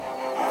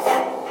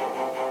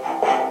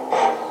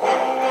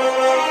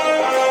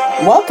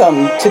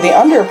Welcome to the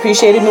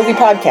Underappreciated Movie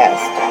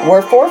Podcast,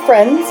 where four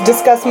friends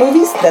discuss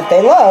movies that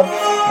they love,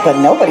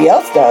 but nobody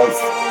else does.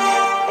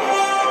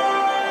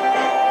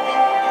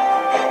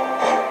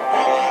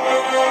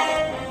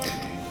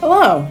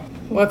 Hello.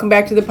 Welcome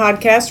back to the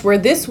podcast, where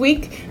this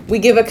week we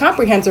give a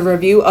comprehensive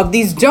review of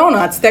these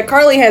donuts that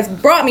Carly has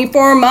brought me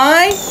for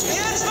my...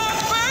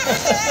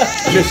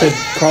 I just said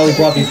Carly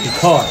brought these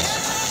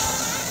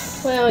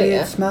because. Well,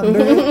 yeah. It's my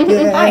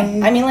birthday. Hi,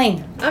 I'm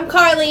Elaine. I'm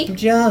Carly.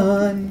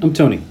 John. I'm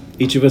Tony.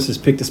 Each of us has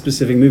picked a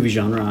specific movie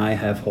genre. I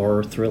have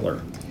horror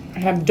thriller. I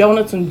have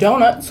donuts and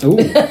donuts. Ooh.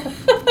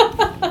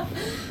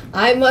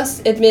 I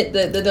must admit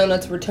that the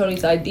donuts were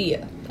Tony's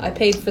idea. I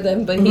paid for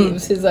them, but it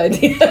was his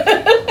idea.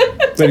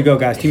 Way to go,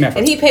 guys. Team effort.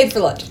 And he paid for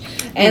lunch.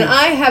 And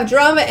I have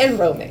drama and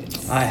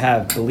romance. I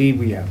believe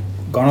we have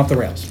gone off the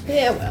rails.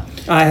 Yeah, well.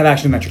 I have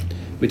action adventure.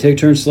 We take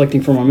turns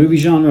selecting from our movie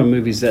genre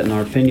movies that, in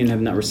our opinion,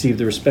 have not received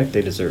the respect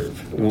they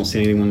deserve. We won't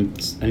see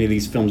any of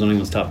these films on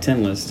anyone's top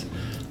 10 list.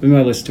 We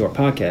might listen to our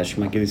podcast.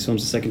 We might give these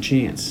films a second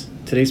chance.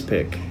 Today's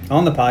pick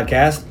On the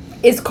podcast.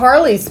 Is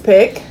Carly's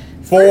pick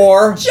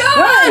For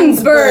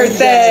John's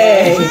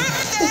birthday!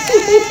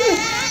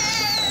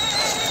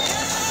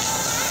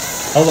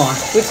 Hold on.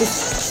 Which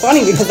is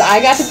funny because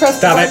I got to press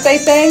Stop the it. birthday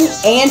thing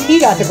and he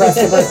got to press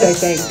the birthday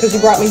thing because you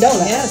brought me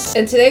donuts. Yes.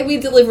 And today we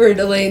delivered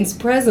Elaine's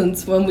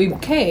presents when we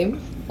came,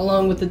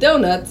 along with the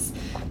donuts,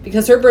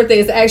 because her birthday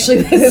is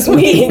actually this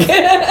week.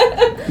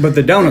 But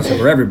the donuts are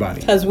for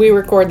everybody. Because we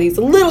record these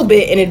a little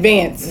bit in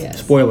advance. Yes.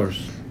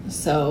 Spoilers.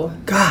 So,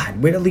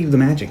 God, way to leave the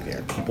magic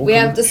there, people. we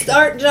have to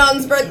start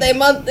John's birthday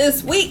month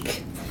this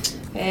week.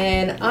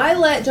 And I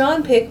let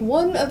John pick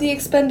one of the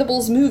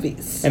Expendables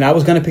movies. And I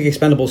was going to pick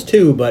Expendables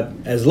 2, but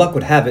as luck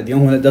would have it, the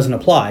only one that doesn't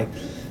apply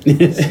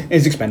is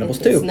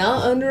Expendables 2. It's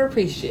not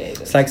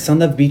underappreciated. It's like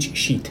Sun of Beach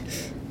Sheet.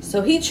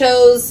 So he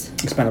chose...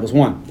 Expendables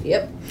 1.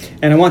 Yep.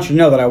 And I want you to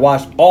know that I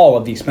watched all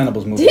of the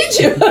Expendables movies. Did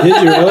you? Did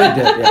you really? I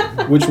did,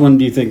 yeah. Which one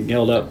do you think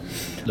held up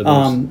the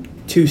most?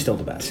 2 still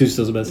the best. Two's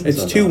still the best?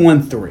 It's 2,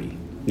 1, 3.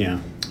 Yeah.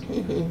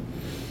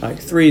 Like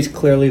 3 is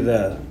clearly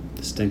the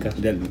Stinker.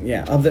 of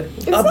the.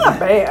 It's not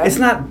bad. It's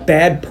not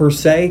bad per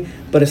se,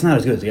 but it's not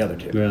as good as the other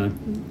 2. Really?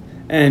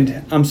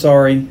 And I'm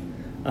sorry,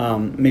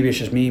 maybe it's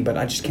just me, but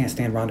I just can't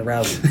stand Ronda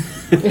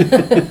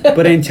Rousey.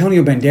 But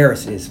Antonio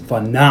Banderas is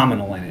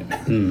phenomenal in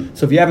it.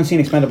 So if you haven't seen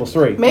Expendables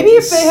 3, Maybe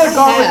if they had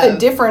gone with a have.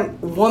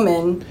 different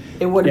woman,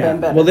 it would have Yeah.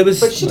 been better. Well, there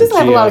was- but she doesn't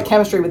have a Gia- lot of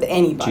chemistry with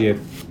anybody. Gia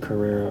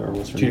Carrera, or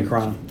what's her Gina name?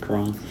 Carano.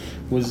 Carano.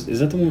 Is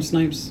that the one with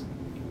Snipes?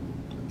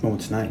 oh,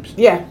 it's Snipes.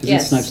 Yeah. Is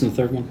Yes. it Snipes in the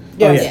third one?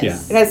 Yes.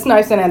 Yes. It has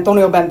Snipes and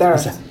Antonio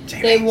Banderas.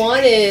 They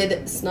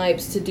wanted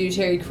Snipes to do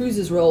Terry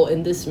Crews' role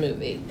in this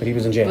movie. But he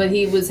was in jail. But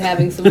he was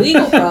having some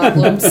legal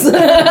problems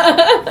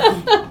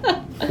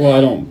Well,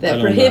 I don't. that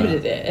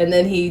prohibited it. And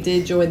then he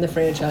did join the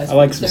franchise. I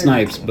like for some the third.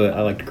 Snipes, but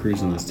I like to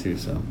cruise in this too.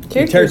 So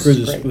Terry Crews Crews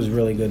is great. was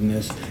really good in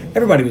this.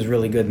 Everybody was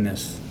really good in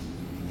this.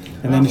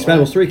 And then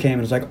Expendables 3 came and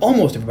it was like,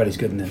 almost everybody's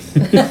good in this.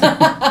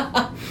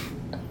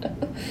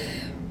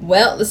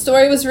 Well, the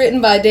story was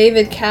written by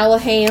David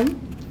Callahan,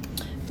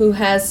 who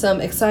has some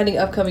exciting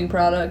upcoming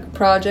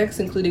projects,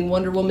 including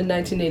Wonder Woman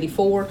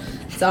 1984,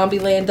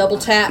 Zombieland Double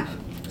Tap,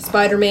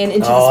 Spider-Man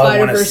Into the I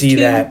want to Spider-Verse 2. see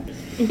that.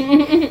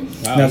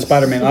 wow, Not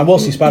Spider-Man. I will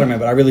see Spider-Man,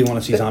 but I really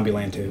want to see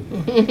Zombieland 2.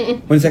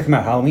 When does that come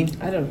out? Halloween?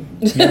 I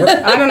don't know.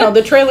 I don't know.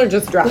 The trailer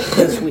just dropped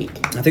this week.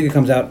 I think it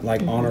comes out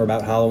like on or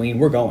about Halloween.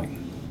 We're going.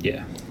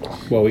 yeah.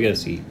 Well, we got to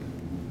see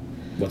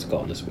what's it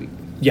called this week.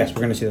 Yes, we're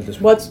going to see that this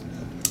week. What's...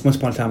 Once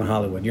Upon a Time in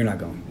Hollywood. You're not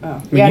going. Oh. I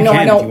mean, Yeah, you no,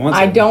 can I if you want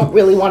don't. I to. don't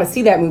really want to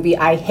see that movie.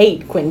 I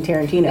hate Quentin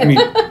Tarantino. I mean,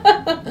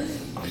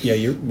 yeah,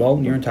 you're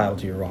entitled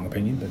to your wrong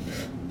opinion, but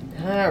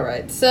All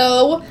right.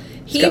 So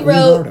he got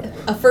wrote Leonardo.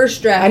 a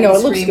first draft I know, of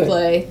it the looks good.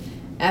 screenplay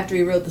after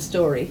he wrote the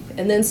story.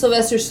 And then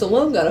Sylvester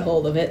Stallone got a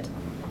hold of it,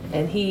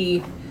 and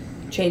he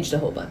changed a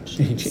whole bunch.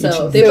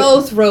 So they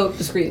both wrote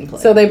the screenplay.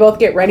 So they both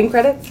get writing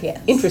credits?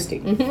 Yes.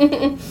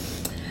 Interesting.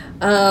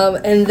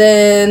 And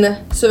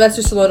then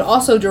Sylvester Stallone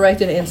also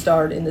directed and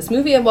starred in this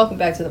movie. And welcome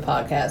back to the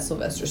podcast,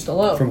 Sylvester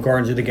Stallone. from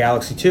Guardians of the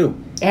Galaxy 2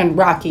 And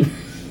Rocky.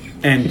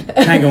 and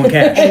Tango and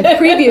Cash. And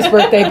previous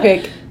birthday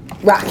pick,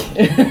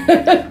 Rocky.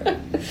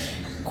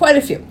 Quite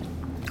a few.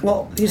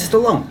 Well, he's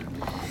Stallone.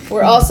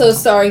 We're also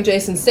starring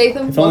Jason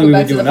Statham. If only Welcome we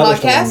back would to do the another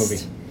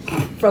podcast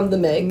Stallone from The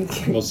Meg.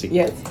 We'll see.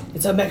 Yes.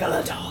 It's a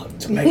megalodon.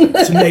 It's a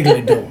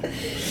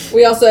megalodon.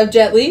 We also have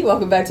Jet Li.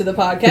 Welcome back to the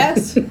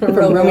podcast From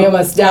Romeo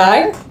Must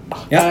Die.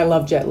 Yep. I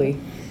love Jet Li.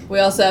 We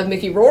also have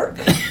Mickey Rourke.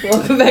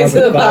 Welcome back to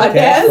the From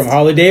podcast.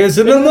 Harley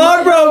Davidson and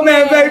Marlboro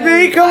Man,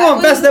 baby. Come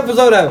on, best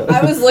episode ever.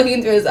 I was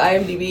looking through his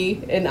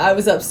IMDb, and I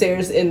was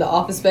upstairs in the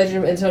office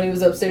bedroom, and Tony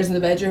was upstairs in the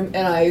bedroom,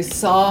 and I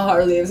saw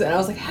Harley Davidson, and I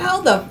was like,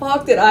 how the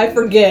fuck did I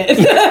forget?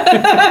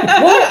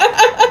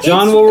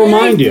 John will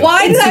remind you.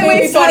 Why did I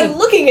waste time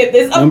looking at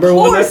this? Of Number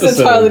one course it's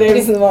episode. Harley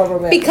Davidson and the Marlboro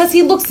Man. Because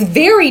he looks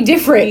very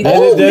different. That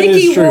is- Old that is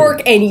Mickey true.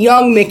 Rourke and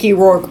young Mickey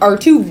Rourke are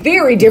two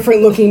very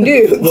different looking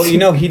dudes. Well, you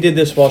know, he did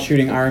this while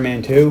shooting Iron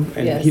Man 2, 2,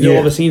 and Yes. he did Yeah.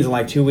 all the scenes in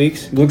like 2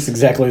 weeks. Looks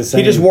exactly the same.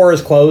 He just wore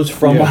his clothes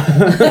from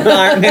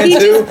Iron Man He 2.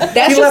 just- that's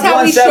he just left how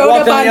one he set, showed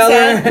walked up on the on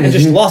other, set. and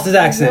just lost his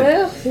accent.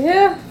 Well,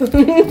 yeah.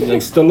 He's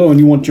like, Stallone,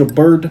 you want your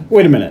bird?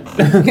 Wait a minute.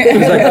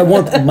 He's like, I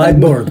want my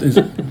bird. He's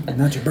like,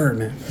 not your bird,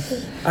 man.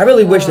 I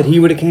really wish that he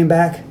would have came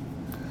back.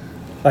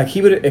 Like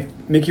he would, if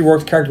Mickey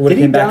Rourke's character would have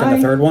Did he came back in die?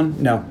 the third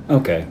one. No,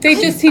 Okay. He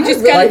just I kind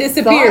really of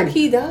disappeared. thought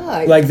he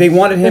died. like they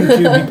wanted him to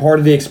be part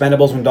of the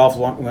Expendables when Dolph.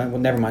 Well,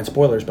 never mind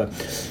spoilers, but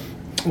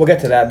we'll get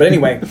to that. But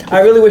anyway,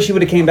 I really wish he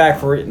would have came back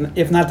for,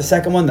 if not the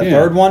second one, the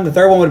third one. The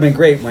third one would have been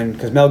great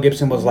because Mel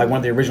Gibson was like one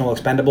of the original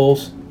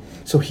Expendables,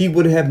 so he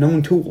would have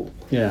known Tool.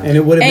 Yeah. and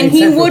it would have. And made he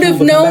sense for would Tool have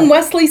to come known back.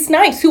 Wesley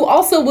Snipes, who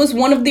also was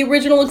one of the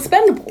original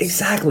Expendables.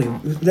 Exactly.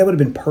 That would have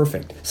been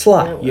perfect.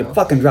 Sly, you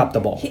fucking dropped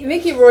the ball.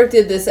 Mickey Rourke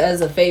did this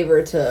as a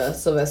favor to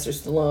Sylvester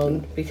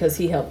Stallone because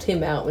he helped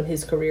him out when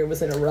his career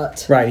was in a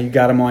rut. Right, he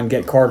got him on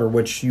Get Carter,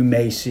 which you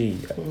may see,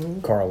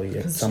 Carly,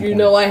 at some You point.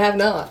 know I have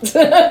not.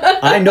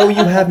 I know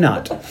you have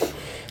not.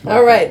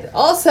 All right.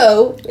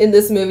 Also in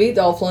this movie,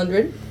 Dolph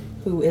Lundgren,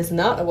 who is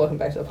not a welcome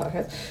back to the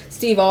podcast,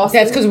 Steve Austin,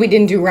 That's because we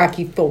didn't do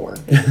Rocky 4.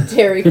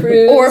 Terry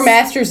Crews, Or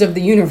Masters of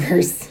the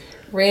Universe.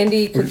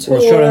 Randy Couture.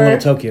 We're showing Little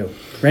Tokyo.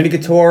 Randy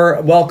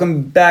Couture,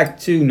 welcome back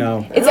to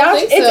no. It's, don't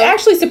think it's so.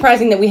 actually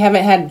surprising that we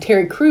haven't had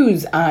Terry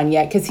Crews on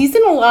yet, because he's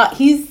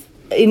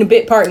in a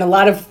bit part in a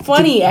lot of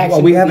funny action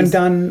Well, we movies.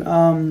 haven't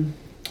done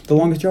The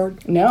Longest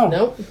Yard. No.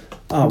 Nope.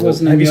 Oh,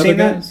 Wasn't have in you the seen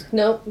other that? guys?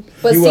 Nope.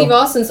 But You Steve will.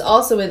 Austin's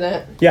also in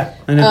that. Yeah,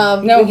 I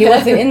know. No, he Yeah.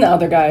 wasn't in the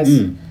other guys.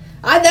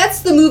 That's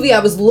the movie I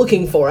was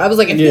looking for. I was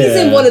like, if he's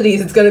Yeah. in one of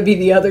these, it's going to be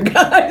the other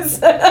guys.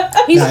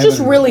 He's I just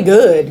haven't- really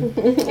good.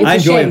 It's I a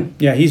enjoy shame. him.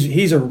 Yeah, he's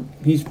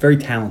very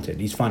talented.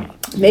 He's funny.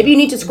 Maybe you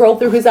need to scroll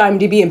through his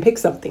IMDb and pick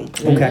something.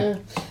 Okay,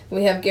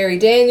 We have Gary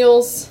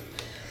Daniels.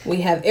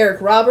 We have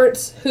Eric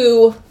Roberts,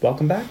 who,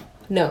 welcome back.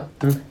 no.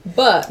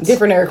 But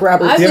Different Eric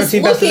Roberts. I You haven't was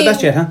seen Best of the looking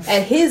Best yet, huh?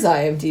 at his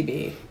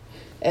IMDb.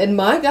 And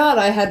my God,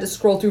 I had to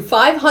scroll through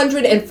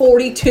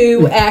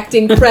 542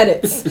 acting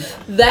credits.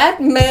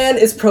 That man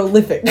is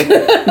prolific.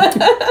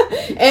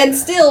 And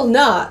still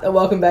not a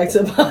welcome back to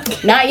the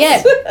podcast. Not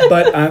yet.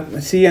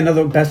 But see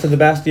another Best of the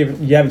Best. You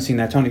haven't seen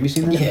that, Tony? Have you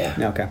seen that?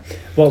 Yeah. Okay.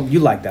 Well, you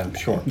like that, I'm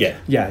sure. Yeah.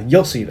 Yeah,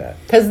 you'll see that.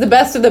 Because the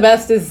best of the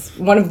best is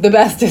one of the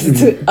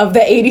bestest of the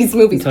 80s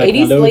movies.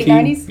 80s, Taekwondo late team?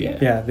 90s? Yeah.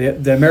 Yeah,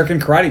 the American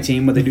Karate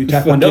Team where they do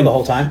Taekwondo the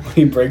whole time.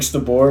 He breaks the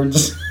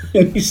boards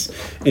and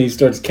he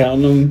starts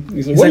counting them.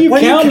 He's like, He's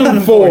what like, are you counting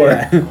them for?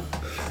 Yeah.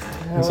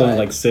 It's only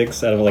like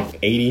 6 out of like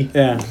 80.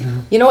 Yeah.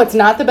 You know what's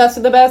not the best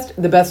of the best?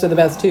 The best of the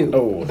best, too.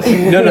 Oh.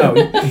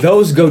 No.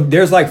 Those go.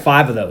 There's like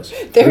 5 of those.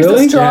 There's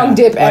Really? a strong Yeah.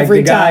 dip Like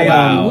every the guy,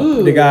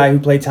 time. the guy who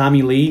played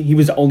Tommy Lee, he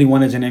was the only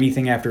one that's in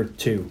anything after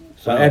 2.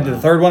 So after the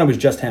third one, it was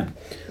just him.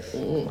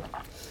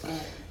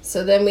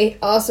 So then we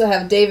also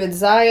have David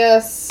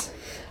Zayas.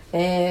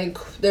 And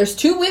there's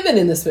 2 women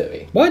in this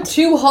movie. What?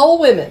 2 whole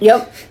women.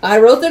 Yep. I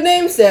wrote their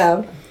names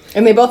down.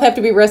 And they both have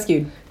to be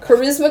rescued.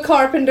 Charisma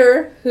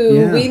Carpenter, who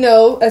Yeah. we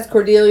know as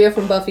Cordelia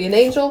from Buffy and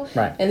Angel.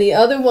 Right. And the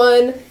other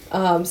one,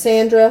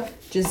 Sandra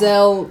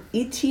Giselle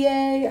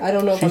Itier. I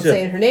don't know if I'm She's a-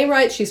 saying her name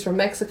right. She's from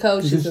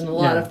Mexico. She's in a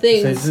lot of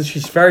things. So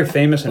she's very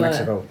famous in But-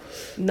 Mexico.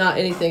 Not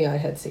anything I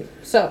had seen.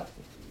 So,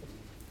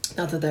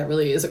 not that that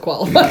really is a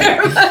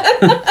qualifier.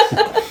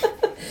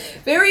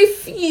 Very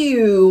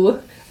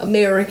few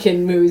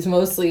American movies,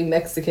 mostly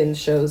Mexican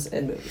shows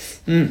and movies.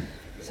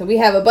 So we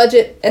have a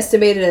budget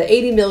estimated at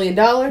 $80 million.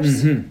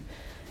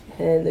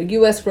 And the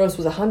U.S. gross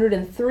was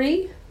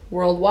 103.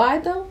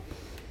 Worldwide, though,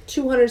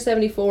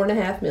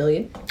 274.5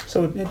 million.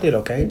 So it did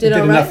okay. It did did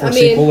all enough right. for I a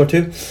mean- sequel or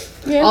 2.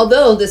 Yeah.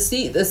 Although the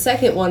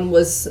second one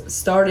was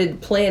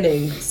started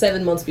planning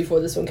 7 months before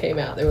this one came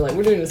out. They were like,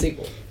 we're doing a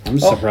sequel. I'm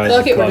surprised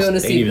fuck it it, we're cost doing a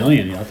 80 sequel.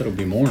 million. I thought it would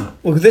be more.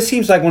 Well, this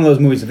seems like one of those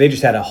movies that they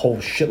just had a whole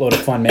shitload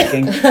of fun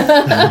making.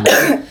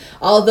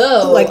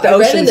 Although, Like the I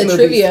read in Ocean's the movies.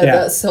 trivia Yeah.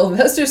 that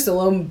Sylvester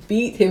Stallone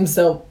beat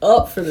himself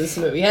up for this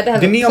movie. He had to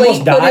have Didn't he a plate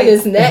almost put die? in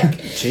his neck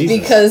Jesus.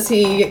 because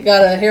he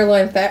got a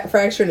hairline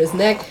fracture in his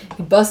neck.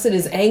 He busted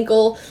his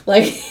ankle.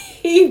 Like,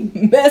 he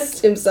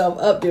messed himself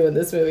up doing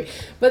this movie.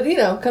 But,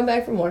 come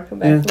back for more. Come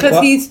back Yeah. for more. Because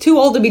Well- he's too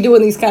old to be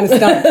doing these kind of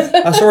stunts.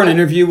 I saw an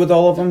interview with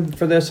all of them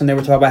for this, and they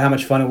were talking about how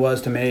much fun it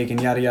was to make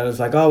and yada yada. It's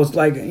like, oh, it was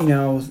like, it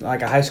was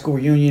like a high school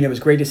reunion. It was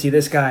great to see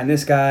this guy,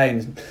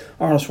 and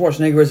Arnold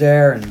Schwarzenegger was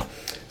there, and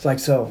it's like,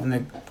 so, and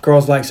the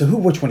girl's like, so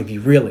which one of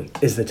you really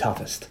is the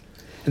toughest?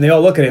 And they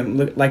all look at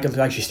him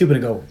like she's stupid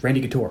and go,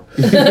 Randy Couture.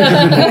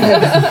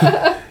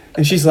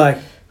 And she's like,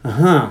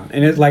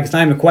 and it's like, it's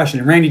not even a question.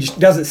 And Randy just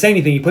doesn't say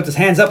anything. He puts his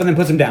hands up and then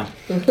puts them down.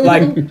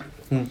 Like,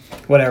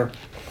 whatever.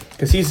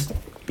 Because he's,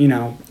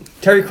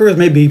 Terry Crews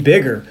may be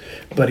bigger,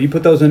 but he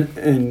put those in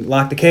and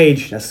locked the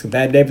cage. That's a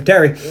bad day for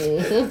Terry.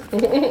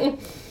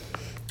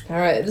 All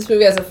right, this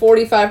movie has a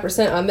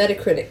 45% on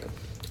Metacritic,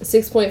 a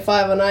 6.5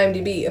 on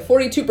IMDb, a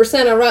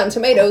 42% on Rotten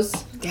Tomatoes.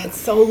 That's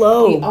so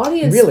low. The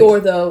audience Really? score,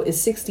 though, is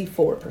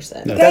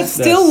 64%. No, That's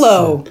still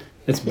low.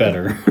 It's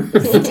better.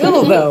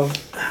 Still though.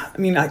 I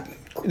mean,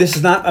 this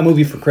is not a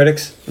movie for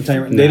critics. I'm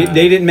telling you, Nah.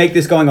 they didn't make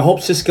this going, I hope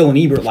Siskel and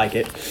Ebert like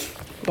it.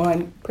 Well,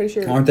 I'm pretty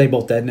sure. Aren't they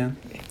both dead now?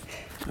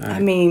 I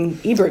mean,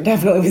 Ebert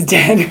definitely was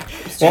dead.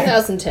 It's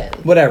 2010.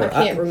 Whatever.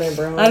 I can't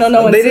remember. I don't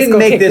know when They didn't Siskel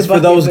make kicked this the for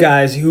bucket, those but-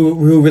 guys who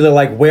really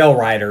like Whale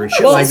Rider and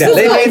shit Well, like that. Siskel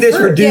They made this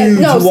for was- dudes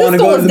no, who want to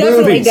Siskel go to was the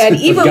definitely movies. dead.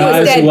 Ebert guys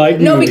was who dead. like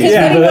No, movies. because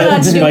Yeah. when he went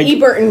on to do Like-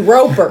 Ebert and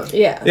Roper.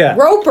 Yeah. Yeah.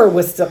 Roper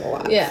was still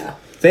alive. Yeah.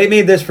 They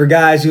made this for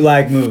guys who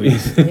like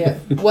movies. Yeah.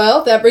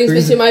 Well, that brings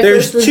me to my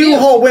There's first two review.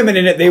 whole women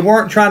in it. They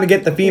weren't trying to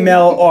get the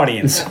female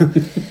audience.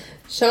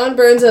 Sean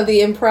Burns of the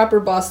Improper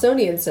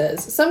Bostonian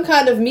says, some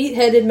kind of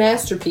meat-headed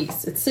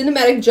masterpiece. It's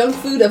cinematic junk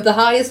food of the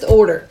highest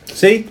order.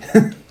 See?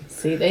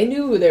 See, they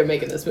knew who they were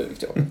making this movie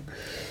for.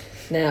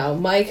 Now,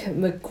 Mike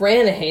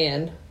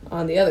McGranahan,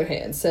 on the other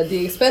hand, said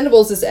the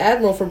Expendables is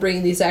admirable for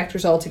bringing these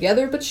actors all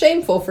together, but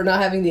shameful for not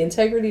having the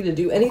integrity to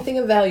do anything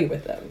of value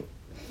with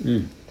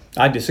them.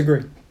 I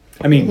disagree.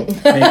 I mean,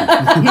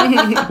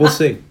 maybe. We'll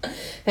see.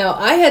 Now,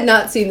 I had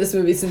not seen this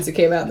movie since it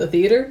came out in the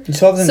theater. You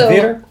saw this in the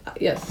theater?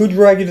 Yes. Who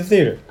drag you to the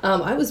theater?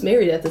 I was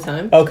married at the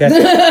time. Okay.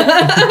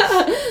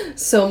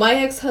 So my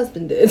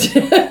ex-husband did.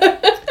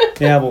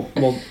 Yeah,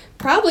 well,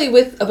 Probably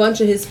with a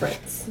bunch of his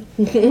friends.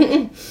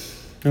 okay.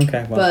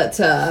 Well, But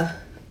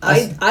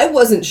I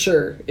wasn't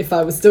sure if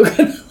I was still going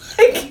to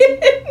like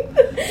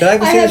it. Did I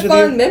go I see had this with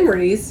fond you?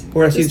 memories.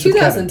 Or did I see It's this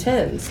with Kevin?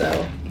 2010,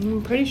 so.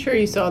 I'm pretty sure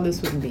you saw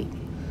this with me.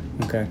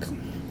 Okay.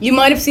 You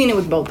might have seen it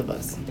with both of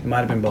us. It might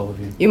have been both of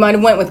you. You might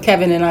have went with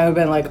Kevin, and I would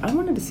have been like, I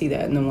wanted to see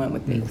that, and then went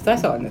with me because I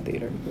saw it in the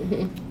theater.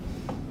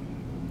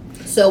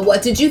 So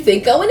what did you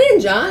think going in,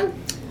 John?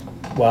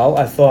 Well,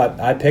 I thought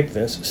I picked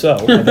this, so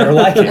I better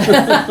like it.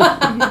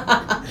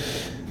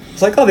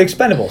 It's like, oh, the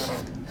Expendables.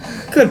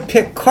 Good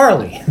pick,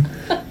 Carly.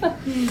 All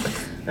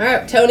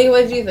right, Tony,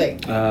 what did you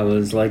think? I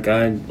was like,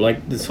 I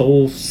like this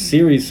whole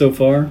series so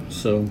far.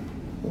 So,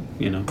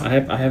 you know,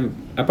 I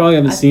probably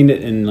haven't seen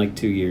it in like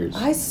 2 years.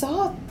 I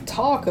saw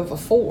talk of a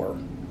 4,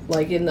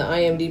 like in the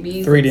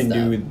IMDb. 3 didn't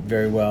do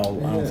very well,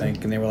 I don't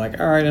think, and they were like,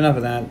 all right, enough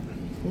of that.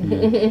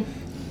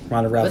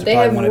 Ronda Rousey But they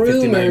probably have wanted 50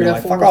 million. rumored They're a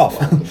like, fuck fourth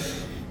off. one.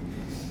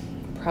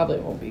 Probably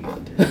won't be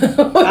good.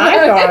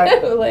 I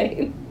thought-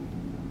 Lane.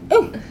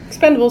 Oh,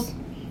 Expendables.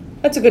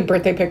 That's a good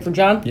birthday pick for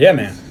John. Yeah,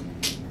 man.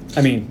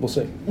 I mean, we'll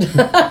see.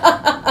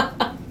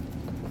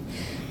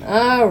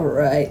 All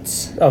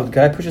right. Oh,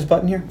 can I push this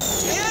button here?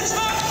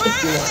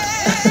 If you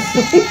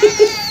want.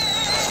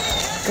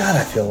 God,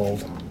 I feel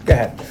old. Go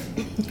ahead.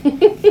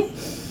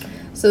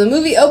 So the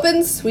movie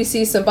opens. We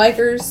see some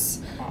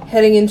bikers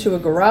heading into a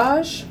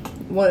garage.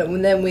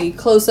 And then we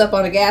close up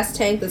on a gas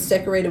tank that's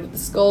decorated with the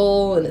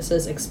skull, and it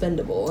says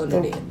 "expendable"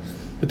 underneath.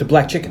 With the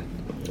black chicken.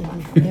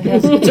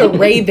 It's a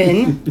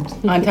raven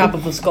on top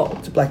of a skull.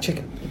 It's a black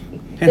chicken.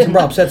 Handsome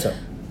Rob said so.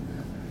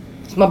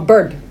 It's my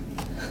bird.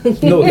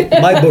 No,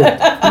 my bird.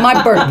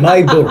 My bird.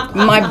 My bird.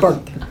 My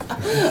bird.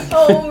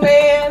 Oh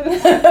man!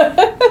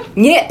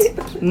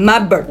 Yet, my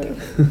bird.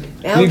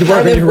 Now You I'm need to work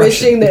kind on of your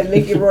wishing that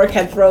Mickey Rourke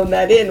had thrown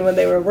that in when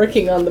they were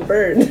working on the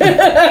bird.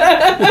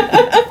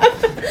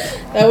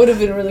 That would have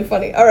been really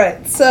funny. All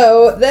right,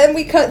 so then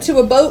we cut to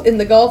a boat in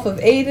the Gulf of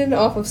Aden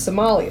off of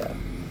Somalia.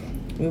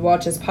 We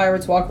watch as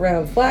pirates walk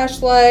around with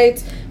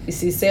flashlights. We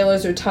see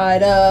sailors are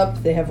tied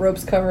up. They have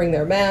ropes covering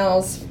their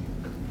mouths.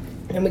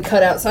 And we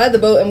cut outside the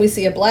boat and we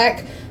see a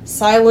black,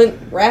 silent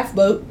raft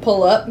boat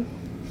pull up.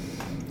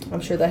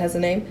 I'm sure that has a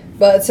name.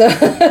 But,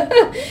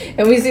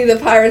 and we see the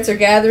pirates are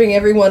gathering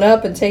everyone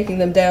up and taking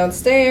them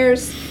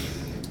downstairs.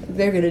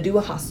 They're going to do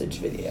a hostage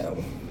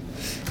video.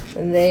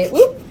 And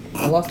whoop,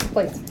 I lost the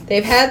place.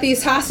 They've had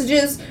these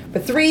hostages for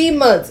 3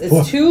 months.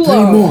 It's too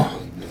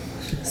long.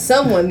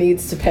 Someone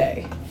needs to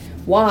pay.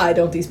 Why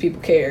don't these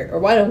people care? Or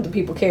why don't the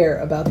people care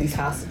about these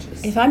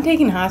hostages? If I'm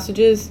taking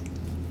hostages,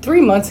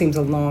 3 months seems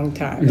a long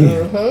time.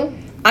 Uh-huh.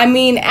 I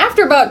mean,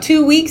 after about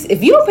 2 weeks,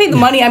 if you don't pay the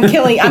money I'm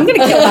killing, I'm going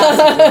to kill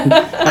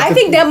hostages. I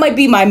think that might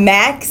be my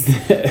max.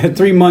 At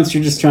 3 months,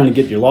 you're just trying to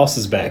get your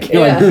losses back.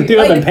 You're Yeah. like, dude,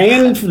 I've been Like,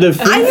 paying to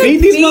I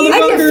feed these I can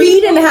motherfuckers.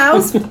 feed and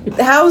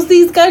house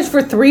these guys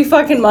for 3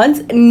 fucking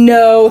months.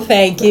 No,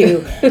 thank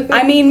you.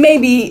 I mean,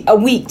 maybe a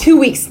week, 2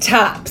 weeks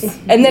tops,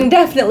 and then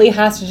definitely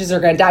hostages are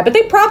gonna die. But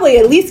they probably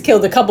at least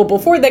killed a couple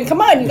before then. Come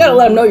on, you gotta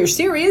let them know you're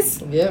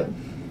serious. Yep.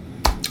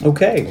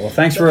 Okay, well,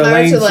 thanks for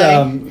pirates Elaine's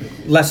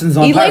are lessons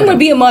on Elaine pirating. would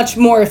be a much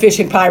more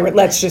efficient pirate.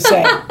 Let's just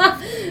say.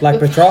 Like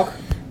Petrarch?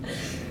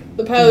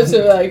 The pilots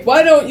are like,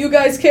 why don't you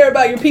guys care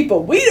about your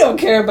people? We don't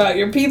care about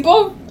your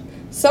people.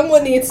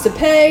 Someone needs to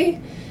pay.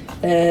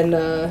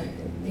 And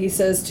he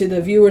says to the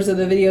viewers of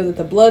the video that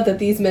the blood that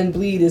these men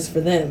bleed is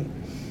for them.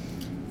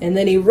 And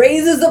then he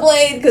raises the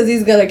blade because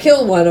he's going to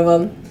kill one of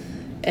them.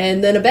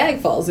 And then a bag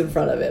falls in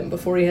front of him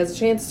before he has a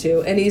chance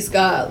to. And he's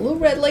got little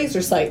red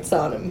laser sights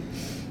on him.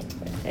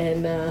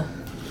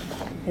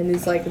 And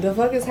he's like, the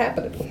fuck is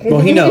happening? Well,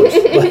 he knows.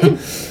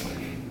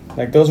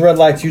 Like, those red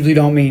lights usually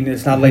don't mean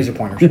it's not laser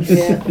pointers.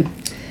 Yeah.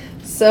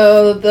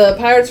 So the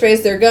pirates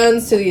raise their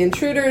guns to the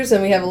intruders,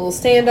 and we have a little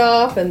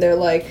standoff, and they're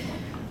like,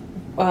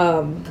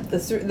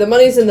 the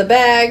money's in the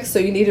bag, so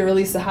you need to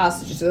release the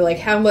hostages. They're like,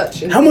 how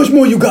much? And How much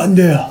more you got in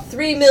there?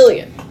 3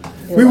 million.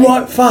 They're We like,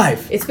 want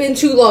 5. It's been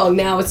too long,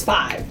 now it's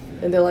 5.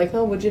 And they're like,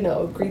 oh, what'd you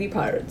know? Greedy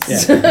pirates. Yeah.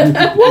 Well,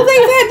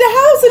 they've had to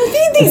house and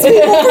feed these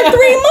people for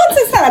 3 months.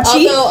 It's not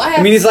cheap. Although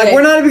I mean, he's like,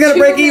 we're not even going to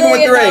break even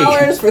with the rate.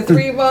 $2 for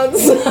 3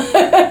 months.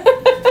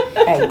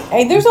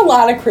 Hey, there's a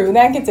lot of crew.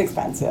 That gets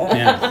expensive.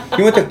 Yeah.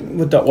 You know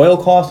what the oil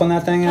cost on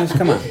that thing is?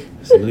 Come on.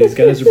 Some of these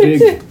guys are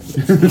big.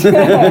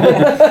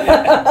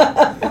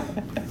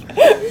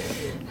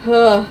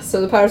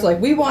 So the pirates are like,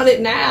 we want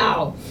it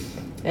now.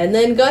 And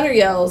then Gunner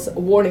yells,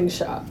 warning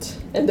shot.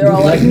 And they're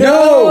all like,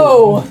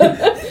 no!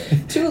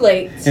 Too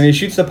late. And he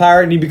shoots the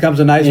pirate and he becomes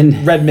a nice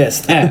red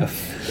mist.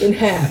 In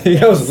half. He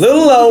goes a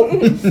little low.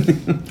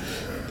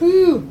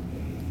 Whew.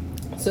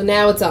 So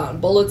now it's on.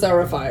 Bullets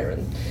are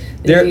firing.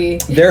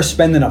 They're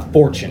spending a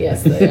fortune.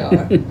 Yes, they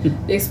are.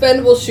 The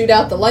Expendables shoot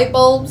out the light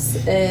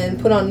bulbs and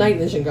put on night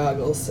vision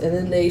goggles. And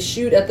then they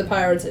shoot at the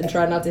pirates and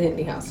try not to hit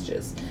any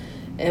hostages.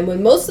 And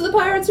when most of the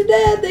pirates are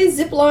dead, they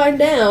zip line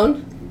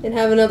down and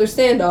have another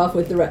standoff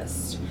with the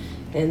rest.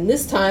 And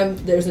this time,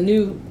 there's a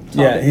new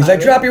Yeah, he's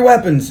like, drop your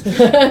weapons.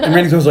 And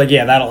Randy was like,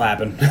 yeah, that'll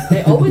happen.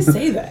 They always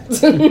say that.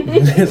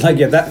 It's like,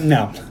 yeah,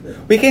 no.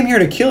 We came here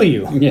to kill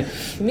you. Yeah.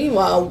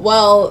 Meanwhile,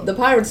 while the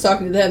pirates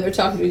talking to them, they're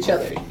talking to each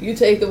other. You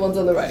take the ones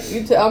on the right.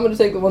 I'm going to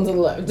take the ones on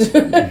the left.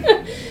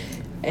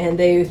 And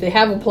they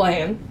have a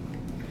plan.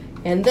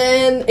 And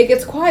then it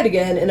gets quiet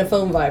again and a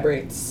phone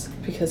vibrates.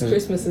 Because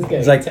Christmas is getting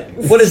He's like, a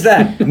text. what is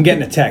that? I'm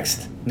getting a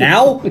text.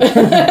 Now?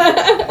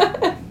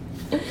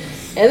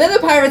 And then the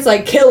pirates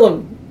like kill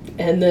him.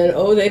 And then,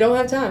 they don't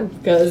have time.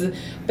 Because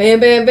bam,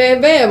 bam,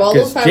 bam, bam. All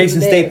those Because pirates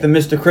Jason are dead. Statham,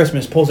 Mr.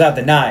 Christmas, pulls out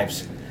the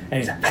knives. And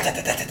he's like,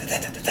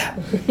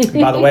 and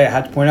by the way, I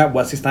had to point out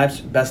Wesley Snipes'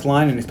 best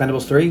line in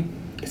Expendables 3.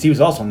 Because he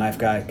was also a knife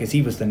guy. Because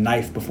he was the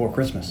knife before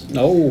Christmas.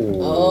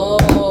 Oh.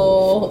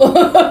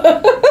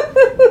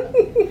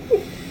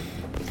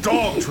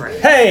 Dog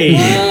train. Hey!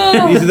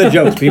 These are the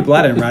jokes, people.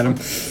 I didn't write them.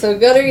 So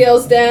Gunner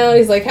yells down.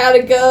 He's like, how'd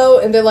it go?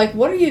 And they're like,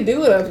 what are you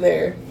doing up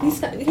there? He's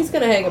going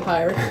to hang a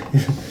pirate.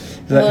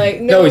 They're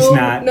like, no, he's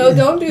not. No,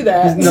 don't do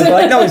that.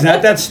 No, he's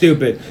not. That's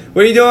stupid.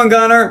 What are you doing,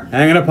 Gunner?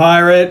 Hanging a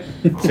pirate.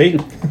 See?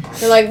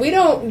 They're like, we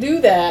don't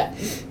do that.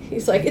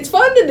 He's like, it's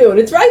fun to do it.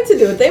 It's right to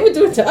do it. They would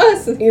do it to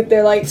us. And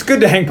they're like, It's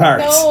good to hang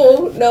pirates.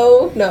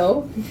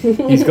 No.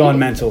 He's going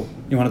mental.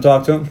 You want to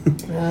talk to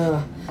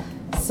him?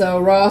 So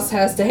Ross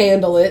has to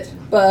handle it.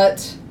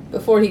 But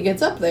before he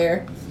gets up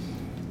there,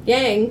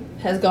 Yang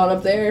has gone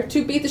up there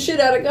to beat the shit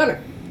out of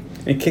Gunner.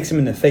 And kicks him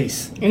in the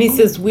face. And he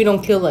says, we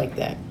don't kill like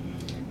that.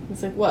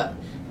 He's like, what?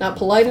 Not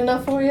polite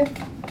enough for you?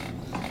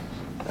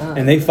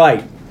 And they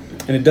fight.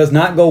 And it does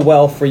not go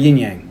well for Yin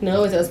Yang.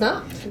 No, it does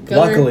not.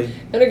 Luckily.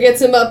 Gunner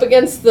gets him up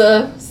against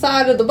the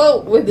side of the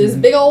boat with his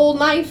big old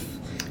knife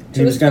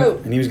to his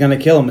throat. And he was going to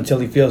kill him until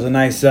he feels a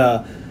nice,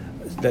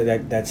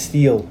 that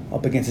steel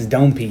up against his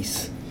dome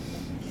piece.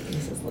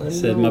 I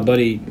said, my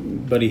buddy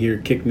here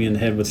kicked me in the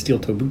head with steel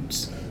toe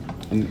boots.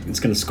 It's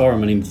going to scar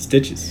him. I need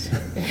stitches.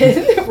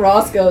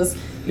 Ross goes,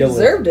 you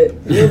deserved it.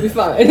 You'll be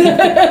fine.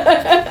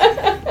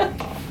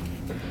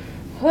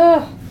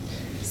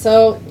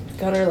 So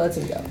Gunner lets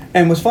him go.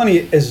 And what's funny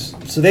is,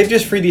 so they've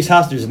just freed these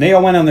hostages, and they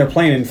all went on their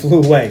plane and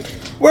flew away.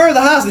 Where are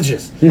the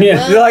hostages?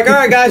 Yeah. They're like, all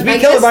right, guys, be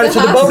killed about it,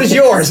 so the boat is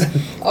yours.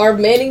 Are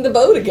manning the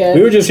boat again.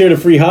 We were just here to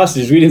free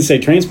hostages. We didn't say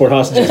transport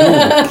hostages home.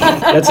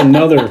 That's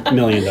another $1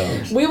 million.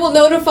 We will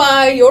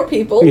notify your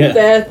people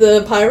that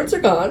the pirates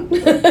are gone.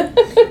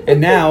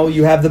 And now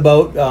you have the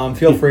boat.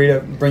 Feel free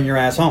to bring your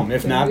ass home.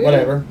 If not,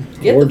 whatever.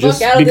 Get Or the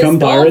just fuck out of become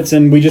this pirates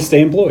and we just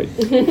stay employed.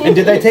 And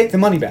did they take the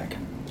money back?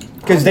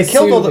 Because they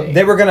killed all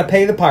they were going to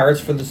pay the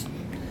pirates for the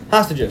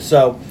hostages.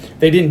 So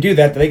they didn't do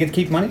that. Did they get to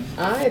keep money?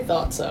 I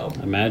thought so.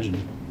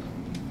 Imagine.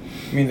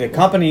 I mean, the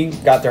company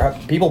got their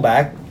people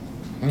back.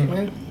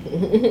 I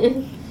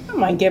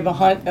might give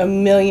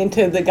 $1 million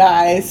to the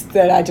guys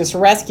that I just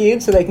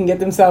rescued so they can get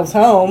themselves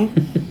home.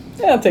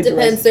 I'll take the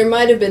Depends. rest. There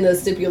might have been a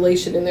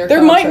stipulation in their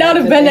There might contract not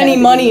have that been they had any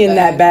to money give in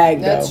back. that bag,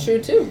 though. That's true,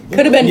 too.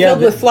 Could have been Yeah,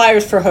 filled with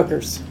flyers for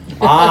hookers.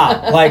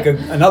 Like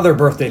another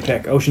birthday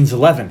pick, Ocean's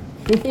 11.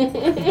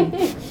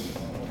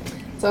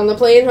 So on the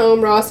plane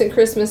home, Ross and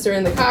Christmas are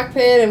in the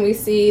cockpit, and we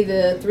see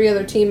the 3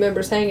 other team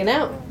members hanging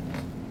out,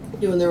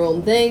 doing their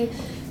own thing.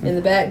 In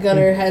the back,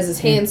 Gunner has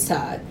his hands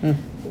tied.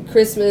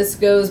 Christmas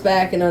goes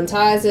back and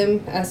unties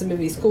him, asks him if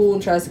he's cool,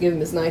 and tries to give him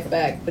his knife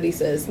back, but he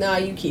says, nah,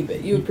 you keep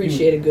it. You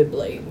appreciate a good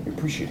blade.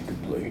 Appreciate a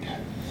good blade.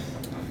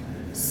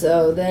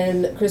 So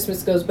then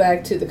Christmas goes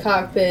back to the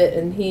cockpit,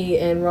 and he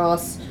and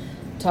Ross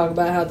talk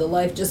about how the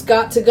life just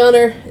got to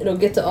Gunner. It'll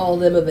get to all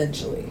of them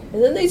eventually.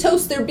 And then they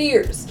toast their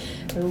beers.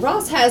 And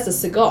Ross has a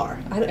cigar.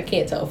 I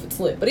can't tell if it's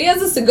lit, but he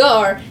has a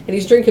cigar, and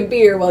he's drinking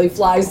beer while he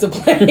flies the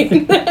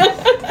plane.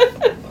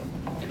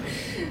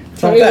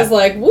 So he was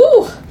like,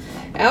 woo,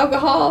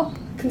 alcohol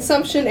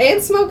consumption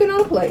and smoking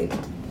on a plane.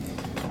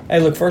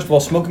 Hey, look, first of all,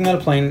 smoking on a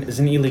plane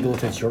isn't illegal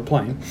if it's your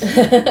plane.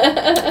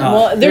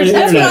 Well, That's what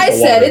I international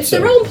said. water, It's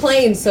their own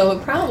plane, so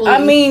it probably... I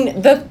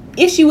mean, the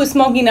issue with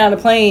smoking on a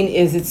plane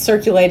is it's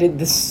circulated,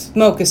 the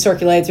smoke is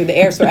circulated through the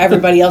air, so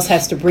everybody else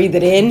has to breathe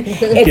it in.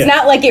 It's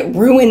not like it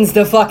ruins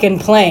the fucking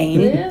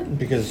plane. Yeah.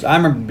 Because I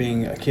remember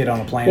being a kid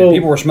on a plane Well, and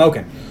people were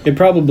smoking. It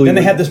probably Then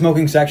they would- had the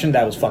smoking section.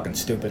 That was fucking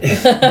stupid.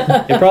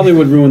 It probably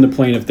would ruin the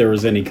plane if there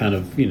was any kind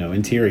of,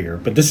 interior.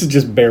 But this is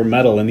just bare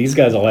metal, and these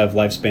guys all have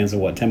lifespans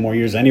of 10 more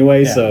years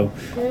anyway. Yeah. So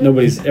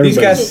These everybody's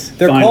guys,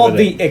 they're fine called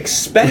with the it.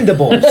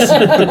 Expendables.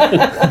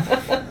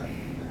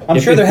 I'm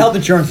sure their health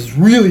insurance is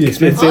really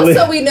expensive.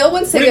 Also, we know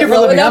once they What do you get do for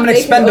a low living? enough, I'm an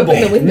they can open the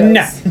expendable.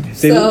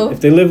 windows. Nah. If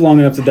they live long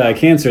enough to die of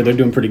cancer, they're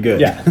doing pretty good.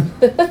 Yeah.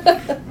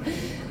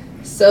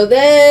 So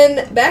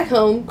then, back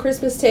home,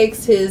 Christmas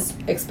takes his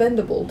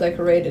expendable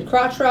decorated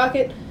crotch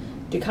rocket,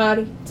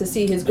 Ducati, to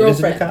see his It is a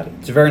girlfriend. Ducati.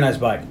 It's a very nice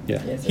bike.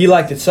 Yeah. Yes, He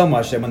liked it so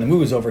much that when the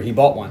movie was over, he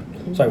bought one.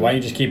 It's like, why don't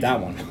you just keep that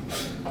one?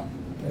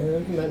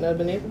 He might not have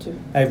been able to.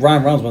 Hey,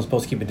 Ryan Reynolds wasn't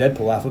supposed to keep a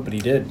Deadpool outfit, but he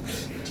did.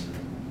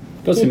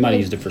 Plus, he might have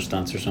used it for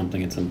stunts or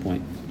something at some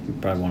point. You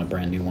probably want a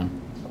brand new one.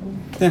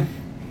 Yeah.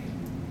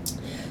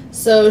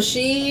 So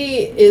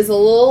she is a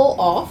little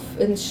off,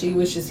 and she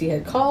wishes he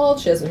had called.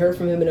 She hasn't heard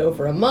from him in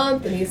over a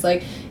month, and he's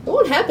like, "It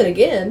won't happen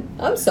again.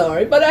 I'm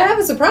sorry, but I have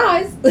a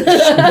surprise." He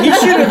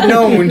should have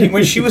known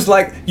when she was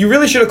like, you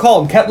really should have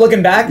called and kept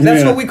looking back.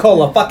 That's Yeah. what we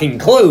call a fucking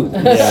clue.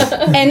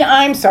 Yeah. And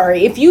I'm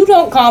sorry, if you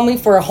don't call me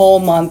for a whole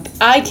month,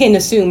 I can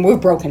assume we're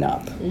broken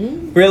up.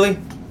 Really?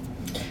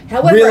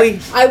 However, Really?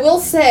 I will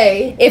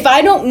say, If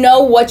I don't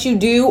know what you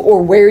do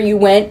or where you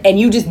went and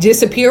you just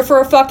disappear for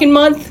a fucking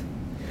month,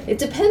 it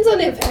depends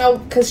on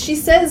because she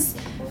says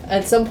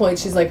at some point,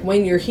 she's like,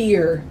 when you're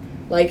here,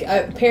 like,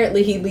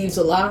 apparently he leaves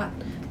a lot,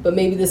 but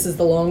maybe this is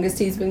the longest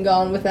he's been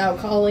gone without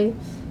calling.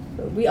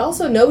 We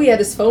also know he had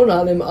his phone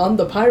on him on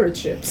the pirate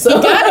ship, so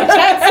he got a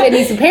text and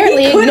he's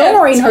apparently He could have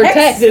ignoring her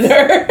text. texted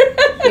her.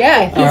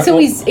 Yeah, so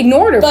he's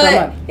ignored her for a But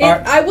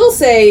month. I will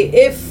say,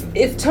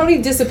 if Tony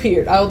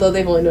disappeared, although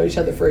they've only known each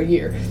other for a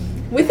year,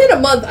 within a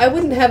month, I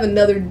wouldn't have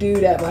another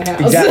dude at my house.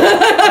 Exactly.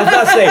 I was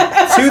about to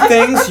say, two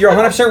things. You're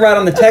 100% right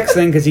on the text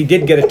thing because he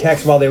did get a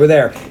text while they were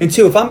there. And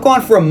two, if I'm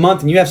gone for a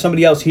month and you have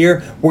somebody else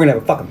here, we're going to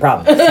have a fucking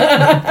problem.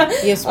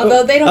 Yes,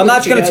 Although they don't I'm live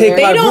not just going to together.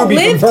 take my They don't Ruby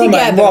from live Burma and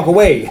together. walk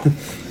away.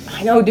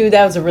 I know, dude,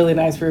 that was a really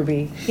nice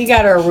ruby. He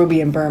got her a ruby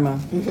in Burma.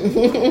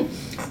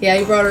 Yeah,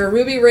 he brought her a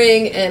ruby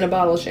ring and a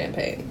bottle of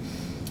champagne.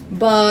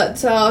 But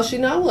she's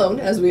not alone,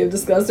 as we have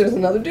discussed. There's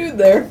another dude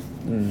there.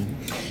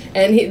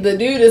 And the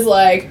dude is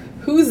like,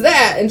 "Who's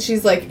that?" And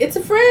she's like, "It's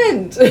a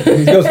friend."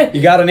 He goes,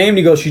 you got a name? And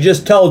he goes, she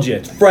just told you.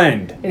 It's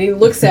friend. And he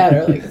looks at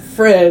her like,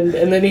 "Friend,"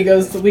 and then he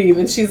goes to leave,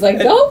 and she's like,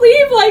 "Don't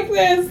leave like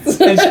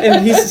this."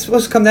 And he's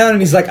supposed to come down,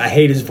 and he's like, I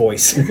hate his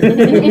voice.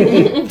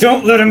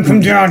 Don't let him come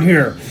down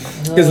here.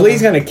 Because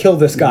Lee's going to kill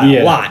this guy a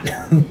Yeah. lot.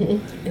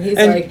 And he's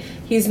And like,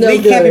 "He's no Lee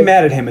good." can't be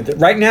mad at him.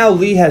 Right now,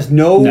 Lee has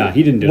no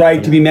he didn't do right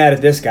nothing. to be mad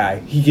at this guy.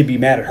 He could be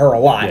mad at her a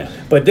lot. Yeah.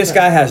 But this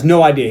guy has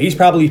no idea. He's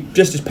probably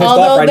just as pissed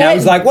Although off right now. that-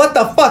 He's like, what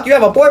the fuck? You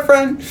have a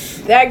boyfriend?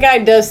 That guy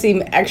does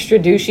seem extra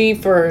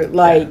douchey for,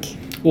 like...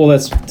 Well,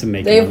 that's to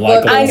make They've him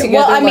likable. worked together.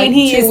 Well, I mean, like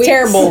he 2 is weeks.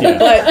 terrible, Yeah.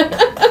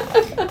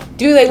 but...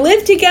 Do they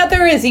live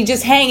together? Is he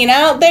just hanging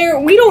out there?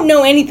 We don't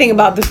know anything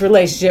about this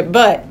relationship,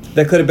 but...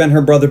 That could have been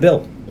her brother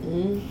Bill.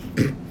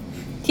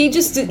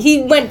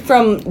 He went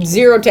from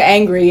 0 to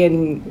angry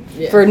and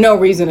for no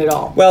reason at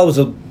all. Well, it was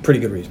a pretty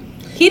good reason.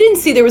 He didn't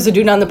see there was a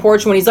dude on the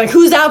porch when he's like,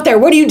 "Who's out there?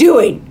 What are you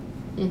doing?"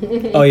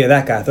 Oh, yeah,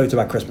 that guy. I thought it was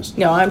about Christmas.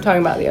 No, I'm talking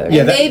about the other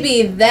Yeah, guy. And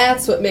maybe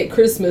that's what made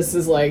Christmas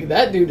is like,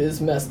 that dude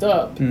is messed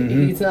up.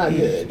 He's not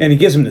good. And he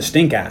gives him the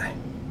stink eye.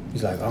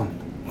 He's like, oh,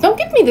 Don't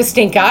give me the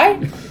stink eye.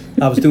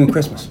 I was doing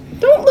Christmas.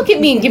 Don't look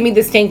at me and give me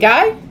the stink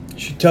eye.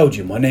 She told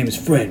you, my name is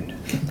Friend.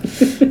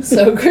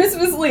 So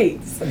Christmas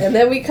leaves. And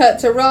then we cut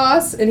to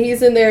Ross, and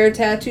he's in their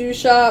tattoo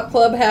shop,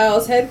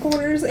 clubhouse,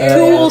 headquarters area.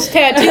 Tools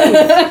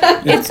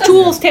Tattoo. It's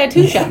Tools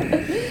Tattoo Shop.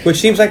 Which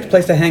seems like the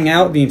place to hang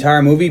out the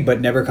entire movie,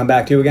 but never come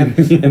back to again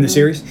in the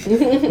series.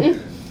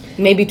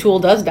 Maybe Tool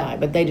does die,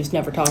 but they just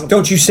never talk about it.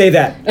 Don't you say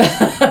that.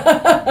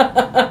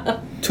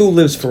 Tool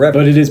lives forever.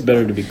 But it is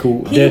better to be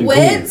cool. He dead and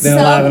went Then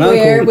alive and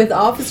somewhere uncool. with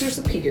Officer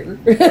Superior.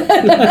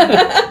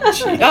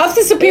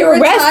 Officer Superior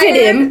arrested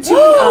him. To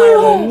the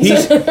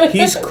island.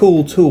 He's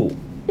cool Tool.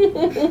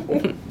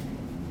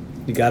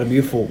 You gotta be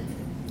a fool.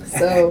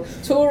 So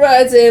Tool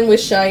rides in with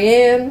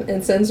Cheyenne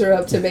and sends her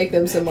up to make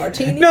them some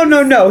martinis.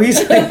 No. He's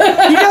like,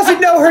 he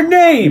doesn't know her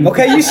name.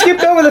 Okay, you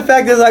skipped over the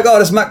fact that it's like, oh,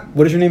 that's my.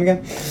 What is your name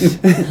again?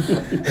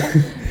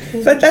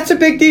 That's a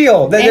big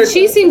deal. And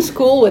she seems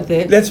cool with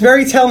it. That's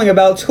very telling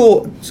about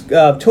Tool.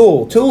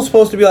 Tool's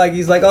supposed to be like,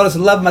 he's like, oh, this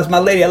love, that's my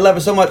lady. I love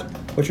her so much.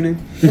 What's your name?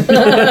 And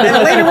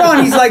later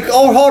on, he's like,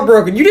 all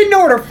heartbroken. You didn't know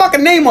what her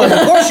fucking name was.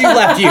 Of course she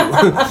left you.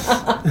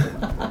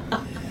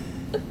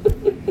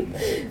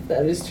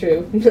 That is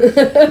true.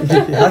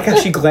 I like how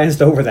she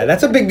glanced over that.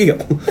 That's a big deal.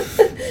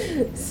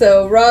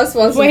 So Ross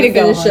wants Way him to to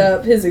go, finish hon.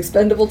 up his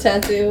expendable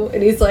tattoo,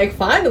 and he's like,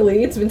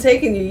 "Finally, it's been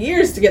taking you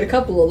years to get a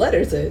couple of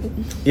letters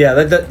in." Yeah,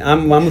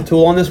 I'm with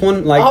Tool on this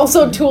one. Like,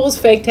 Also, Tool's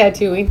fake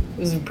tattooing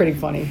was pretty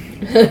funny.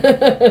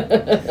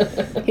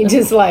 He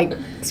just like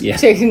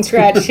chicken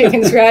scratch.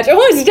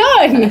 Oh, it's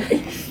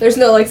done. There's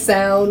no like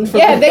sound. From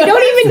Yeah, they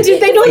don't even do.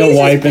 They don't No use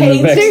wipe in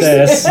the paint.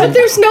 excess. But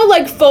there's no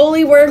like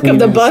Foley work of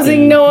the Cleaner buzzing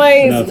skin.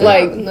 noise. Nothing.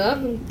 Like,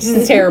 Nothing. this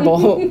is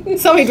terrible.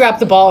 Somebody dropped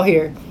the ball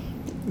here.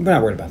 we're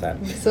not worried about that.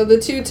 So the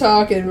two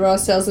talk, and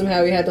Ross tells him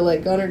how he had to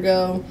let Gunner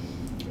go.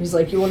 He's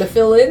like, "You want to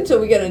fill in till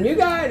we get a new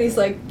guy?" And he's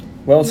like,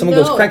 Well, someone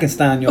No. goes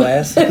Frankenstein your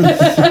ass.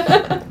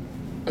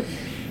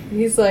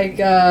 "He's like,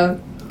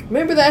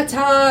 remember that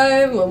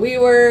time when we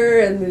were?"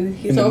 And then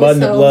he In the told mud us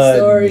and the some blood and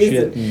stories.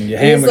 shit, and and your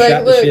he's hand was like, shot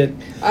to "Look, shit."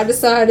 I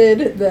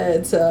decided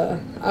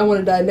that I want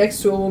to die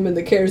next to a woman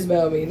that cares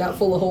about me, not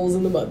full of holes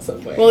in the mud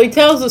somewhere." Well, he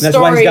tells a That's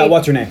why he's story. got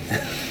what's her name.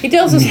 He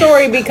tells a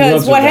story because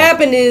Loves what her dog.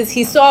 happened is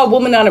he saw a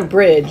woman on a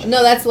bridge.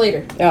 no, that's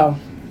later. Oh,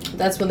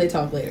 That's when they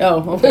talk later.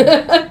 oh,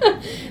 okay.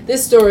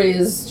 This story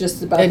is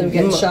just about them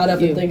getting mu- shot up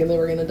you- and thinking they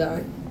were gonna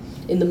die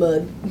in the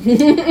mud.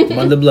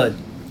 Mud the blood.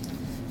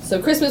 So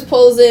Christmas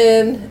pulls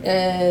in,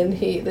 and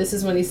this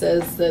is when he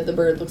says that the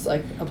bird looks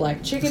like a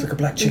black chicken. It's like a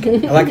black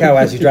chicken. I like how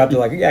as he dropped it,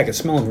 like, yeah, I can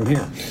smell him from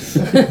here.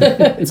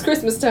 It's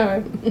Christmas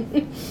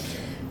time.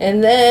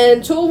 And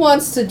then Tool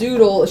wants to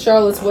doodle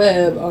Charlotte's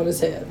Web on his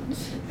head.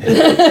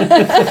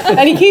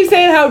 And he keeps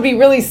saying how it'd be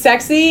really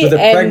sexy. With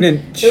a and pregnant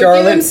it would give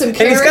Charlotte. him some And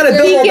he's got a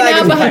character. billboard Peeking bag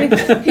out in his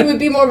behind- back. He would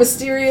be more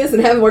mysterious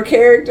and have more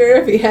character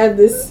if he had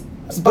this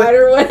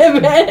spider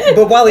web head.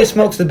 But while he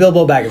smokes, the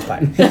Bilbo Baggins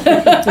pipe.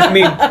 I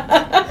mean,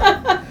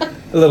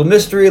 a little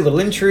mystery, a little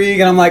intrigue,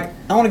 and I'm like,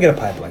 I want to get a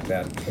pipe like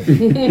that.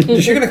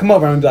 Just you're gonna come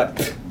over and be like,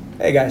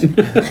 hey guys.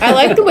 I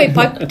like the way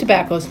pipe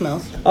tobacco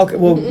smells. Okay,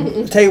 well,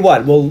 tell you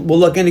what, we'll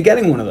look into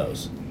getting one of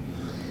those.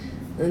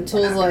 And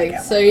Tool's like,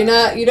 "So you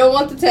don't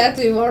want the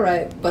tattoo, all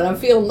right? But I'm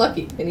feeling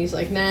lucky." And he's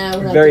like, "Nah,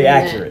 we're not Very doing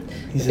accurate. that."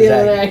 He says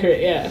Feeling accurate.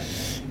 accurate, yeah.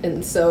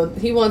 And so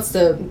he wants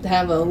to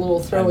have a little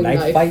A throwing knife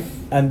knife fight,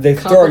 and they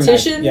throwing knife.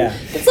 competition. Yeah,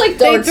 It's like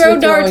They darts throw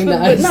with darts throwing with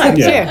knives. knives.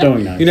 Yeah, Yeah.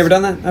 throwing knives. you never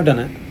done that? I've done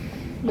that.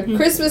 But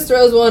Christmas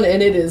throws one,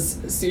 and it is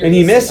serious. And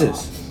he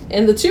misses.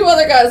 And the two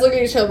other guys look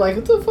at each other like,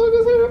 "What the fuck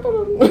is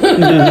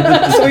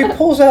happening?" So he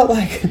pulls out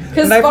like a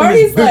Because knife from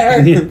his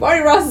Barney's boot. like,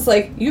 Barney Ross is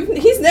like,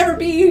 "He's never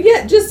beat you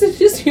yet.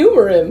 Just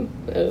humor him."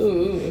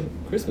 Oh,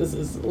 Christmas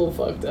is a little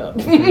fucked up.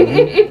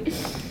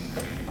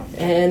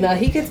 And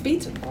he gets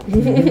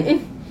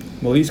beaten.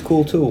 Well, he's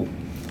cool too.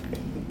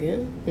 Yeah.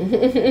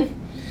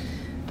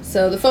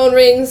 So the phone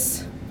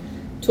rings.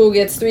 Tool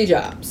gets 3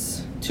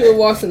 jobs. 2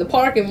 walks in the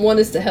park, and 1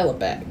 is to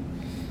helipack.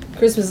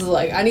 Christmas is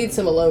like, "I need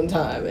some alone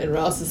time," and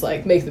Ross is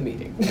like, "Make the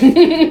meeting."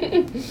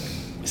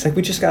 It's like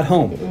we just got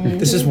home.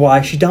 This is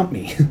why she dumped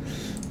me.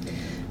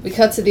 We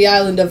cut to the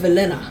island of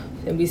Velena,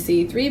 and we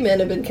see 3 men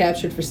have been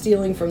captured for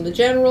stealing from the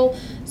general,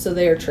 so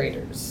they are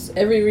traitors.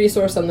 Every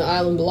resource on the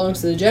island belongs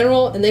to the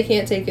general, and they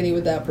can't take any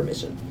without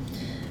permission.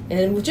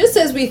 And just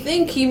as we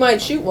think he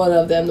might shoot one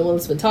of them, the one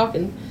that's been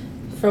talking,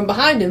 from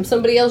behind him,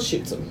 somebody else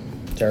shoots him.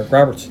 Derek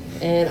Roberts.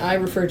 And I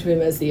refer to him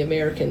as the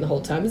American the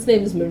whole time. His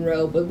name is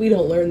Monroe, but we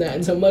don't learn that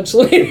until much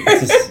later.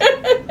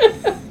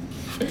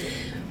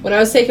 When I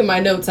was taking my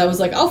notes, I was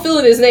like, I'll fill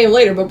in his name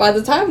later, but by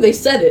the time they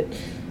said it,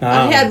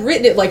 I had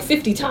written it like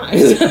 50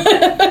 times.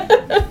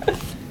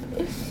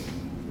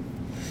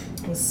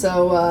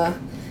 So,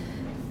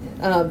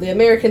 the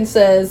American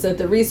says that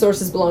the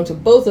resources belong to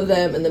both of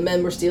them, and the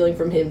men were stealing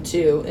from him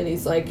too. And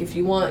he's like, if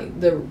you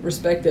want the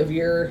respect of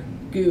your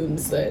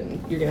goons,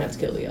 then you're gonna have to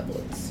kill the other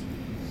ones.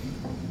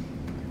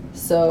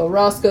 So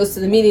Ross goes to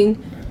the meeting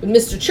with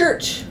Mr.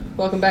 Church.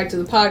 Welcome back to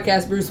the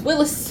podcast, Bruce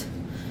Willis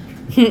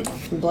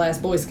from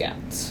Blast Boy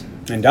Scouts.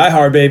 And Die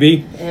Hard,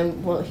 baby.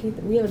 And well,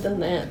 we haven't done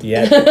that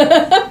Yeah.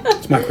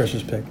 It's my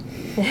Christmas pick.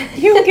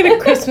 You don't get a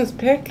Christmas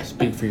pick.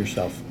 Speak for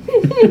yourself.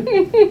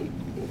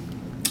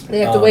 They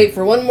have to wait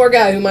for one more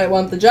guy who might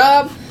want the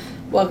job.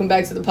 Welcome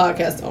back to the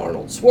podcast,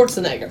 Arnold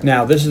Schwarzenegger.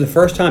 Now, this is the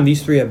first time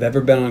these 3 have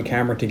ever been on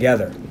camera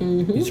together.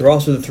 Mm-hmm. These are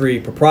also the 3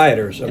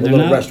 proprietors of And a they're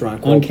little not restaurant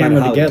on called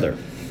camera Planet Hollywood.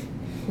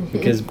 together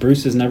because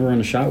Bruce is never in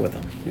a shot with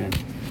them. Yeah.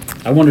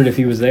 I wondered if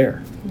he was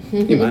there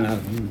You might not.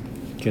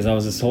 because I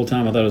was this whole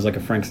time I thought it was like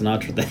a Frank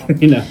Sinatra thing,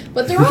 you know.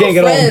 But they're You all can't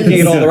get all, you friends. can't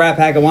get all the Rat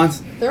Pack at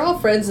once. They're all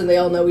friends and they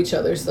all know each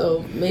other,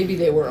 so maybe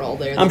they were all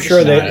there. I'm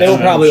sure they were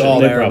probably all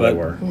they there, probably but-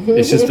 were.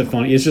 It's just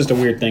it's just a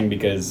weird thing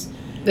because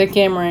The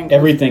camera angle.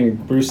 everything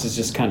Bruce is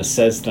just kind of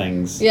says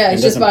things. Yeah, and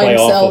he's just doesn't by play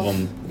himself. off of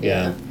them.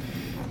 Yeah. Yeah.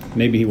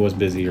 Maybe he was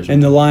busy or something.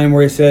 And the line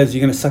where he says, "You're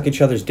gonna suck each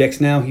other's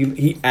dicks now,"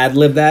 he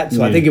ad-libbed that,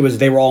 so I Yeah. think it was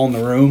they were all in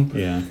the room,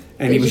 yeah.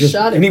 and They he was just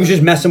just shot and he was him.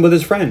 just messing with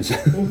his friends.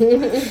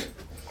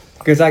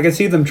 Because I could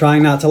see them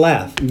trying not to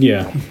laugh.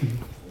 Yeah.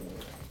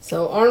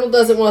 So Arnold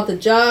doesn't want the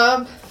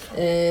job,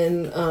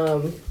 and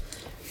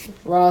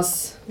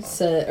Ross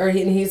said,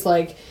 he's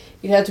like,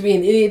 "You'd have to be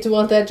an idiot to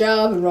want that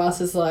job," and Ross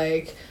is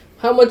like,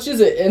 "How much is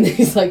it?" And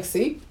he's like,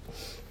 "See?"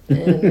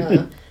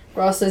 And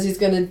Ross says he's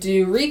going to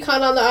do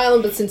recon on the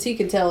island, but since he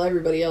can tell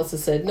everybody else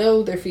has said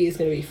no, their fee is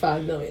going to be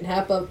 $5 million.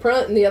 Half up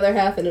front and the other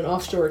half in an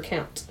offshore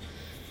account.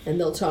 And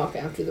they'll talk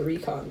after the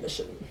recon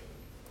mission.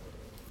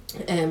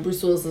 And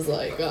Bruce Willis is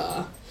like,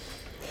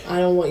 I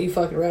don't want you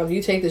fucking around.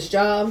 You take this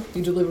job,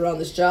 you deliver on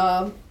this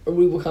job, or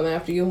we will come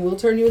after you and we'll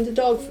turn you into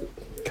dog food.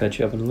 Cut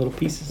you up into little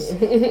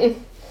pieces.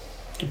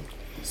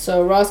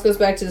 So Ross goes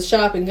back to the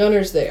shop and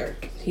Gunner's there.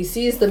 He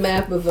sees the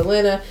map of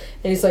Atlanta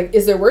and he's like,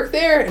 is there work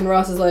there? And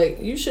Ross is like,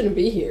 you shouldn't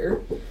be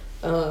here.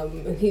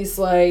 And he's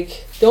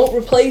like, don't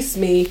replace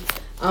me.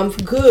 I'm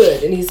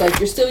good. And he's like,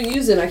 you're still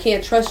using. I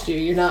can't trust you.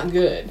 You're not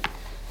good.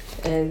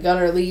 And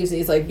Gunner leaves and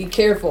he's like, be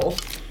careful.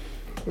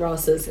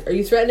 Ross says, are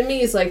you threatening me?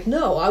 He's like,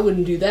 no, I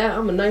wouldn't do that.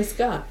 I'm a nice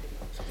guy.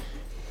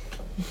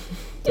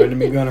 Threatening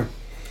me, Gunner.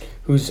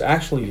 Who's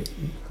actually,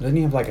 doesn't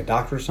he have like a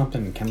doctor or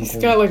something? Chemical?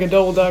 He's got like a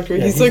double doctor.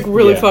 Yeah, he's like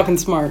really yeah. fucking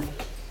smart.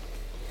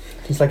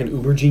 He's like an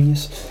uber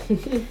genius.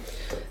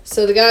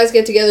 So the guys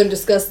get together and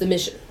discuss the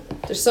mission.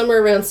 There's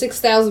somewhere around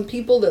 6,000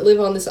 people that live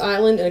on this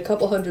island and a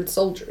couple hundred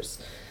soldiers.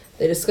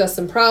 They discuss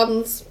some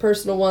problems,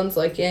 personal ones,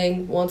 like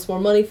Yang wants more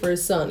money for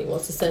his son. He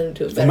wants to send him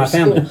to a For better my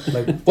family. school.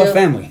 Like, what Yeah.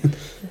 family?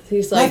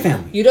 He's like, My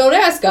family. you don't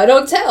ask, I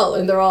don't tell.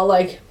 And they're all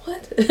like,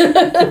 what?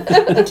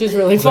 Which is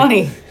really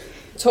funny.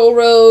 Toll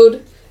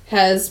Road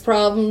has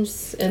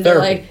problems, and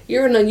they're Therapy. like,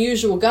 you're an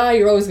unusual guy,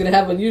 you're always going to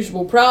have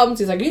unusual problems.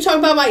 He's like, are you talking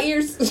about my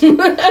ears? And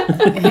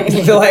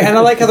I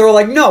like how they're all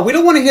like, no, we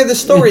don't want to hear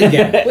this story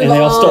again. We've And they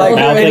all start all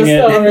heard mouthing the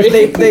it. story.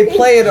 And they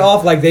play it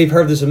off like they've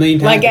heard this a million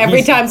times. Like every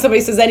He's- time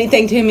somebody says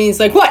anything to him, he's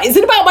like, what? Is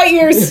it about my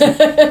ears?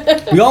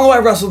 We all know I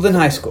wrestled in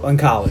high school, in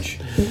college.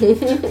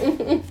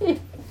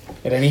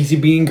 It ain't easy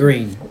being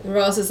green. And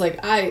Ross is like,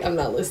 I'm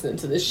not listening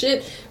to this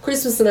shit.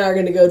 Christmas and I are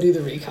going to go do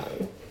the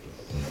recon.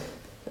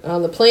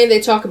 On the plane,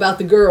 they talk about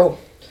the girl.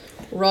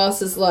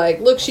 Ross is like,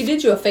 look, she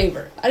did you a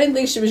favor. I didn't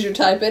think she was your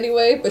type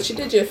anyway, but she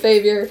did you a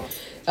favor.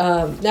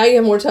 Now you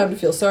have more time to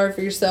feel sorry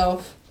for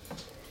yourself.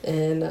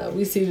 And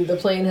we see that the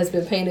plane has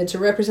been painted to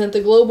represent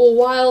the Global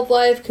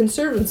Wildlife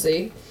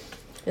Conservancy.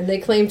 And they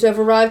claim to have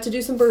arrived to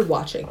do some bird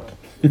watching.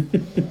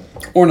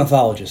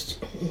 Ornithologists.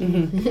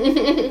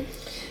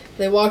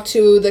 They walk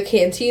to the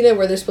cantina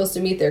where they're supposed to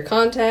meet their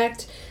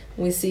contact.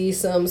 We see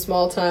some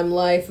small-time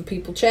life of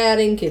people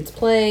chatting, kids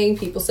playing,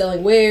 people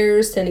selling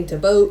wares, tending to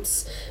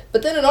boats.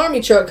 But then an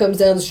army truck comes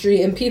down the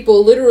street and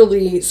people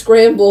literally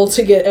scramble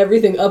to get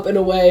everything up and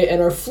away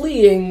and are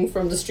fleeing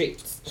from the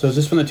streets. So is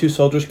this when the two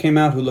soldiers came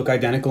out who look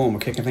identical and were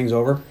kicking things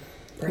over?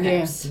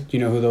 Perhaps. Do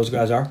you know who those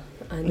guys are?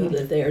 I know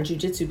that they are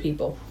jiu-jitsu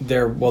people.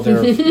 They're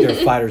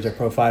fighters. They're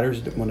pro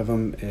fighters. One of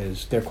them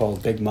they're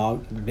called Big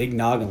Nog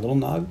and Little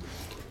Nog.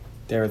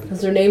 They're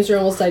Because their names are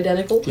almost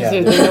identical. Yeah.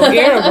 So the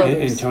Nogueira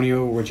brothers.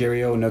 Antonio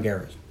Ruggiero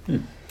Nogueras.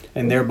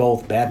 And they're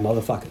both bad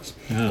motherfuckers.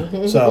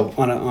 Yeah. So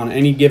on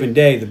any given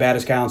day, the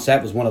baddest guy on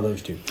set was one of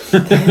those two.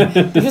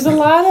 There's a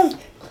lot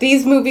of...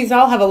 These movies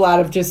all have a lot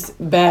of just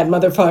bad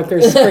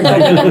motherfuckers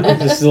sprinkled in them.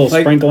 Just a little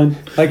Like- sprinkling.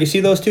 Like you see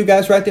those two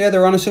guys right there?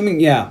 They're unassuming.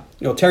 Yeah,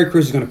 Terry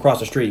Crews is going to cross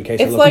the street in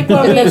case. It's they're like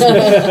looking.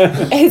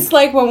 when it's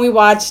like when we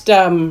watched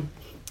the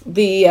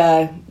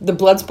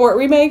Bloodsport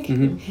remake,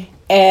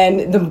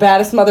 and the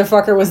baddest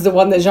motherfucker was the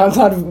one that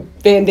Jean-Claude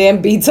Van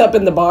Damme beats up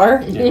in the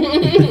bar.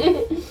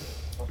 The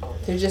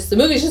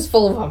movie's just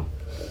full of them.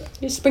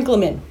 You sprinkle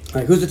them in.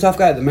 Like, who's the tough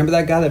guy? Remember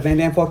that guy that Van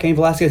Damme fought, Cain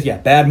Velasquez? Yeah,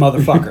 bad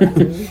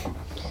motherfucker.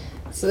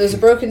 So there's a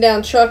broken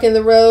down truck in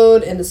the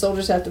road, and the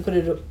soldiers have to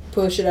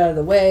push it out of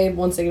the way.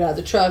 Once they get out of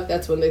the truck,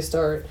 that's when they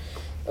start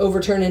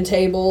overturning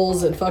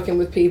tables and fucking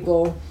with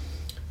people.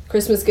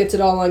 Christmas gets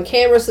it all on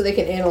camera so they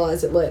can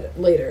analyze it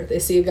later. They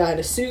see a guy in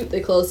a suit, they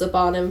close up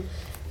on him,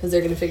 because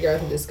they're going to figure out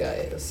who this guy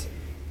is.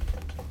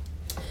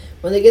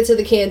 When they get to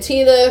the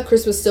cantina,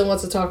 Christmas still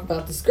wants to talk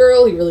about this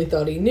girl. He really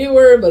thought he knew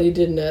her, but he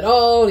didn't at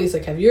all. And he's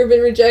like, have you ever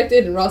been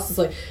rejected? And Ross is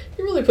like,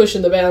 you're really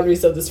pushing the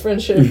boundaries of this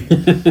friendship.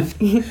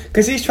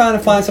 Because he's trying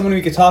to find someone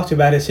we could talk to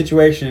about his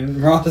situation.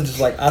 And Ross is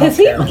just like, I don't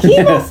Because care.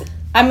 he must...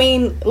 I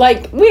mean,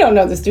 like, we don't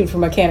know this dude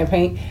from a can of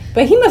paint,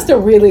 but he must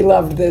have really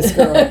loved this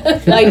girl.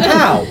 Like,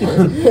 How? he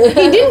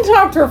didn't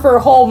talk to her for a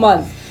whole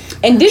month.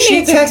 And didn't She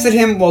answer- texted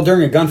him,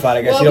 during a gunfight,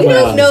 I guess. Well, he we don't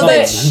don't have know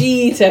his that phone.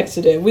 she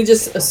texted him. We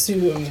just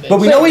assume that.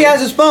 But we know he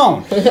has his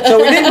phone. So we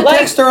didn't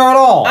text her at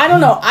all. I don't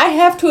know. I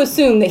have to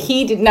assume that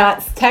he did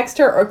not text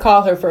her or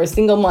call her for a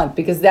single month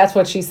because that's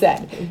what she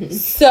said.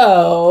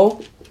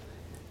 So,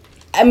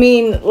 I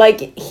mean, like,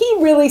 he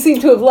really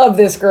seems to have loved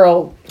this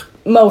girl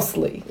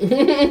mostly.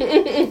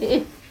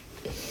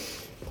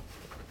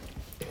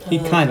 He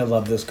kind of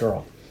loved this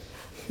girl.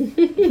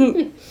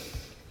 He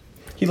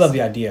loved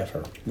the idea of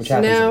her, which So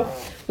happens. now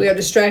we are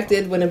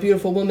distracted when a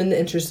beautiful woman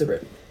enters the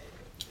room.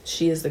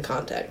 She is the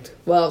contact.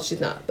 Well,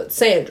 she's not, but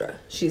Sandra.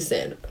 She's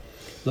Sandra.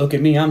 Look at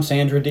me, I'm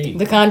Sandra D.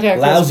 The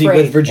contact Lousy was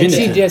with afraid,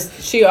 virginity. and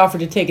she offered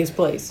to take his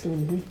place.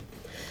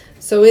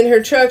 So in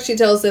her truck, she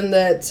tells them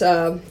that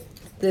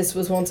this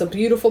was once a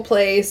beautiful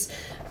place,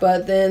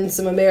 but then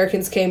some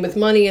Americans came with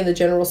money and the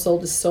general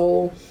sold his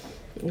soul.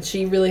 And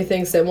she really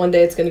thinks that one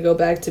day it's going to go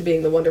back to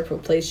being the wonderful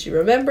place she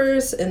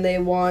remembers, and they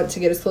want to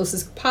get as close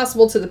as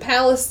possible to the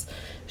palace.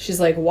 She's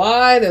like,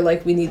 why? They're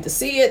like, we need to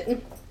see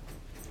it.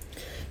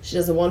 She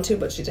doesn't want to,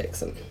 but she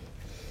takes them.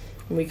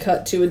 And we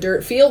cut to a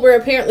dirt field where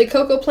apparently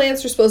cocoa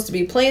plants are supposed to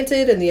be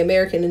planted, and the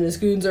American and his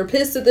goons are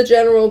pissed at the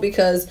general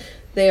because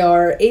they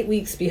are 8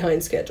 weeks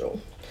behind schedule.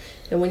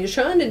 And when you're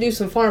trying to do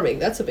some farming,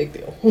 that's a big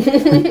deal.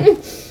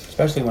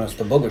 Especially when it's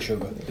the booger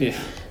sugar. Yeah.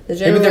 The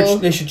general, Maybe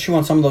they should chew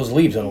on some of those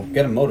leaves. That'll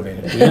get them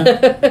motivated.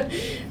 Yeah.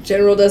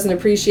 General doesn't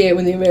appreciate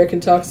when the American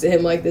talks to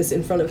him like this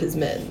in front of his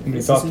men. When he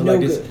This talks is to no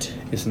like good.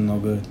 It's no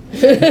good.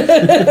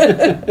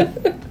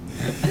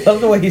 I love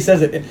the way he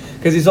says it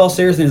because he's all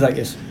serious and he's like,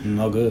 it's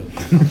no good.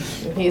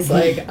 He's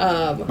like,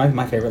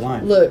 My favorite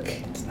line. look,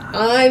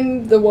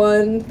 I'm the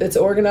one that's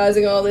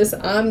organizing all this.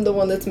 I'm the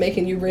one that's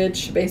making you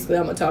rich. Basically,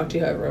 I'm going to talk to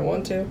you however I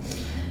want to.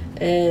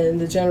 And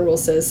the general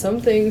says, some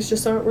things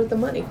just aren't worth the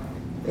money.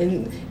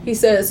 And he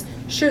says,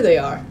 sure they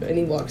are. And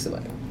he walks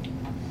away.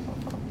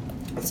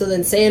 So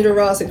then Sandra,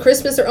 Ross, and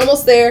Christmas are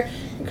almost there.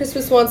 And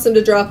Christmas wants them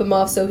to drop him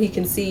off so he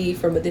can see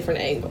from a different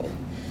angle.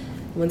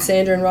 When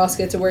Sandra and Ross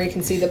get to where he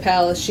can see the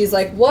palace, she's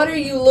like, what are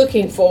you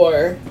looking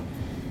for?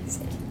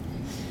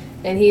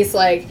 And he's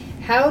like,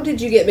 how did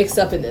you get mixed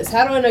up in this?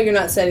 How do I know you're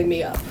not setting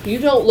me up? You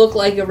don't look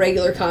like a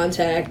regular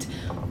contact.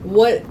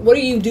 What are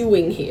you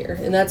doing here?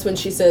 And that's when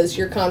she says,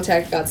 your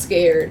contact got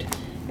scared.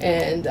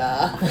 And,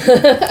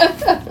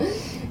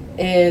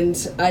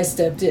 and I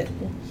stepped in.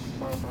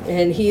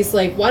 And he's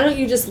like, why don't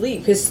you just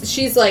leave? Because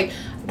she's like,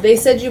 they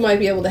said you might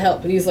be able to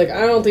help. And he's like,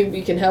 I don't think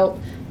we can help.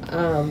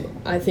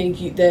 I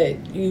think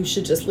that you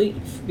should just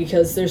leave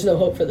because there's no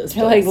hope for this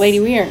place. Like, lady,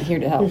 we aren't here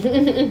to help.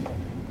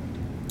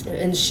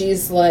 And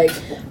she's like,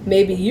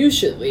 maybe you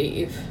should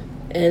leave.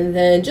 And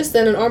then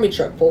an army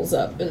truck pulls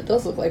up. And it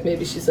does look like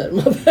maybe she set him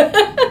up.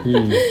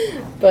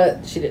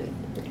 But she didn't.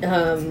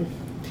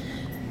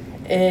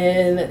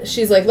 And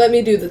she's like, let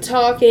me do the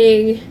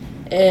talking.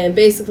 And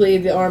basically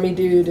the army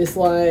dude is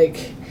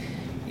like,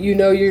 you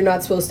know you're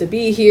not supposed to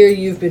be here.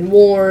 You've been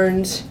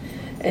warned.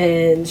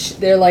 And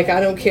they're like, I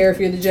don't care if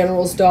you're the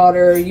general's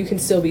daughter. You can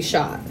still be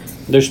shot.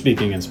 They're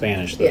speaking in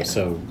Spanish, though, Yeah.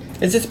 so...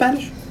 Is it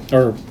Spanish?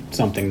 Or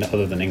something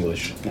other than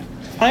English.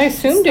 I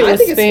assumed it I was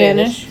think it's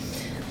Spanish.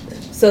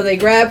 So they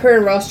grab her,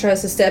 and Ross tries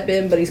to step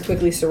in, but he's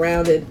quickly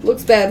surrounded.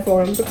 Looks bad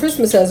for him, but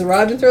Christmas has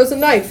arrived and throws a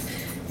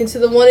knife into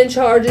the one in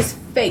charge's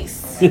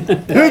face. In the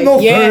In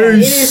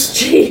face! his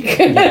cheek.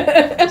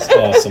 It's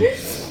awesome.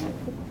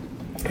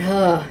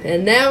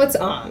 And now it's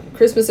on.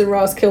 Christmas and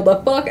Ross kill the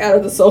fuck out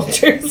of the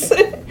soldiers.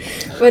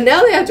 But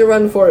now they have to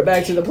run for it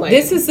back to the plane.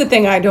 This is the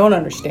thing I don't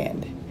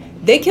understand.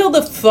 They kill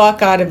the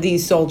fuck out of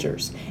these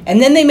soldiers,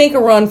 and then they make a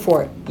run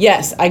for it.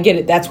 Yes, I get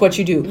it. That's what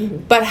you do. Mm-hmm.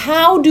 But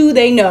how do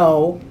they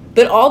know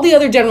that all the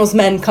other generals'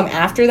 men come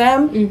after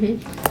them?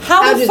 Mm-hmm.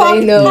 How do fuck?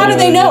 they know? How do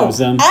they know? Knows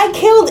them. I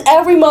killed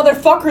every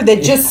motherfucker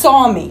that just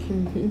saw me.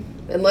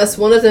 Unless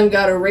one of them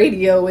got a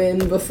radio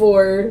in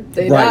before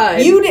they Right.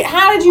 died.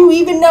 How did you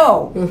even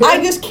know? I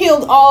just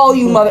killed all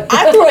you mother.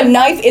 I threw a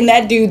knife in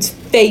that dude's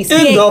face. He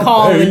In ain't the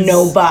calling face.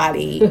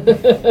 nobody.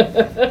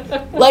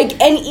 Like,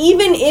 and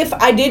even if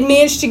I did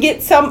manage to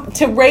get some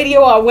to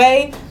radio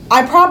away,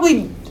 I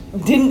probably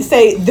didn't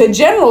say the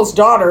general's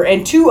daughter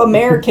and two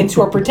Americans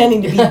who are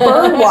pretending to be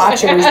bird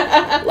watchers.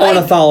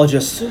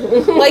 Ornithologist.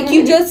 Like,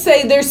 you just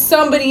say there's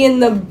somebody in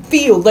the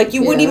field. Like,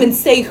 you wouldn't Yeah. even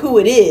say who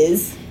it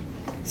is.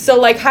 So,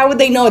 like, how would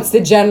they know it's the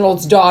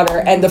general's daughter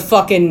and the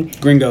fucking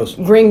Gringos.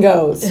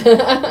 gringos?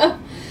 I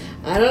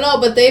don't know,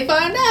 but they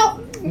find out.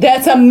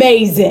 That's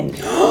amazing.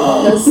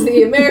 Because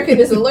the American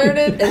is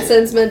alerted and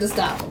sends men to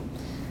stop him.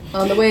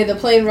 On the way to the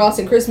plane, Ross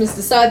and Christmas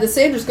decide that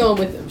Sandra's going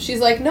with them. She's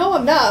like, no,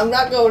 I'm not. I'm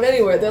not going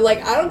anywhere. They're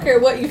like, I don't care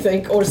what you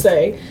think or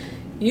say.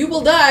 You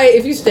will die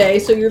if you stay,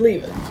 so you're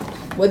leaving.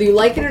 Whether you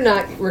like it or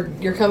not,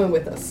 you're coming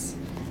with us.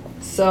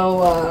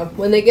 So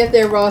when they get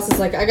there, Ross is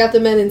like, I got the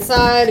men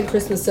inside, and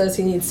Christmas says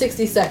he needs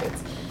 60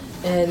 seconds.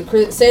 And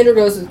Sandra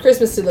goes with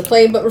Christmas to the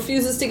plane, but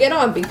refuses to get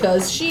on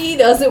because she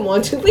doesn't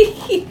want to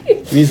leave.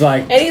 And he's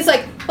like, And he's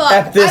like, fuck,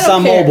 F this, I don't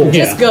I'm care. mobile.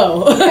 Just Yeah.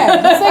 go.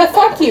 Yeah, it's like,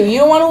 fuck you. You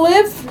don't want to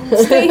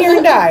live? Stay here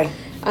and die.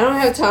 I don't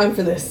have time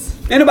for this.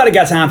 ain't nobody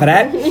got time for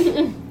that.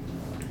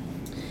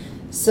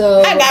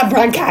 So I got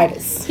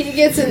bronchitis. he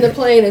gets in the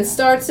plane and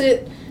starts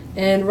it,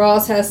 and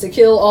Ross has to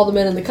kill all the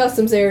men in the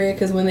customs area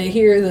because when they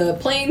hear the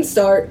plane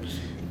start,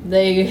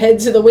 they head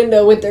to the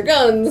window with their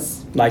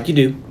guns. Like you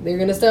do. They're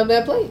going to stop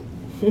that plane.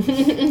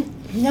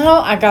 No,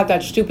 I got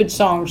that stupid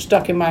song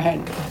stuck in my head.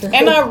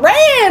 And I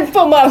ran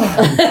for my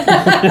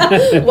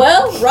life.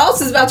 Well,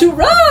 Ross is about to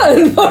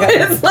run for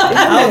his life.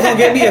 I was gonna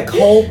get me a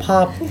cold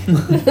pop.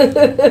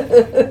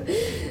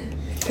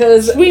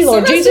 Because Sweet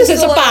Lord Jesus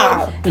is a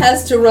fire.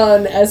 has to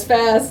run as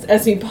fast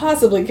as he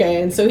possibly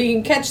can so he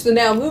can catch the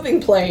now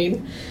moving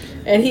plane.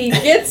 And he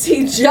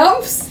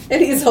jumps,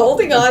 and he's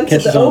holding on to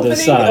Catches the on the opening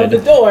side. of the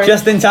door.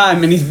 Just in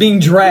time, and he's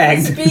being He's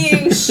dragged.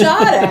 being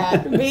shot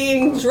at,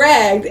 being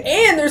dragged,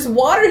 and there's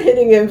water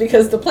hitting him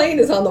because the plane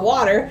is on the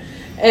water.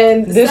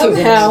 and This was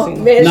somehow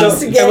amazing. manages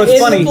to get what's in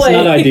funny, the it's plane.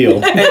 Not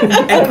ideal.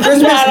 And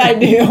Christmas, Not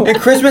ideal. and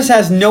Christmas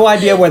has no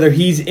idea whether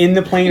he's in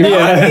the plane or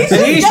not.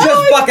 Yeah. He's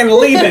just fucking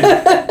leaving.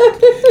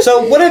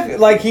 So what if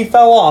like he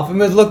fell off and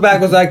was look back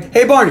and was like,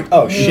 "Hey Barney,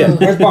 oh shit,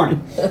 where's Barney?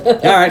 All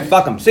right,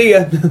 fuck him, see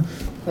ya."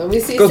 So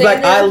we see Goes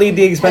back, Santa I lead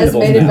the has Expendables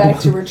made it now. back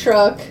to her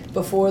truck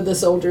before the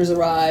soldiers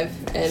arrive,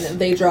 and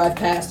they drive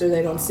past her.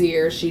 They don't see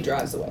her. She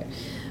drives away.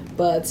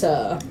 But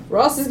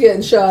Ross is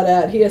getting shot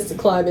at. He has to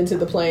climb into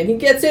the plane. He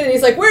gets in and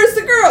he's like, "Where's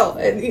the girl?"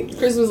 And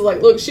Christmas is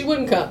like, "Look, she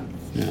wouldn't come.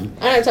 Yeah. I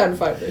don't have time to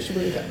fight for her. She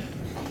wouldn't come."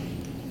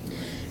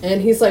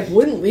 And he's like,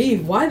 "Wouldn't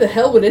leave. Why the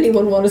hell would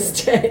anyone want to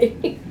stay?"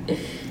 And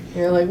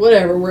you're like,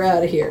 "Whatever, we're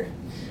out of here."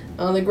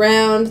 On the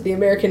ground, the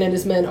American and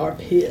his men are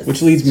pissed.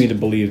 Which leads me to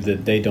believe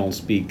that they don't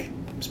speak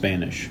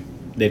Spanish.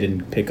 They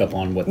didn't pick up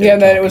on what they Yeah, were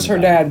that it talking was her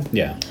about. dad.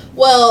 Yeah.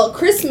 Well,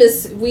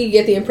 Christmas, we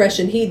get the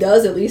impression he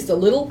does at least a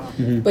little,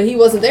 but he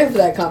wasn't there for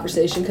that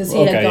conversation because he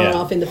had Okay, gone yeah.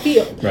 off in the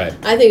field. Right.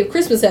 I think if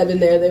Christmas had been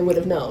there, they would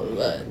have known.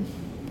 But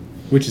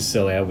Which is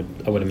silly. I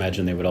would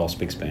imagine they would all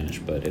speak Spanish,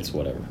 but it's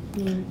whatever.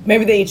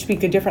 Maybe they each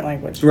speak a different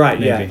language. Right,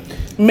 Maybe. yeah.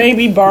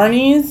 Maybe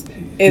Barney's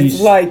is He's-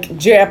 like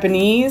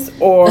Japanese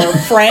or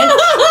French.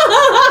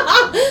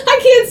 I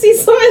can't see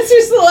some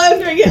answers to the last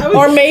one. Yeah,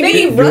 Or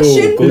maybe-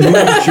 Russian.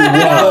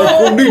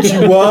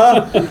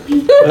 Konnichiwa.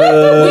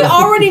 We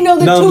already know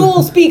that no.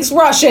 Tool speaks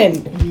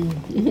Russian.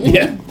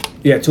 Yeah.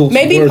 Yeah, Tool.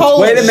 Maybe speaks-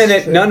 Polish. Wait a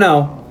minute.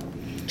 No.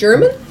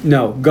 German?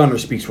 No, Gunner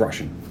speaks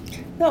Russian.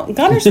 No,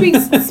 Gunnar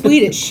speaks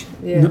Swedish.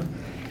 Yeah.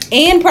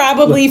 And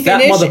probably Look,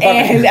 that Finnish motherfucker-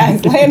 and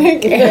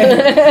Icelandic.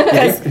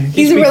 Because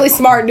he's a really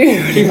smart He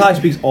dude. probably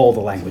speaks all the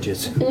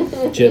languages.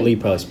 Jet Li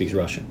probably speaks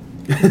Russian.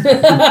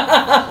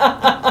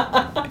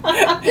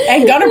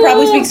 And Gunnar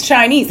probably speaks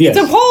Chinese. Yes.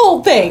 It's a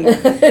whole thing.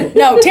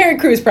 No, Terry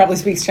Crews probably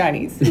speaks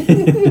Chinese.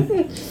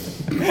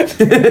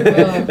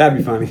 That'd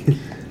be funny.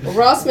 Well,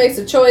 Ross makes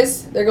a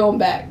choice. They're going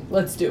back.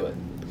 Let's do it.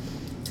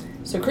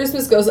 So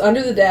Christmas goes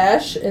under the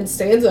dash and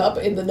stands up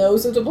in the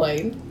nose of the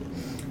plane.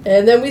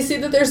 And then we see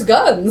that there's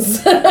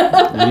guns.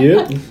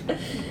 Yep.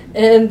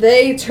 And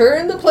they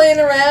turn the plane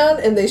around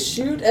and they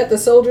shoot at the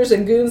soldiers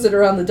and goons that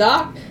are on the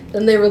dock.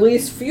 Then they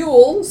release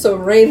fuel, so it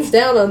rains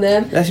down on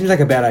them. That seems like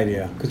a bad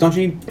idea. Because don't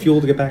you need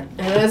fuel to get back?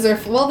 And as they're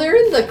they're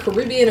in the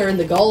Caribbean or in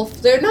the Gulf.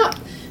 They're not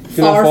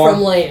They're not far far?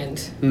 from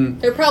land. Mm.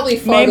 They're probably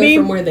farther Maybe-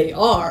 from where they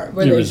are.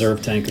 Where Your they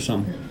reserve tank or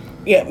something.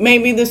 Yeah,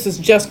 maybe this is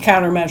just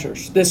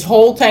countermeasures. This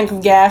whole tank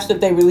of gas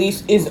that they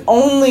release is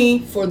only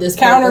for this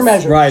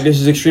countermeasures. Right, this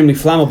is extremely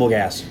flammable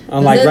gas.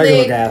 Unlike And then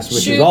regular they gas,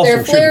 which shoot is also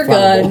their flare super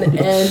gun,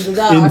 flammable. and the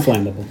dock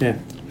Inflammable. Yeah.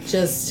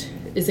 just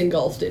is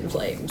engulfed in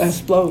flames.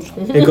 Explode.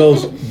 It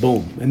goes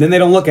boom. And then they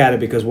don't look at it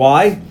because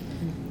why?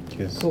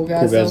 Because Cool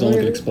guys don't don't look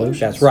get at explosions.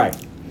 That's right.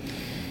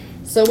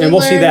 So And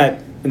we'll see learn, that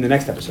in the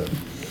next episode.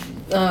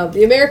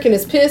 the American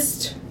is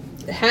pissed.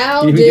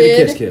 How You even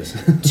get a did kiss.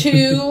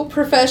 two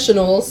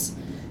professionals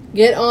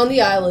get on the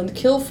island,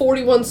 kill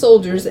 41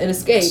 soldiers, and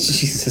escape?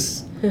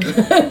 Jesus.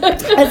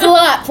 That's a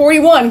lot.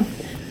 41.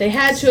 They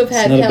had to have It's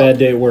had not a help, bad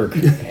day at work.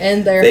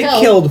 and their They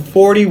help killed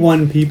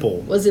 41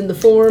 people. was in the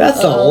form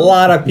That's of a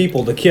lot of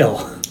people to kill.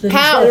 the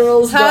How?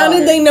 general's How daughter.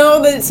 did they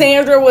know that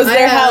Sandra was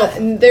their help?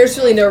 There's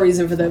really no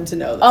reason for them to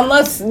know that.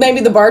 Unless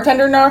maybe the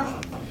bartender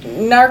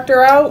knocked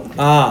her out.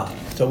 Ah,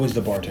 it's always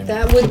the bartender.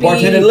 That would the be-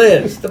 bartender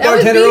lives. The That would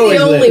be bartender always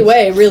the only lives.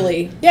 way,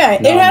 really. Yeah,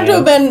 it No, had to man.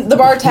 have been the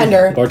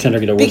bartender. Bartender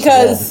get a worse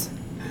Because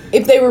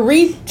if they were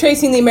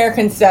retracing the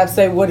American steps,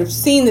 they would have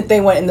seen that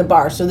they went in the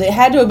bar. So they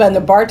had to have been the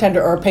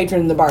bartender or a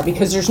patron in the bar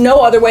because there's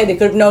no other way they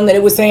could have known that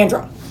it was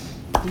Sandra.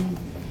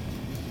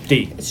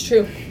 D. It's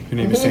true. Her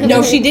name is Sandra.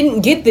 No, she didn't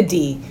get the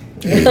D.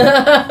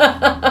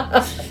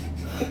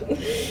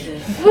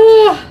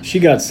 She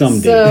got some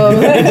D. So-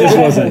 It just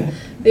wasn't.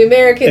 The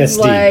Americans SD.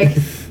 like,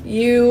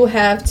 you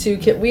have to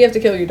kill. We have to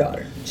kill your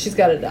daughter. She's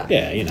got to die.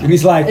 Yeah, you know. And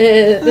he's like,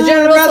 The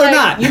general's rather like,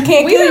 not. You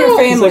can't We kill your don't-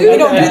 family. we We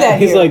don't do that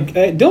He's here.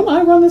 like, don't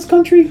I run this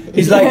country?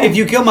 he's like, if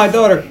you kill my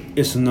daughter,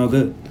 it's no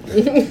good.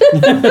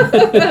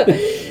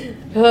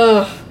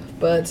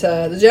 But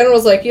the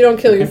general's like, you don't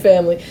kill your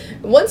family.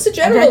 Once the I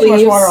general drank too much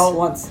leaves, water all at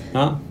once.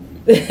 Huh?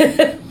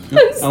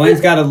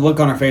 Elaine's got a look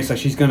on her face like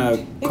she's gonna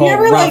Have call you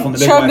ever Ralph on like the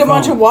big chugged white a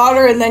bunch phone. of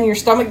water and then your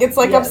stomach gets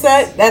like Yes.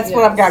 upset? That's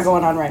what I've got Yes.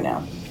 going on right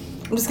now.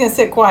 I'm just gonna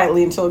sit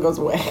quietly until it goes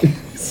away.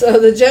 so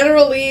the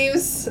general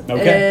leaves,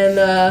 Okay.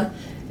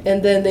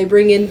 and then they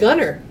bring in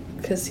Gunner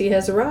because he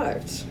has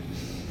arrived,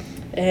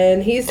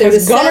 and he's there to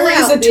 'Cause sell Gunner is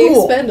out a the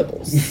tool.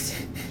 Expendables.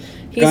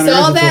 He Gunner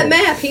saw is a that tool.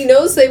 map. He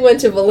knows they went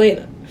to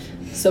Valena,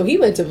 so he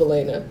went to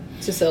Valena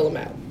to sell them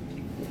out.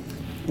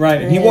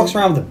 Right, and he walks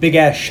around with a big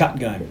ass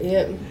shotgun.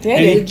 Yeah, Yeah,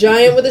 he's a dude.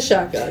 giant with a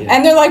shotgun.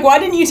 And they're like, why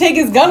didn't you take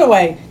his gun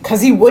away?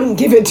 Because he wouldn't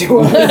give it to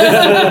us.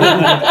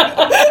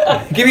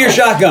 Give me your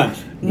shotgun.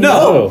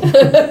 No.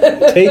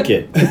 Take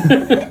it.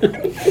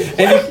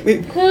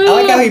 And I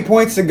like how he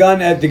points the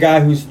gun at the guy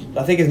who's,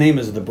 I think his name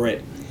is the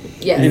Brit.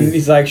 Yes. And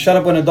he's like, shut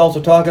up when adults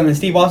are talking. And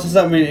Steve Austin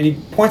something, and he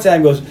points at him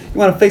and goes, you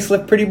want a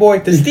facelift, pretty boy?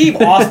 To Steve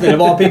Austin,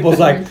 of all people, is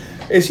like,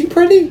 Is he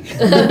pretty?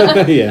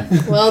 Yeah.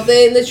 Well,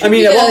 they in the trivia. I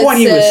mean, at one point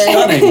he was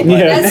stunning. but-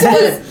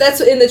 Yeah.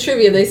 That's in the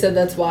trivia. They said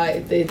that's why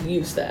they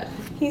used that.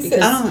 He said,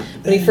 Because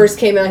when he first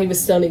came out, he was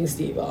stunning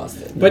Steve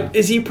Austin. But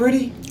is he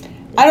pretty?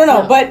 I don't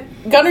know, No. but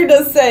Gunnar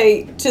does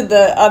say to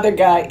the other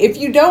guy, if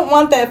you don't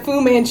want that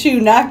Fu Manchu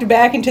knocked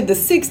back into the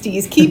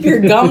 60s, keep your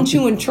gum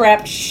chewing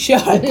trap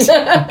shut. That's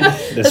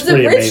the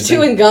pretty Bridge amazing.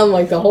 chewing gum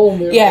like the whole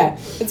movie. Yeah,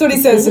 that's what he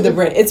says to the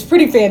Brit. It's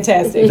pretty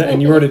fantastic.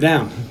 And you wrote it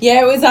down.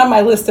 Yeah, it was on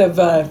my list of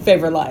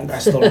favorite lines. I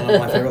still don't know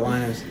what my favorite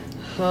line is.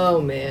 Oh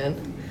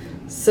man.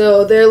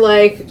 So they're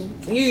like,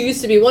 you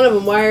used to be one of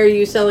them. Why are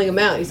you selling him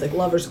out? He's like,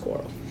 lover's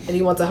quarrel, and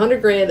he wants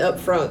 $100,000 up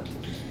front,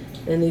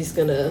 and he's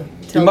gonna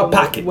tell In my them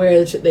pocket.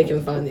 where they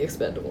can find the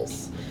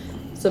Expendables.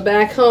 So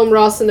back home,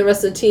 Ross and the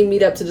rest of the team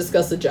meet up to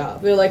discuss the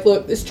job. They're like,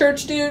 look, this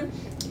church dude,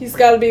 he's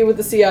got to be with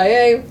the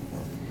CIA.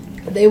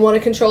 They want to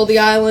control the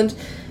island.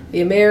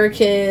 The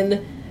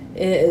American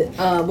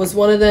was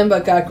one of them,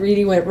 but got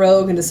greedy, went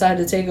rogue, and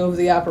decided to take over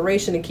the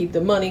operation and keep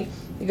the money.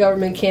 The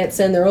government can't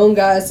send their own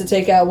guys to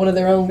take out one of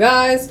their own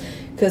guys,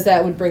 because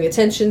that would bring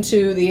attention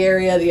to the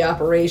area, the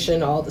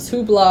operation, all this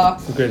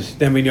hoopla. Because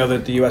then we know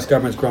that the U.S.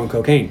 government's growing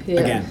cocaine Yeah.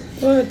 again.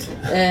 What?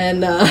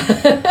 And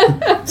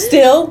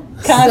Still,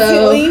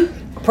 constantly,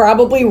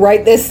 probably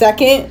right this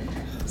second.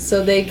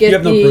 so they You get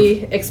have no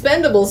the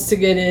Expendables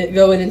to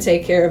go in and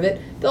take care of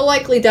it. They'll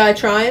likely die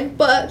trying,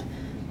 but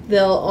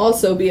they'll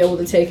also be able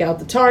to take out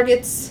the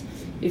targets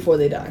before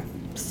they die.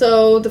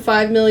 So the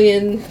 $5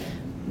 million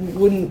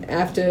wouldn't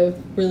have to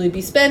really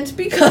be spent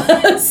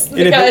because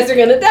the guys are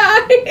gonna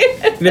die.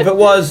 And if it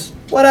was,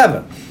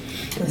 whatever.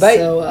 But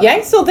So,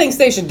 Yang still thinks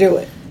they should do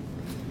it.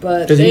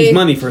 but Because he they, needs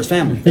money for his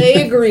family.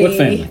 they agree, What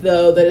family?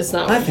 though, that it's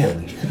not. My worth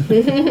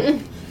it.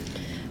 family.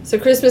 So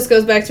Christmas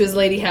goes back to his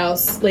lady's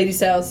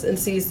house, and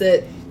sees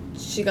that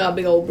she got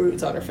big old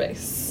bruise on her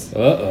face.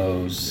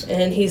 Uh-ohs.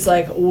 And he's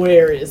like,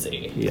 where is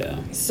he? Yeah.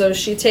 So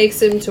she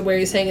takes him to where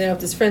he's hanging out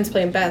with his friends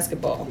playing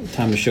basketball.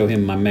 Time to show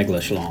him my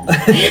meglechelon.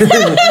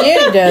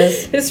 Yeah, he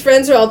does. His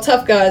friends are all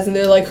tough guys, and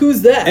they're like,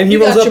 who's that? And he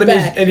We rolls got up your in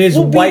his- back. in his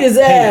we'll white beat his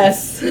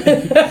ass.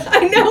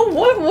 I know,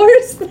 what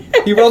worse than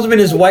He rolls up in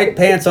his white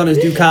pants on his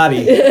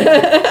Ducati.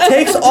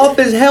 Takes off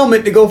his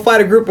helmet to go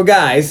fight a group of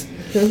guys.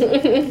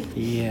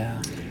 Yeah.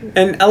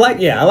 And I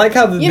like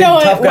how the big know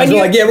what, tough guys when are you-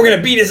 like, yeah, we're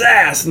gonna beat his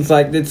ass. And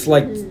it's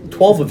like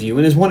 12 of you,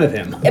 and there's one of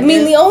him. I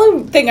mean, the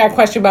only thing I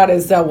question about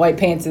his white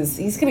pants is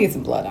he's going to get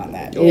some blood on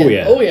that. Oh,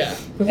 yeah. Oh, yeah.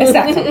 It's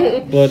not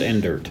coming. Blood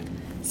and dirt.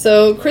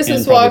 So Christmas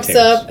And probably walks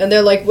tails. up, and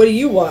they're like, what do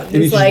you want? And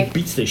he He's just like,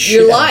 beats the shit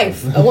your out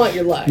of life. I want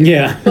your life.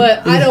 Yeah.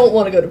 But I don't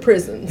want to go to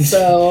prison,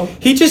 so...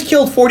 He just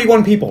killed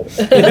 41 people.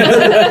 like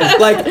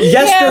Yeah,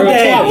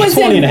 yesterday. that was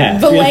 20 in and a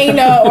half.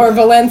 Valena or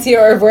Valencia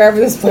or wherever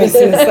this place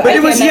is. But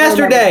it was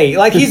yesterday.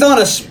 Like he's on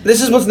this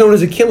is what's known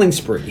as a killing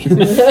spree.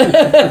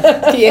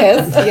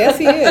 Yes,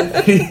 he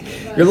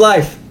is. Your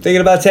life.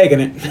 Thinking about taking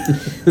it.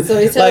 So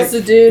he tells Like,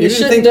 the dude, you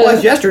didn't think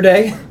twice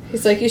yesterday.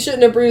 He's like, you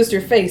shouldn't have bruised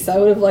your face. I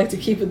would have liked to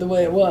keep it the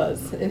way it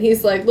was. And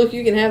he's like, look,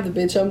 you can have the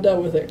bitch. I'm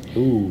done with her.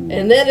 Ooh.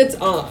 And then it's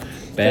on.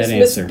 Bad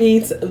Christmas answer.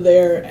 beats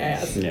their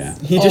asses. Yeah.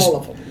 He All just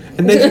of them.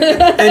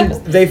 and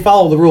they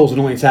follow the rules and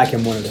only attack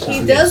him one at a He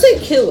time. doesn't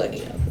kill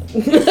any of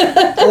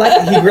them.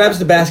 Like he grabs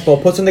the basketball,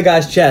 puts it in the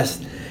guy's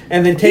chest,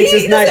 and then takes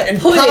his knife doesn't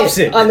and put pops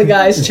it, on the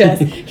guy's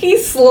chest. He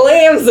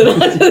slams it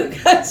onto the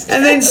guy's chest.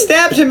 and then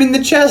stabs him in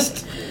the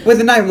chest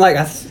with a knife. I'm like,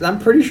 I'm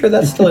pretty sure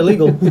that's still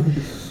illegal.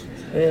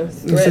 Yeah,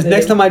 He says,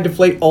 next time I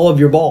deflate all of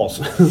your balls.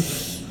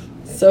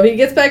 So he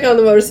gets back on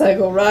the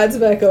motorcycle, rides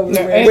back over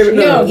the ranch. wait,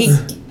 no. he.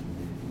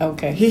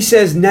 Okay. He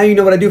says, now you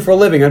know what I do for a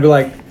living. I'd be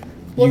like,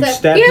 Well, you that,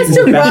 stab he has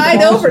people to with ride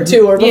basketballs? over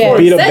to her before Yeah.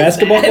 he Beat up says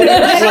basketball that. players?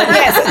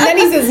 Yes, and then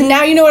he says,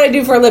 now you know what I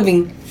do for a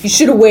living. You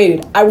should have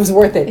waited. I was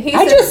worth it. He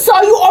I said- just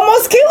saw you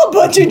almost kill a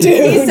bunch of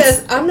dudes. He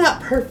says, I'm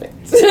not perfect.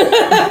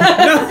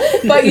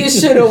 But you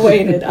should have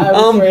waited. I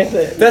was worth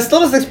it. That still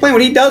doesn't explain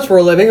what he does for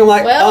a living. I'm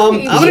like, Well, I'm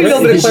he going to need a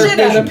little bit of beats the shit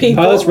out of clarification.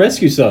 people. Pilots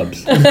rescue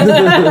subs.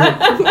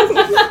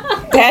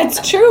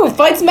 That's true.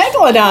 Fights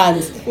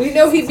megalodons. We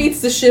know he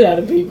beats the shit out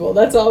of people.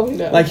 That's all we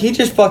know. Like, he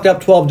just fucked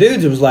up 12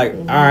 dudes. It was like,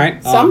 all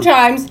right.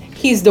 Sometimes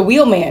he's the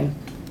wheelman.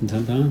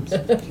 Sometimes.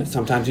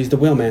 Sometimes he's the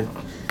wheelman.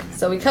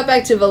 So we cut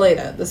back to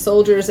Valena. The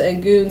soldiers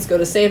and goons go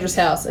to Sandra's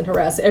house and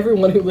harass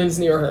everyone who lives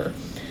near her.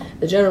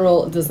 The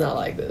general does not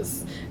like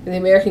this. And the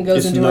American goes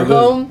It's into no her good.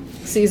 home,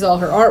 sees all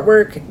her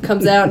artwork,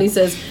 comes out, and he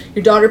says,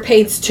 your daughter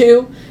paints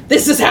too?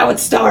 This is how it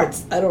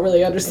starts. I don't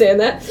really understand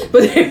that,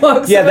 but he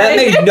walks Yeah, away. that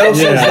made no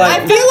sense. Yeah. I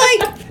Like,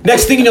 feel like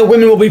next thing you know,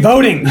 women will be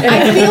voting.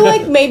 I feel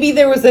like maybe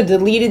there was a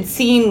deleted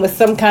scene with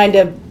some kind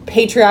of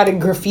patriotic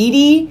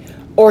graffiti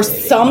or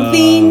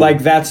something. Like,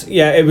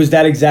 it was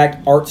that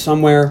exact art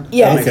somewhere.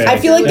 Yes, Okay. I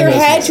feel like That there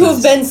makes had to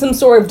have sense. been some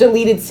sort of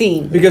deleted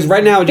scene. Because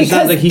right now it just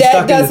sounds like he's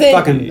stuck in the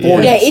fucking Yeah.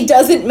 40s. Yeah, it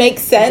doesn't make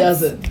sense.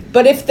 doesn't.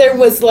 But if there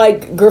was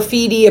like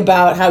graffiti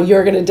about how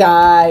you're gonna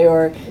die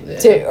or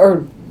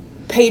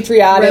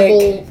patriotic,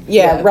 Rebel-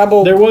 yeah.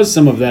 rebel There was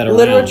some of that around.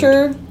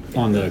 literature.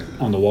 on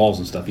the walls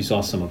and stuff. You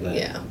saw some of that.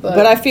 Yeah,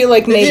 But I feel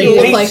like It didn't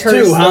maybe look like Paints her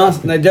too, huh?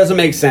 stuff. That doesn't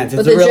make sense.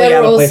 It's But a the really out of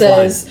general place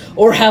says, line.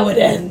 or how it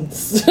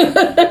ends.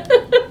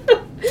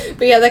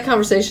 But yeah, that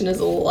conversation is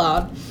a little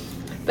odd.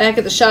 Back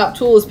at the shop,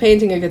 Tool is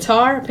painting a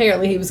guitar.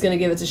 Apparently he was going to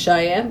give it to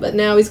Cheyenne, but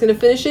now he's going to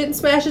finish it and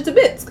smash it to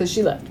bits because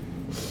she left.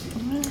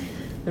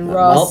 And Well,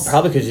 Ross...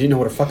 probably because you didn't know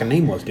what her fucking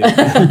name was, dude.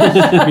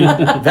 I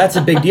mean, that's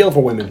a big deal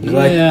for women. He's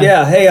like,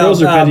 Yeah. hey,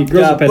 Girls are petty-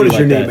 girls are petty what is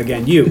your like name that.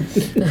 again? You.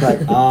 It's like,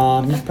 you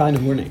probably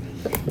know her name.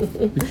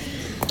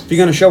 If you're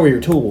going to show her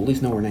your tool, at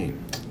least know her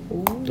name.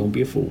 Don't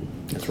be a fool.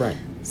 That's right.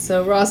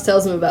 So Ross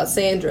tells him about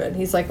Sandra, and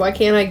he's like, why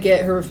can't I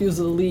get her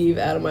refusal to leave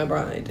out of my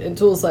mind? And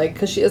Tool's like,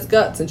 because she has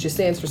guts and she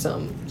stands for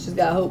something. She's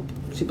got hope.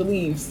 She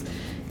believes.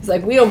 He's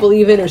like, we don't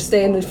believe in her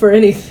standing for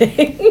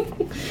anything.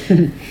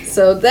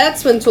 So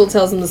that's when Tool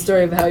tells him the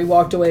story of how he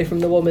walked away from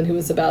the woman who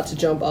was about to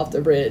jump off the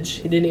bridge.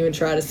 He didn't even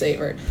try to save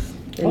her.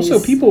 And Also,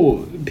 he's-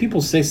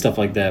 people say stuff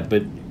like that,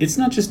 but it's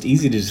not just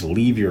easy to just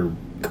leave your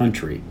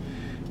country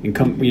and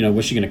come. You know,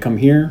 was she going to come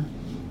here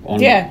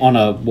on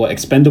a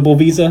expendable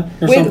visa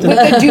or with something?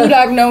 the dude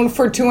I've known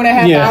for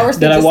 2.5 hours.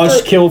 that I just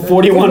watched kill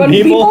 41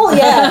 people.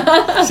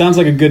 Yeah. Sounds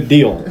like a good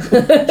deal. She's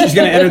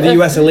going to enter the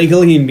U.S.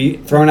 illegally and be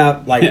thrown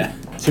out, like,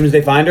 as soon as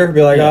they find her.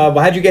 Be like, well,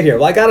 how'd you get here?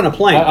 Well, I got on a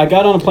plane. I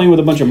got on a plane with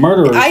a bunch of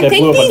murderers I that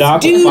think blew up a these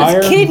dock with dudes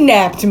fire.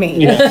 kidnapped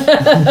me.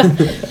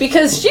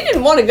 because she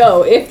didn't want to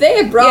go. If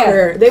they had brought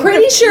her, they would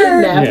have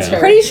kidnapped her.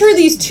 Pretty sure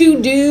these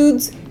two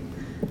dudes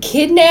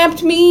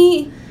kidnapped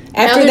me Now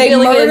after they're they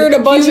dealing murdered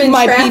in a bunch of human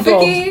my people.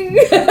 trafficking.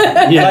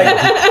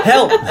 Like,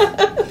 help.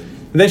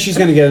 And then she's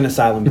going to get an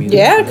asylum visa.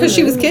 Yeah, because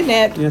she was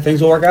kidnapped. You know,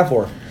 things will work out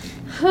for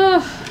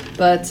her.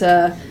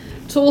 But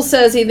Tool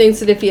says he thinks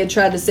that if he had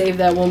tried to save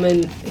that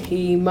woman,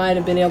 he might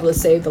have been able to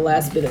save the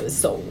last bit of his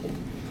soul.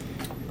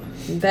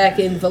 Back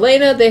in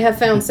Valena, they have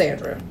found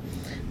Sandra.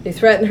 They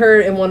threaten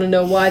her and want to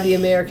know why the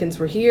Americans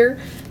were here.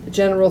 The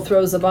general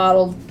throws a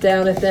bottle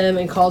down at them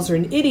and calls her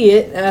an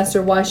idiot and asks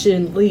her why she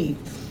didn't leave.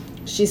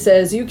 She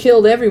says, you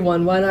killed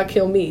everyone, why not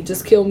kill me?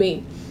 Just kill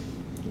me.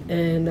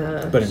 And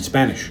But in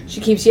Spanish.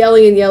 she keeps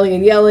yelling and yelling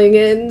and yelling,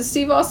 and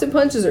Steve Austin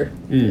punches her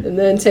and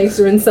then takes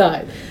her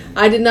inside.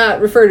 I did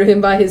not refer to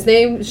him by his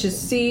name. It's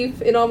just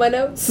Steve in all my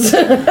notes.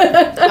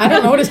 I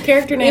don't know what his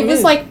character name It was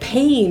is. like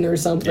Pain or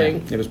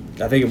something. It was.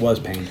 I think it was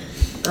Pain.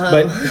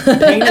 But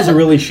Pain is a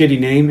really shitty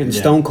name, and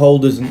Stone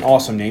Cold is an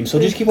awesome name, so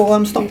just keep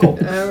calling him Stone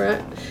Cold. All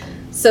right.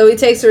 So he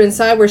takes her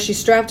inside where she's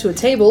strapped to a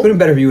table, Would have been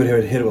better if you would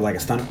have hit it with like a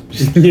stunner.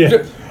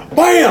 Yeah.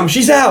 Bam!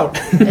 She's out!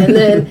 and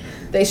then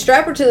they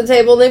strap her to the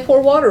table and they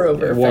pour water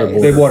over her Waterboard.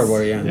 face. They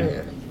waterboard, yeah.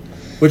 Yeah.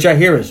 Which I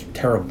hear is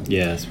terrible.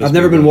 Yeah. it's supposed I've to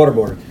never be been good.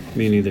 waterboarded.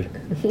 Me neither.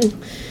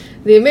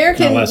 The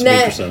American, Not last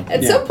week or so.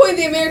 at Yeah. some point,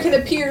 the American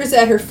appears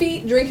at her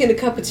feet drinking a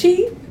cup of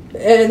tea,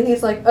 and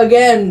he's like,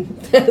 again,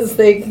 as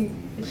they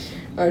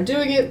are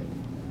doing it.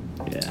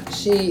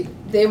 Yeah.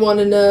 They want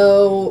to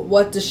know,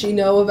 what does she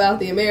know about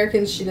the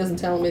Americans? She doesn't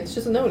tell them. She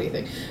doesn't know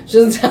anything. She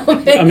doesn't tell them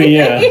anything. I mean,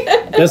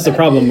 yeah. That's the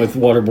problem with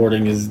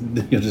waterboarding is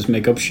you'll just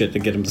make up shit to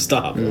get them to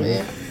stop.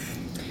 Yeah.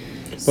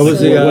 What was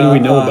So- the? What do we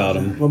know about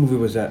him? What movie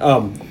was that?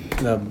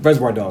 The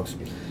Reservoir Dogs.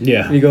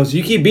 Yeah. And he goes,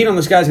 "You keep beating on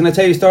this guy's gonna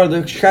tell you started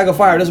the Chicago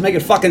fire. It doesn't make it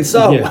fucking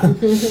so." Yeah.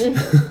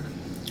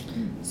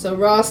 So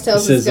Ross He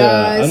tells his says,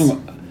 guys. I don't.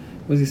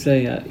 What does he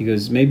say? He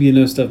goes, maybe you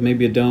know stuff,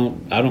 maybe you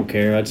don't. I don't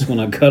care. I just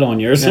want to cut on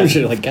you or some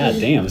shit. Like, God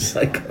damn, it's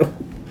like.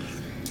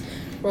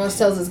 Ross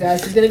tells his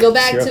guys he's going to go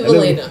back Sure. to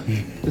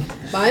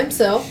Valena by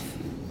himself.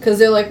 Because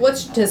they're like,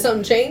 has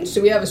something changed?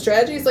 Do we have a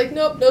strategy? He's like,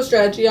 nope, no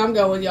strategy. I'm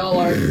going. Y'all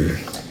are.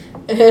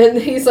 And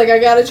he's like, I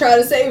got to try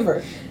to save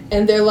her.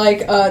 And they're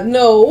like,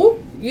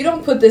 no, you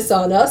don't put this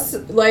on us.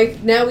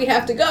 Like, now we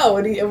have to go.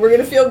 And we're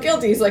going to feel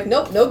guilty. He's like,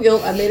 nope, no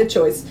guilt. I made a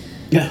choice.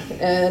 Yeah.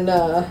 And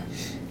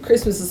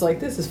Christmas is like,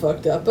 this is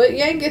fucked up. But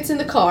Yang gets in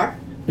the car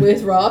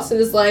with Ross and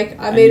is like,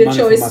 I made a money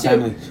for choice my too.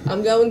 family.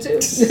 I'm going too.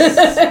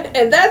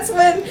 And that's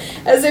when,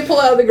 as they pull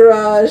out of the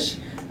garage,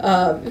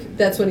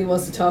 that's when he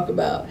wants to talk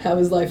about how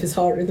his life is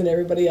harder than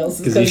everybody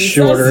else's 'Cause he's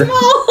so shorter.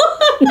 small.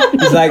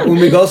 He's like, when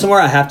we go somewhere,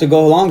 I have to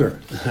go longer.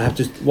 I have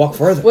to walk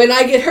further. When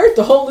I get hurt,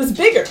 the hole is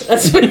bigger.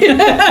 That's when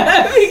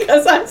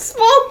because I'm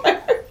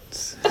smaller.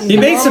 He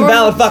made some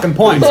valid fucking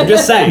points. I'm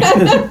just saying.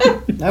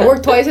 I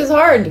worked twice as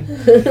hard.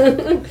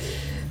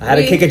 I had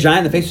to kick a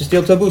giant in the face with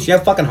steel toe boots. You know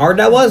how fucking hard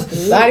that was?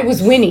 Thought it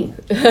was Winnie.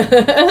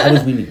 I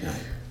was meaning that.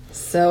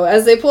 So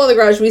as they pull out of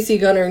the garage, we see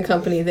Gunnar and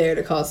company there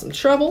to cause some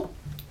trouble.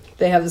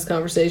 They have this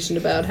conversation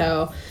about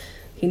how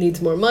he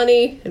needs more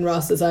money, and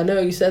Ross says, I know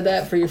you said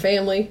that for your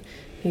family.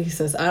 He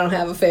says, I don't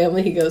have a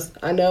family. He goes,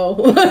 I know.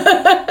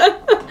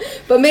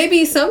 But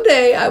maybe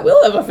someday I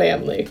will have a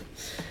family.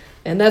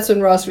 And that's when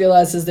Ross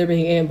realizes they're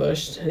being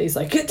ambushed. And he's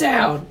like, get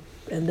down.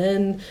 And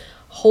then,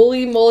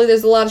 holy moly,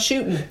 there's a lot of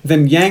shooting.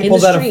 Then Yang In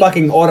pulls the out a street.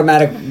 fucking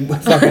automatic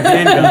fucking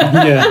handgun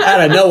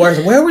out of nowhere.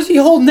 So where was he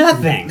holding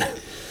that thing?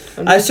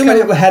 I assume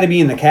it had to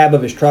be in the cab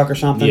of his truck or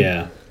something.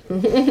 Yeah.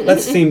 That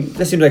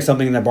seems like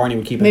something that Barney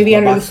would keep Maybe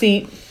in his under the box.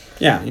 seat.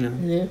 Yeah, you know.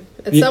 Yeah.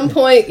 At some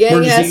point, Yang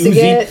Emergency has to Uzi.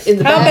 get in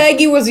the How back.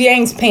 baggy was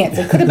Yang's pants?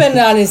 It could have been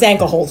on his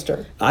ankle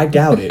holster. I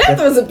doubt it. That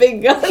was a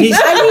big gun. He's,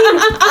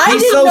 I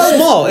he's didn't so know-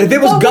 small. If it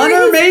was But Gunner,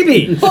 were his-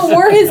 maybe. But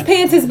were his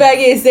pants as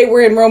baggy as they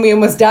were in Romeo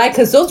Must Die?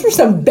 Because those were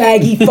some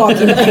baggy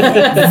fucking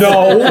pants.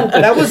 No,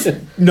 that was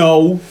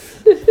no.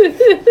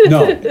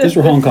 If this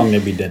were Hong Kong,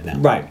 they'd be dead now.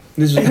 Right.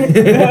 This is,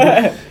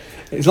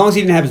 as long as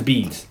he didn't have his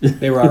beads,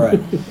 they were all right.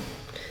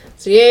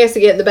 So Yang has to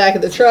get in the back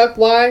of the truck.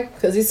 Why?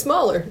 Because he's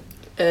smaller.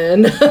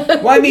 And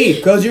Why me?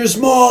 Because you're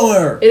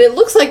smaller. and it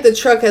looks like the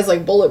truck has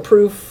like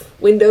bulletproof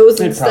windows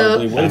and It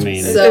probably stuff. would. I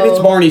mean, So- if it's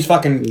Barney's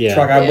fucking Yeah.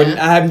 truck, I Yeah. wouldn't.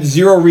 I have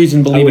zero reason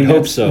I believing. would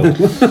hope it. so.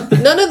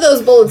 None of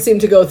those bullets seem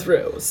to go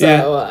through. So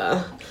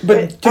Yeah.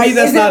 But to me, Is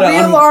that's it not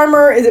real a.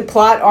 armor? Is it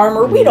plot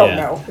armor? We don't Yeah.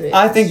 know.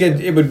 I think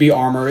it would be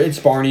armor. It's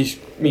Barney's.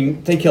 I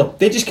mean, they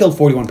just killed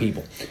 41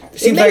 people.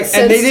 Seems like, makes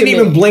and they sense didn't to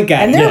even me. blink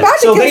at And it. they're about to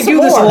So kill they some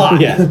do this a more.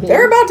 lot. Yeah.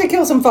 They're about to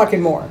kill some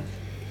fucking more.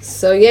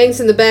 So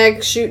Yang's in the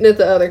back shooting at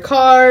the other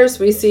cars.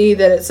 We see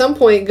that at some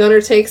point Gunner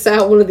takes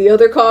out one of the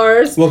other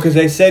cars. Well, because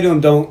they say to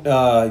him,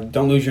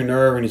 "Don't lose your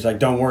nerve," and he's like,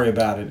 "Don't worry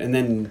about it." And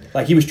then,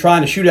 like, he was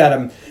trying to shoot at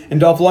him, and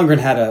Dolph Lundgren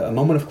had a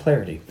moment of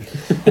clarity,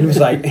 and it was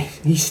like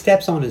he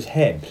steps on his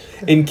head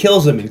and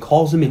kills him and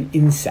calls him an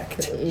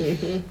insect.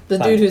 The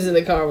dude who's in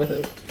the car with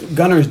him.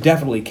 Gunner's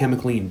definitely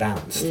chemically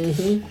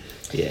imbalanced.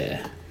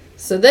 Yeah.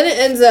 So then it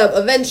ends up,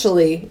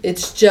 eventually,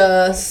 it's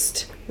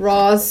just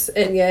Ross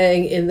and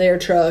Yang in their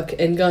truck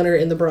and Gunner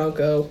in the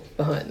Bronco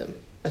behind them.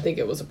 I think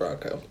it was a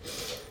Bronco.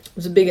 It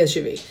was a big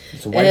SUV.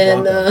 It's a white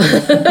And,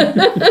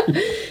 Bronco.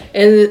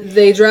 and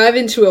they drive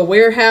into a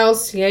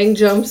warehouse. Yang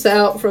jumps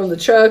out from the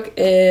truck,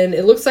 and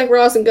it looks like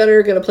Ross and Gunner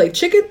are going to play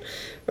chicken.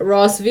 But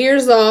Ross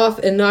veers off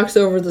and knocks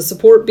over the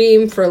support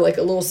beam for like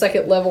a little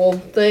second level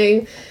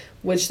thing,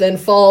 which then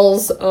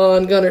falls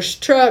on Gunner's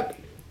truck.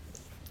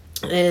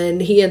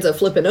 And he ends up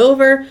flipping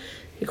over.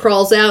 He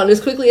crawls out and is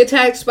quickly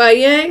attacked by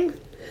Yang,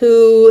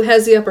 who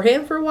has the upper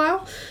hand for a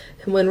while.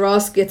 And when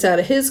Ross gets out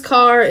of his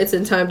car, it's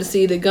in time to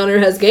see that Gunner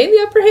has gained the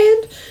upper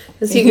hand.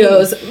 As he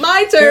goes,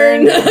 my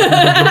turn.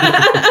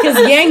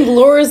 Because Yang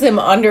lures him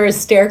under a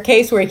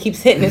staircase where he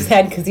keeps hitting his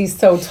head because he's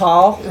so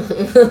tall.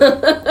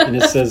 And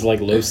it says like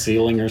low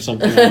ceiling or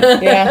something.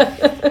 Yeah.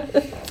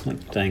 Like,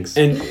 thanks.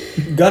 And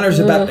Gunner's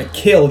about to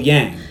kill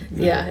Yang.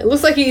 Yeah, it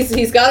looks like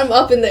he's got him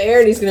up in the air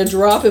and he's going to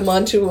drop him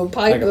onto a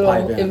pipe Like a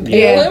that'll pipe, yeah.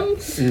 impale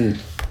him.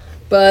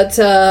 But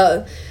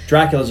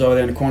Dracula's over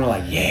there in the corner,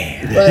 like,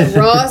 yeah. but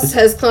Ross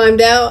has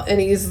climbed out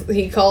and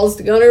he calls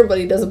to Gunner, but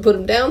he doesn't put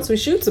him down, so he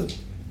shoots him.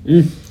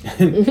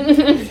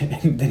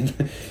 And then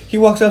he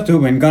walks up to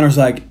him, and Gunner's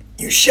like,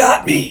 "You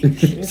shot me."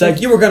 It's like,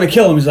 "You were gonna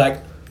kill him." He's like,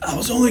 "I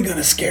was only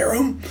gonna scare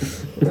him."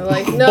 They're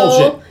like, no,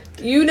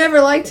 Bullshit. you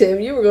never liked him.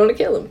 You were going to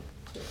kill him.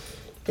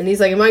 And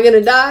he's like, am I going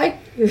to die?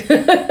 He's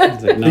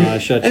like, no, I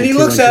shot you. And he 2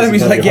 looks at inches him.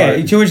 He's above like, your "Yeah,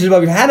 heart." 2 inches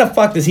above you." How the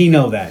fuck does he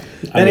know that?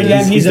 Then mean, again,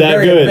 he's he's a that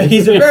very good.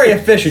 he's a very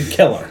efficient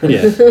killer.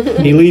 Yeah.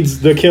 He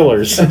leads the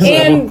killers. So.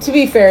 And to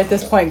be fair, at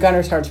this point,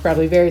 Gunner's heart's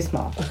probably very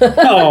small. It's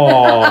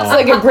Aw.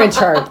 like a bridge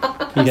heart.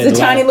 He had It's a the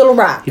tiny la- little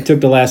rock. He took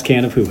the last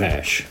can of Hoo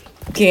Hash.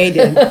 Okay, he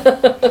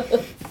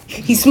did.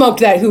 He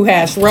smoked that hoo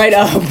hash right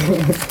up.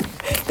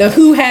 The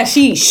hoo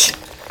hashish.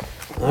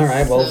 All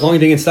right. Well, as long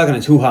as he didn't get stuck in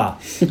his hoo ha.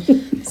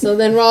 So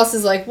then Ross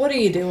is like, what are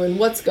you doing?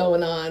 What's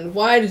going on?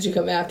 Why did you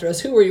come after us?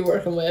 Who were you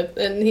working with?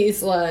 And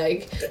he's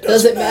like,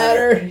 does it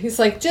matter? He's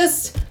like,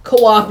 just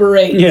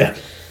cooperate. Yeah.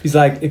 He's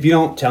like, "If you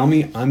don't tell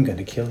me, I'm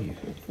gonna kill you."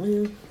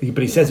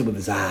 But he says it with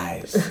his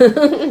eyes.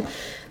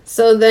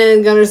 So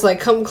then Gunner's like,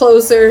 come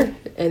closer.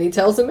 And he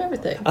tells him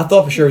everything. I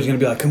thought for sure he was gonna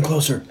be like, "Come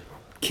closer,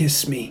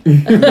 kiss me."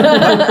 Like,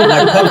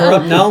 pucker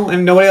up. No,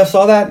 and nobody else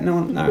saw that.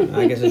 No,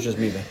 I guess it's just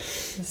me then.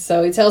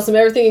 So he tells him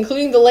everything,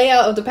 including the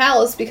layout of the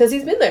palace, because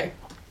he's been there.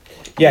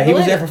 Yeah, he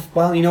was there for.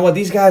 Well, you know what?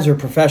 These guys are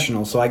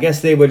professionals, so I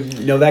guess they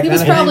would know that He kind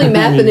was of probably thing.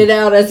 mapping it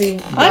out as he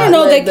I don't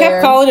know. They led kept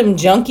there. calling him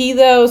junkie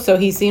though, so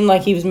he seemed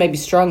like he was maybe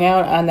strung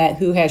out on that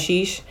hoo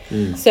hashish.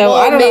 So Well,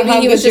 I don't maybe know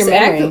how he was good's just your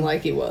memory. acting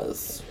like he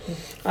was.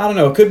 I don't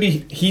know. It could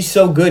be he's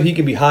so good he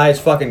could be high as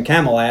fucking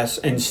camel ass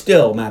and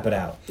still map it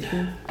out.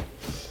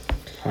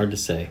 Hard to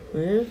say.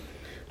 Yeah. Have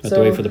So-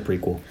 to wait for the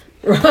prequel.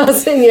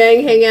 Ross and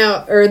Yang hang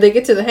out, or they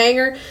get to the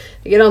hangar,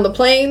 they get on the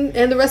plane,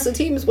 and the rest of the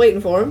team is waiting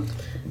for him.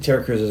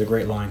 Terry Crews has a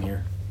great line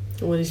here.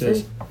 What do you He says,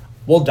 say?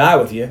 "We'll die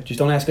with you. Just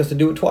don't ask us to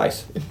do it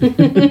twice."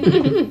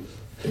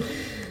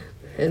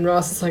 And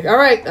Ross is like, all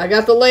right, I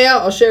got the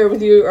layout. I'll share it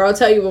with you, or I'll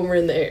tell you when we're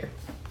in the air.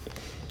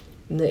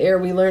 In the air,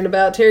 we learned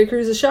about Terry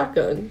Crews'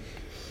 shotgun.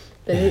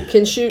 That it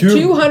can shoot Dude.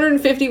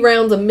 250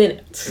 rounds a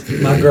minute.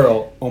 My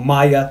girl,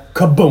 Omaya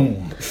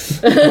Kaboom.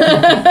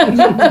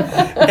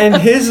 And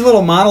his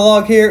little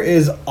monologue here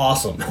is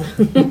awesome.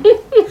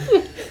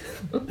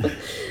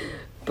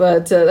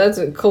 But that's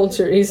a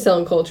culture. He's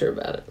telling culture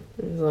about it.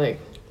 He's like,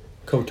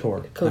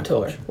 KOTOR. not KOTOR,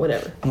 culture.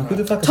 whatever. I'm like, who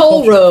the fuck is Toll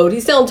culture? Road.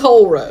 He's telling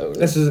Toll Road.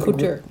 This is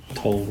Couture.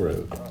 Toll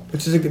Road.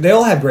 which is they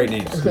all have great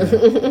names.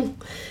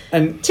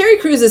 And Terry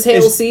Crews is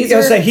Hail Is- Caesar, I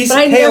was gonna say, he's but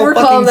I Hail never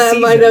call him that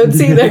in my fucking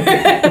notes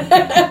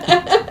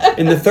either.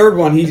 in the third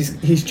one,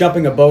 he's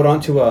jumping a boat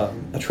onto a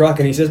truck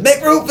and he says,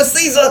 "Make room for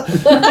Caesar!"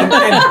 and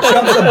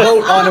jumps a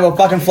boat onto a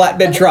fucking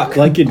flatbed truck.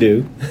 Like you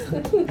do.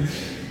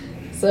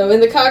 So in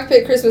the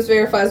cockpit, Christmas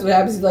verifies what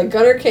happens. He's like,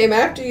 Gunnar came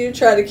after you,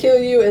 tried to kill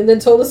you, and then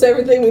told us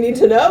everything we need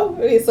to know.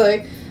 And he's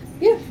like,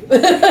 yeah.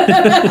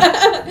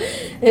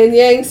 And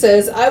Yang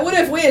says, I would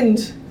have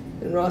winned.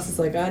 And Ross is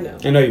like, I know.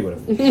 I know you would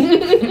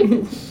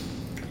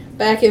have.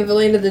 Back in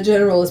Valena, the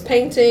general is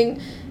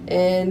painting,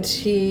 and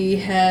he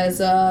has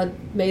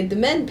made the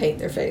men paint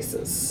their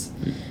faces,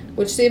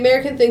 which the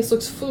American thinks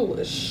looks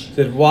foolish.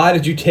 Said, why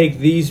did you take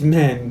these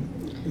men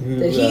who,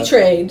 That he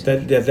trained.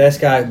 That this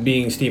guy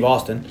being Steve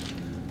Austin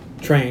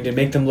trained and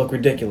make them look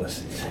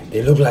ridiculous?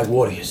 They look like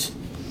warriors.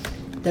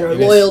 That are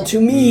loyal to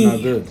me.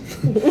 Not good.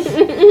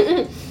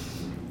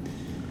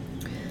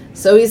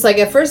 So he's like,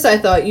 at first I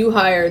thought you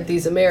hired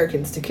these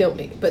Americans to kill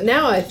me. But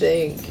now I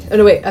think... Oh,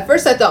 no, wait. At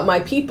first I thought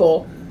my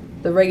people,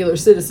 the regular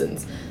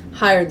citizens,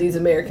 hired these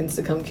Americans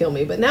to come kill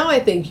me. But now I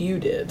think you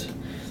did.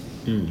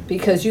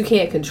 Because you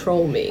can't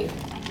control me.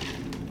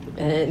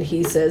 And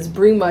he says,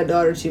 bring my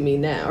daughter to me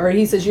now. Or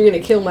he says, you're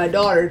going to kill my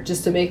daughter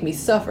just to make me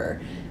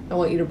suffer. I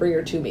want you to bring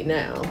her to me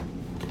now.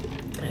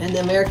 And the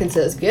American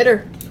says, get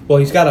her. Well,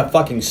 he's got a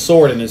fucking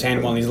sword in his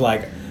hand while he's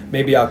like,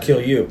 maybe I'll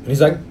kill you. And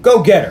he's like,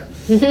 go get her.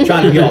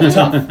 Trying to be all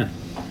tough.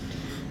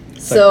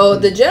 So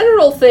the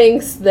general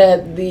thinks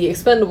that the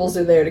Expendables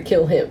are there to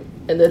kill him.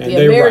 And that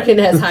the American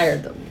has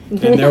hired them. And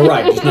they're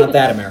right. He's not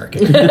that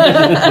American.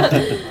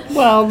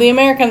 Well, the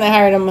American that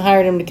hired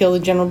him to kill the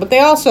general, but they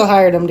also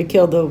hired him to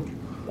kill the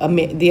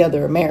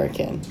other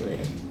American.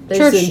 They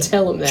just didn't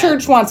tell him that.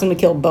 Church wants him to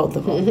kill both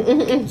of them.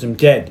 He's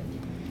dead.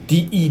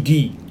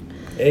 D-E-D.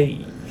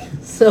 Hey.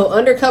 So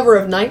under cover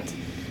of night,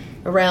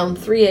 around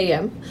 3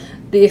 a.m.,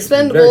 the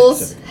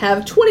Expendables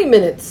have 20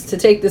 minutes to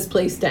take this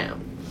place down.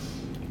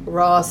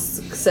 Ross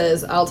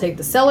says, I'll take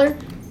the cellar.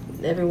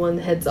 Everyone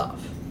heads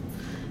off.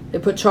 They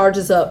put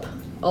charges up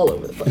all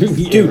over the place.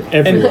 Dude,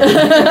 everywhere.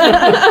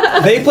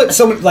 They put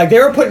they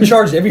were putting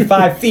charges every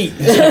 5 feet.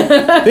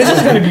 This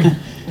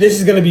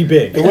is gonna be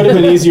big. It would have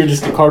been easier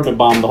just to carpet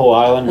bomb the whole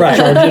island with Right.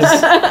 charges,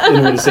 and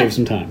it would have saved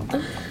some time.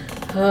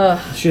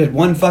 She had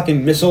one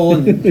fucking missile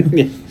and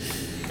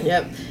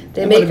Yep.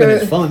 They that make would have her.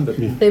 been fun,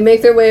 but They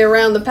make their way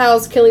around the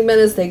palace, killing men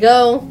as they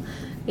go.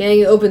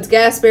 Yang opens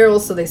gas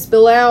barrels so they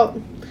spill out.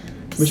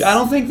 which I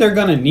don't think they're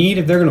gonna need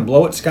if they're gonna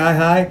blow it sky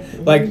high.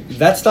 Like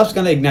that stuff's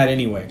gonna ignite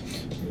anyway.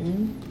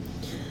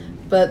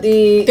 But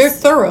They're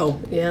thorough.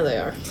 yeah, they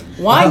are.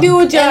 Why do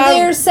a job? And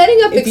they're setting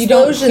up if you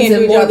don't- explosions can't do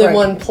in a more job than right.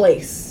 one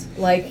place.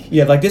 Like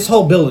Yeah, like this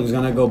whole building's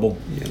gonna go boom.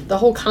 the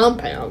whole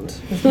compound.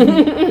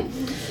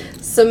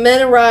 Some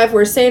men arrive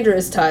where Sandra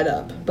is tied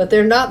up, but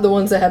they're not the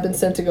ones that have been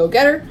sent to go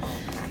get her.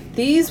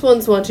 These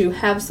ones want to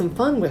have some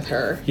fun with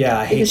her. Yeah,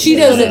 I hate Because she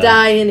that. doesn't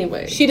die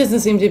anyway. She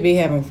doesn't seem to be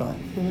having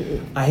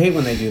fun. I hate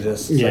when they do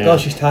this. It's like, Yeah. oh,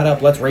 she's tied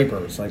up. Let's rape her.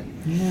 It's like,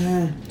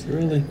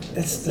 Really?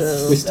 that's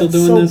We still that's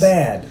doing so this?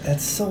 bad.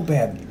 That's so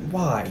bad.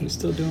 Why? You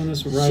still doing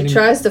this She writing?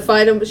 tries to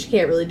fight him, but she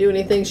can't really do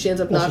anything. She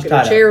ends up Well, she's knocking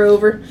her tied chair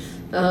over.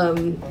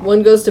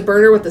 One goes to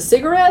burn her with a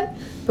cigarette,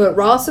 but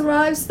Ross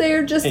arrives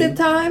there just in And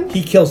time.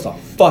 He kills the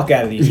fuck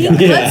out of these He guys.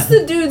 cuts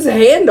the dude's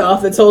hand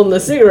off that's holding the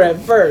cigarette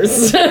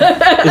first. Is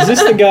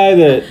this the guy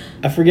that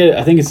I forget?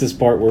 I think it's this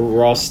part where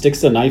Ross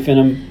sticks the knife in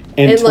him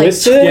and And, like,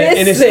 twists it Yeah,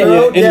 in his Twists it.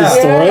 throat. in Yeah. his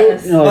throat.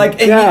 Yes. You're Like,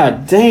 and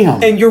God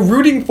damn. And you're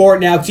rooting for it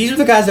now because these are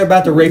the guys that are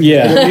about to rape you.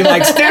 Yeah. You're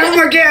like, stab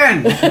him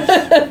again!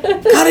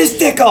 Cut his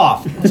dick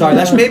off! Sorry,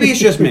 maybe it's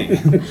just me.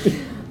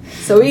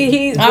 So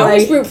he's I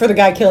always like, root for the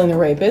guy killing the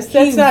rapist.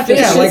 That's not just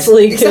Yeah, like,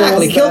 Viciously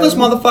exactly. kills Kill this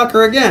them.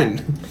 motherfucker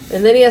again.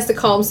 and then he has to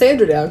calm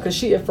Sandra down because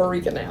she is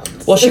freaking out.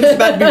 Well, she was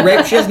about to be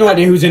raped. She has no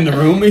idea who's in the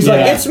room. He's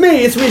like, Yeah. it's me.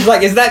 He's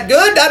like, is that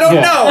good? I don't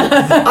Yeah.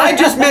 know. I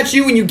just met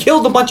you and you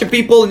killed a bunch of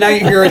people and now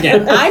you're here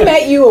again. I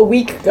met you a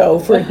week ago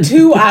for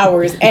 2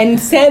 hours, and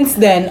since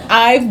then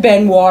I've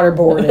been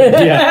waterboarded.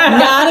 Yeah.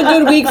 Not a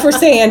good week for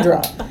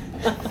Sandra.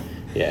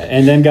 Yeah,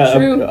 and then got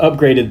True.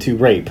 upgraded to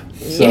rape.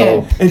 So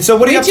Yeah. And so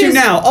what are you up to just-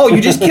 now? Oh,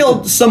 you just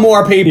killed some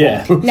more people.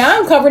 yeah. Now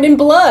I'm covered in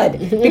blood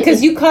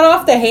because you cut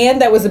off the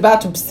hand that was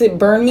about to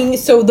burn me,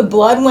 so the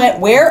blood went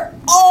where?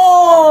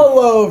 All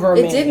over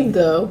me. It didn't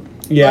though.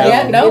 Yeah.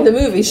 Yeah, no. In the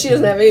movie, she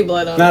doesn't have any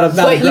blood on Not her. a,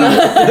 not a drop.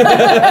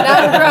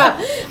 Not a drop.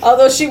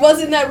 Although she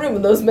was in that room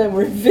and those men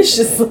were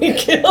viciously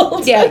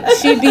killed. Yeah,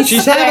 she'd be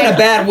She's having a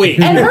bad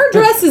week. And her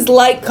dress is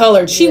light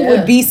colored. She Yeah.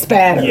 would be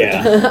spattered.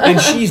 Yeah. And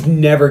she's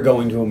never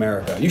going to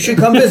America. You should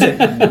come visit.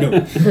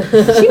 No.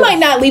 She might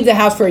not leave the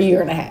house for a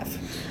year and a half.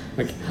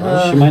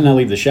 She might not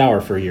leave the shower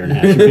for a year and a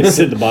half. She could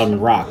sit at the bottom of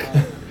the rock.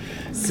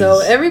 So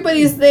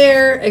everybody's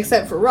there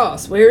except for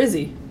Ross. Where is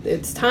he?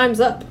 It's time's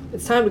up.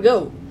 It's time to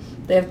go.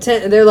 They have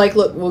 10. They're like,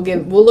 look,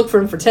 we'll look for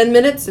him for 10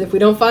 minutes. If we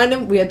don't find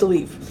him, we have to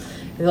leave.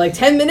 They're like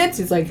 10 minutes.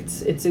 He's like,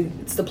 it's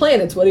the plan.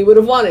 It's what he would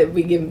have wanted.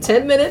 We give him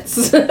 10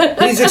 minutes.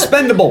 He's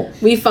expendable.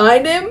 We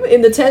find him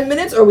in the 10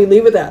 minutes, or we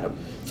leave without him.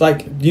 It's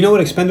like, do you know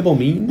what expendable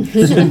means?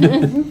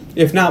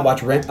 If not,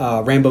 watch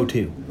Rambo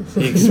 2.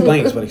 He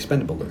explains what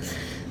expendable is.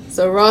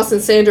 So Ross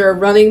and Sandra are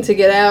running to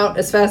get out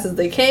as fast as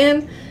they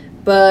can,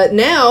 but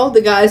now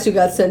the guys who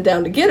got sent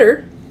down to get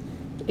her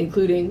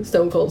including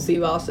Stone Cold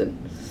Steve Austin,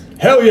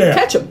 Hell yeah!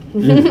 catch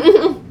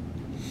him.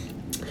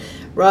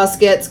 Ross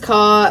gets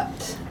caught,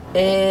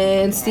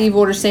 and Steve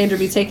orders Sandra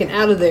be taken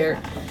out of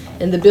there,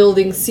 and the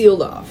building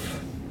sealed off.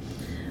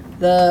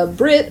 The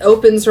Brit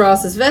opens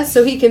Ross's vest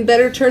so he can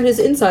better turn his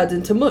insides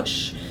into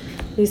mush.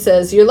 He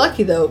says, "You're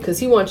lucky, though, because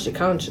he wants you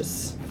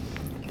conscious."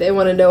 They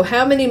want to know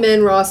how many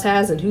men Ross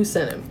has and who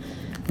sent him.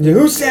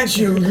 Who sent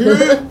you?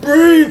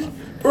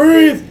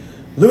 Breathe!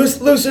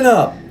 Loosen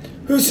up.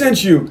 Who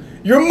sent you?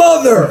 Your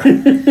mother!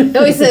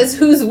 No, he says,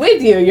 "Who's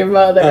with you? Your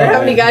mother." Or, Oh, how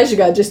many yeah. guys you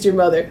got? Just your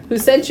mother. Who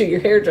sent you?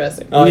 Your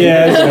hairdresser. Oh,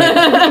 Yeah.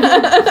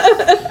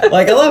 That's right.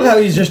 Like, I love how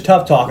he's just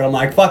tough talking. I'm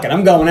like, fuck it,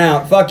 I'm going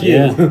out. Fuck you.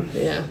 Yeah.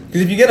 Yeah.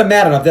 Because if you get them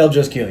mad enough, they'll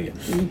just kill you.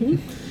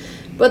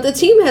 But the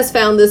team has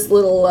found this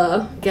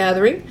little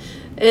gathering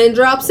and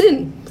drops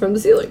in from the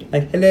ceiling.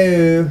 Like,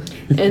 hello.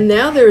 And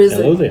now there is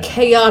Hello a there.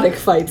 chaotic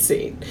fight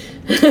scene.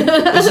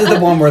 This is the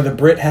one where the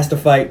Brit has to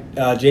fight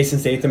Jason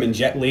Statham and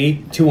Jet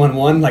Li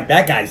 2-on-1. Like,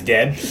 that guy's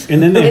dead.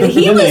 And then they, And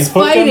he then they was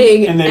hook him,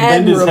 fighting and they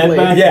bend his head admirably.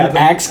 back. Yeah. And the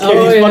axe kick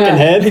Oh, his yeah. fucking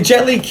head.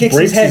 Jet Li kicks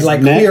Breaks his head his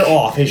like neck. clear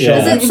off his Yeah.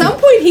 shoulder. At some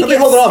point, he Somebody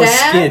gets hold it on with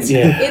stabbed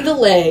skin. Yeah. in the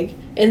leg,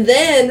 and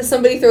then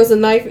somebody throws a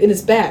knife in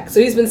his back. So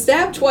he's been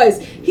stabbed twice.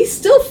 He's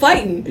still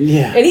fighting.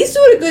 Yeah. And he's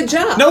doing a good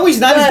job. No, he's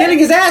not. He's But- getting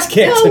his ass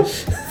kicked. No,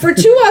 for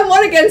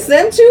 2-on-1 against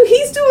them two,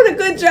 he's doing a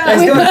good job.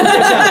 He's doing a good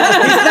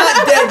job. He's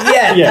not dead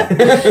yet. Yeah.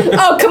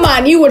 Oh, come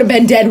on. You would have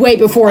been dead way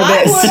before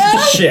I this.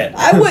 would've. Shit.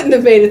 I wouldn't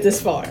have made it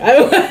this far.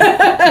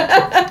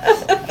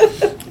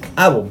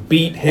 I will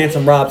beat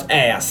Handsome Rob's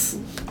ass.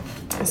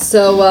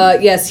 So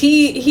yes,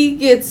 he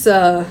gets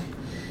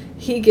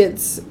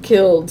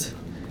killed.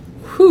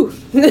 Whew.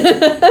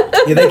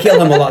 Yeah, they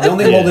killed him a lot. The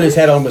only thing Yeah. holding his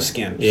head on was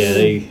skin. Yeah,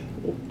 they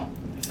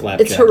slap.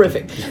 It's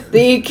horrific.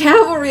 The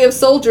cavalry of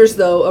soldiers,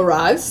 though,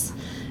 arrives,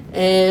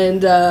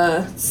 and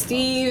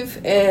Steve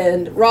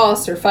and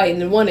Ross are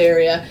fighting in one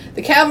area.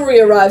 The cavalry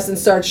arrives and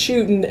starts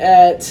shooting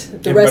at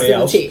the rest Everybody of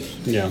else. the team.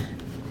 Yeah.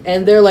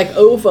 And they're like,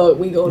 "Oh fuck,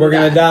 we're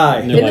Gonna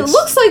die. And No, it like-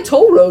 looks like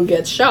Toll Road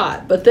gets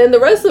shot, but then the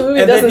rest of the movie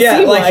And doesn't then, yeah,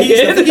 seem like, like I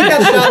think he it.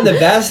 got shot in the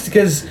vest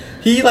because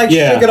he, like,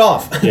 Yeah. shook it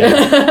off. Yeah.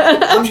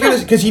 I'm just gonna,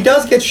 because he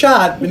does get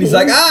shot, and he's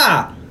like,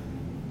 ah!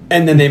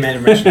 And then they made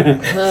him rich.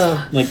 And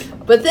Like,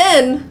 But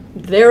then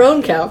their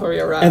own cavalry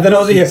arrives. then I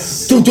was here,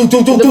 in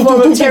the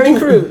form of Terry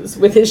Crews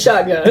with his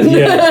shotgun.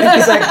 yeah.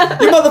 He's like,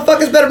 you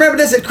motherfuckers better remember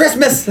this at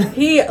Christmas.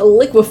 He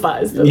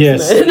liquefies those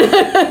Yes.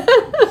 men.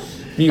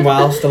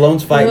 Meanwhile,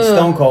 Stallone's fighting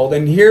Stone Cold,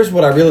 and here's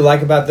what I really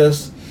like about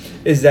this,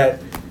 is that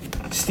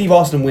Steve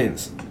Austin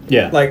wins.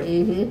 Yeah. Like,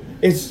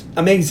 it's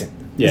amazing.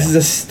 Yeah. This is a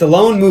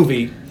Stallone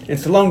movie, and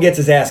Stallone gets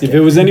his ass If kicked. it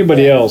was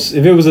anybody else,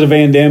 if it was a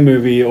Van Damme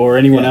movie or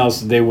anyone Yeah.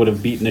 else, they would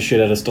have beaten the shit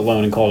out of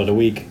Stallone and called it a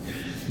week.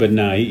 But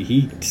no,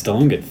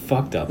 Stallone get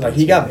fucked up. Like,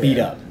 he got beat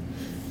up.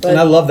 But and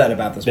I love that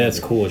about this That's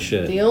movie. cool as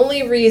shit. the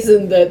only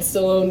reason that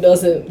Stallone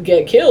doesn't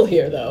get killed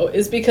here, though,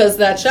 is because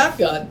that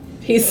shotgun.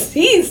 He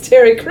sees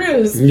Terry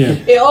Crews Yeah.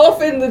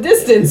 off in the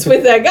distance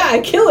with that guy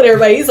killing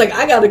everybody. He's like,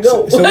 I gotta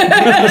go. So he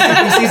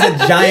sees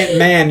a giant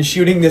man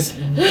shooting this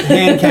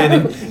hand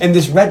cannon and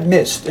this red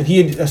mist, and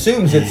he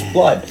assumes it's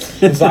blood.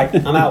 He's like,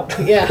 I'm out.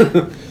 Yeah.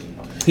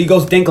 He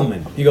goes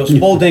Dinkelman. He goes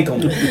full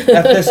Dinkelman.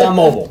 F this on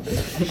mobile.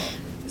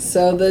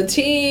 So the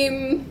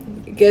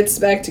team gets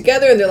back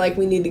together and they're like,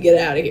 we need to get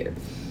out of here.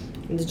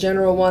 And the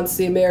general wants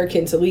the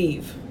American to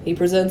leave. He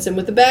presents him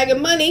with a bag of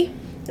money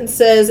and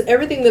says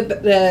everything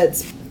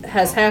that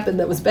has happened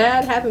that was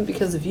bad happened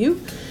because of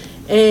you.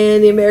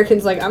 And the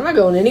American's like, I'm not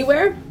going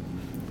anywhere.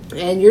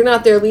 And you're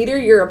not their leader.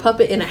 You're a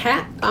puppet in a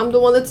hat. I'm the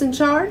one that's in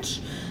charge.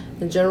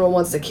 The general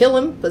wants to kill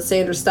him, but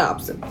Sandra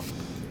stops him.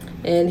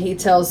 And he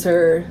tells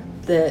her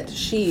that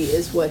she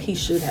is what he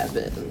should have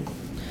been.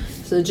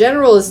 So the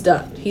general is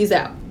done. He's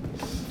out.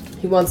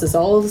 He wants us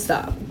all to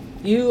stop.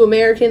 You,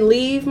 American,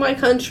 leave my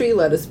country.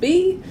 Let us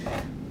be.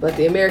 But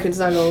the American's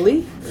not going to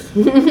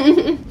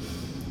leave.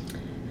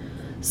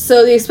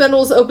 So the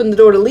Expendables open the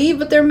door to leave,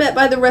 but they're met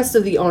by the rest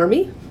of the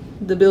army.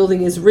 The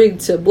building is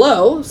rigged to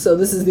blow, so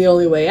this is the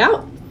only way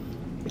out.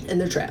 And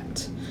they're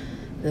trapped.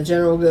 The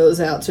general goes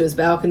out to his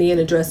balcony and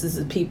addresses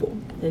the people.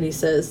 And he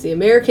says, the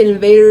American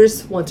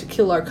invaders want to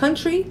kill our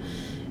country,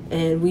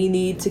 and we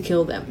need to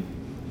kill them.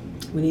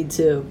 We need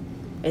to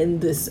end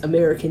this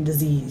American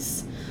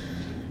disease.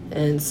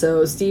 And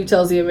so Steve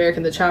tells the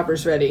American the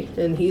chopper's ready.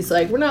 And he's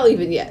like, we're not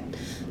leaving yet.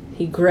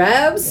 He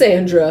grabs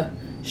Sandra,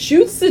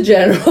 shoots the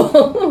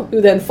general, who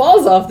then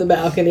falls off the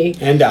balcony,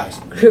 And dies.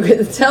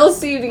 tells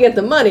Steve to get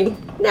the money.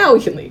 Now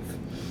we can leave.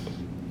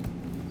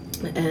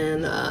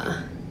 And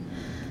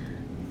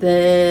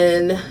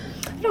then,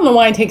 I don't know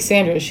why I take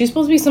Sandra. Is she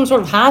supposed to be some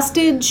sort of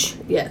hostage?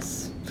 yes.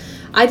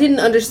 I didn't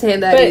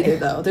understand that But- either,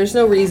 though. There's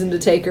no reason to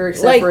take her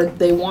except Like- for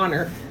they want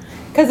her.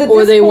 Because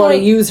Or they want to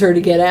use her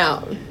to get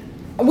out.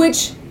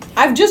 Which,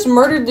 I've just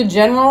murdered the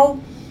general,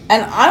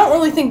 and I don't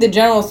really think the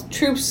general's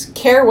troops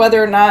care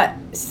whether or not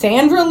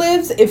Sandra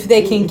lives if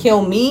they can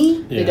kill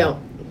me. They don't.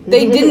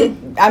 They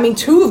didn't. I mean,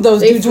 two of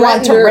those They dudes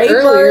wanted to threatened her rape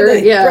her. earlier,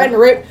 They yeah. threatened to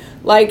rape.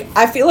 Like,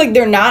 I feel like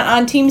they're not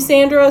on Team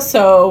Sandra,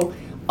 so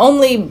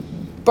only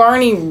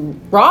Barney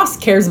Ross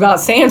cares about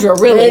Sandra,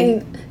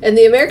 really. And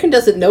the American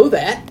doesn't know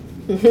that.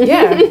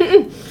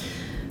 Yeah.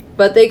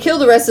 But they kill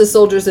the rest of the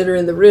soldiers that are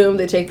in the room.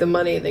 They take the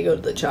money and they go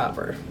to the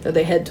chopper. Or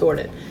they head toward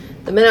it.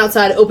 The men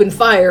outside open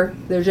fire.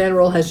 Their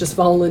general has just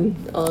fallen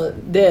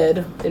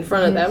dead in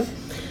front of them.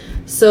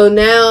 So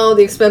now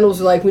the Expendables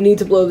are like, we need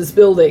to blow this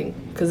building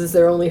because it's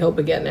their only hope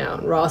of getting out.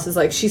 And Ross is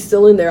like, she's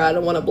still in there. I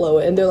don't want to blow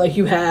it. And they're like,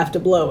 you have to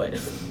blow it.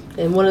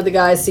 And one of the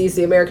guys sees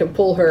the American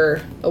pull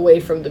her away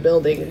from the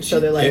building. And so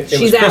they're like, It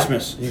she's was out.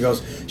 Christmas. He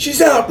goes,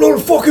 she's out. Blow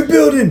the fucking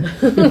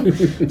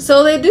building.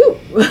 So they do.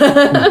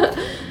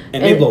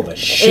 And they blow the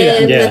shit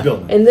out of this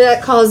building. And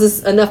that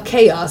causes enough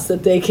chaos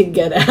that they can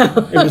get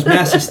out. It was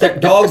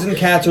massive. Dogs and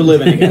cats are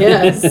living again.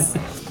 Yes.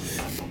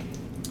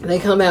 They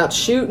come out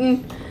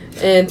shooting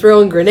and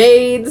throwing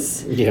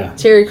grenades. Yeah.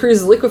 Terry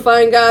Crews is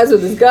liquefying guys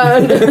with his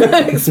gun.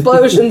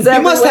 Explosions everywhere.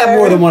 He must have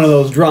more than one of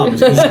those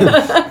drums.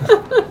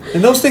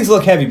 And those things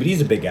look heavy, but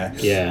he's a big guy.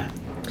 Yeah.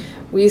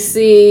 We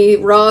see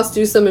Ross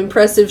do some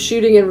impressive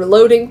shooting and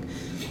reloading.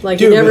 Like,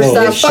 Dude, he never holy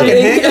stops shit. Fucking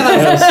shooting. handgun.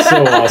 That was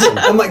so awesome.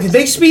 I'm like, did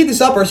they speed this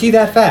up or is he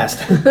that fast?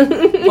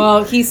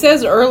 Well, he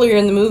says earlier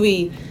in the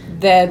movie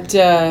that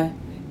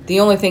the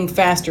only thing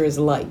faster is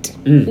light.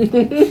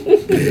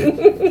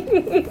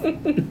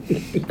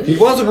 He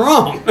wasn't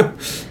wrong.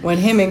 When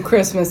him and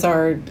Christmas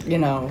are, you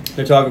know...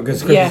 They're talking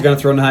because Chris is going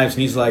to throw knives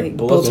and he's like,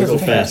 bullets will go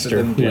faster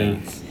than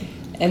planes.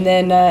 And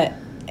then,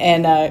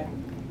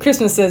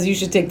 Christmas says you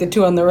should take the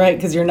two on the right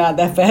because you're not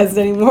that fast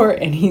anymore.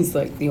 And he's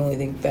like, the only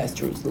thing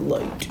faster is the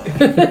light.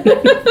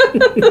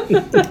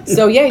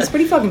 So, yeah, he's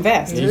pretty fucking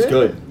fast. He's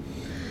good.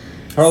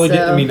 Not Harley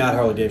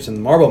Davidson. The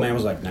Marble Man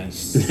was like,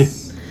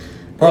 nice.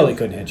 Harley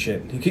couldn't hit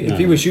shit. If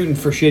he was shooting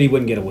for shit, he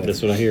wouldn't get away.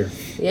 That's what I hear.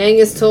 Yang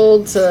is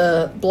told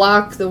to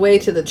block the way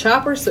to the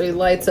chopper, so he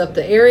lights up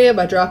the area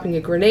by dropping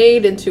a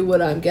grenade into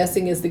what I'm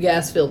guessing is the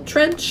gas-filled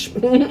trench.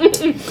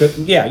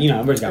 Yeah,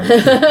 everybody's got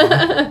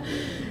one.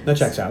 That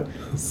checks out.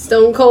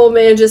 Stone Cold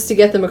manages to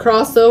get them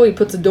across, though. He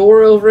puts a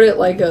door over it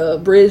like a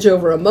bridge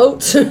over a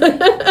moat.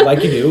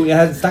 Like you do.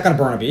 Yeah, it's not going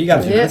to burn a bee. You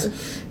got to do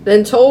this.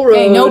 Then Toll Road...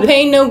 Hey, no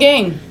pain, no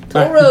gain.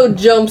 Toll Road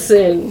jumps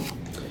in,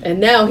 and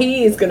now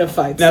he's going to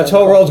fight Now, Stone Toll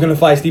Cold. Road's going to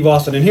fight Steve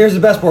Austin. And here's the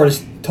best part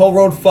is Toll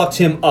Road fucks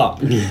him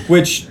up.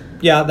 Which...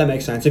 Yeah, that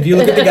makes sense. If you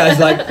look at the guys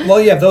like,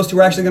 well, yeah, if those two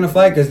were actually going to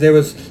fight, because there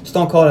was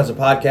Stone Cold has a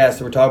podcast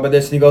that we're talking about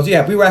this, and he goes,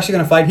 yeah, if we were actually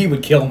going to fight, he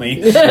would kill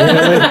me.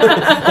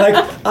 Like,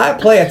 I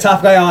play a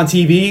tough guy on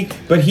TV,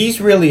 but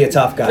he's really a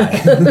tough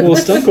guy. Well,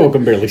 Stone Cold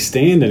can barely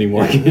stand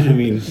anymore. I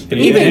mean,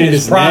 Even in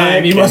his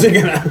prime, he wasn't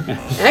going to.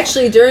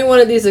 Actually, during one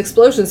of these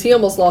explosions, he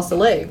almost lost a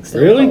leg.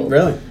 Stone Really? Cold.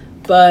 Really?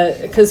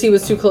 But because he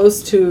was too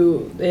close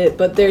to it,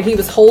 but there he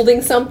was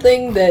holding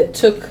something that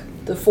took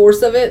the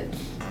force of it.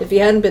 If he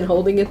hadn't been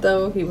holding it,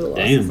 though, he would have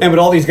lost. Damn. And with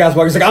all these guys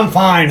walking, he's like, I'm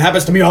fine.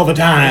 Happens to me all the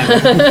time.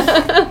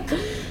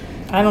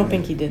 I don't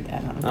think he did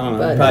that. I don't know.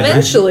 But Probably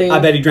eventually- I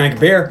bet he drank a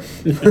beer.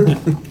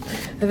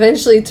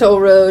 Eventually, Toll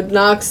Road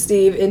knocks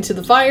Steve into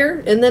the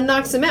fire and then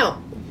knocks him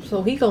out.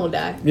 So he gonna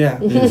die. Yeah.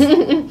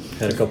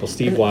 Had a couple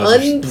Steve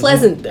Weisers.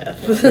 Unpleasant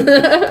death.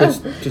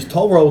 Just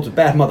Toll Road's a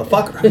bad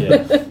motherfucker.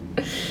 Yeah.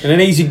 And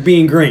then easy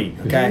being green.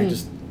 Okay?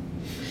 Just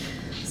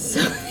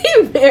So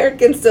the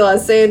American still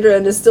has Sandra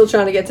and is still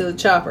trying to get to the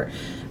chopper.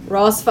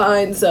 Ross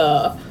finds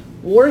a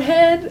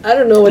warhead. I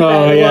don't know what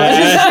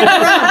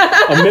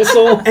that was. A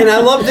missile. And I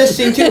love this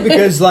scene too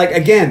because, like,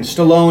 again,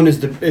 Stallone is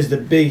the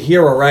big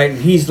hero, right?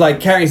 And he's like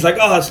carrying. He's like,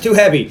 oh, it's too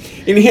heavy.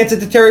 And he hands it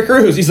to Terry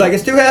Crews. He's like,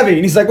 it's too heavy.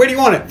 And he's like, where do you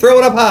want it? Throw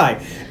it up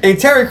high. And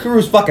Terry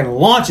Crews fucking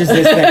launches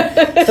this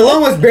thing. Stallone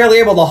was barely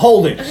able to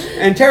hold it,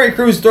 and Terry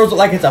Crews throws it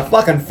like it's a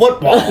fucking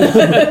football.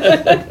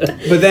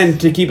 But then,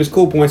 to keep his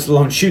cool point,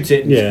 Stallone shoots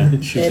it. Yeah.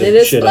 And it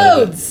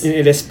explodes.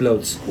 It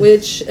explodes.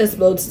 Which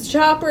explodes the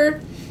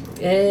chopper.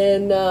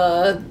 And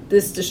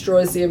this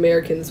destroys the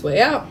Americans' way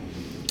out.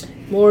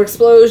 More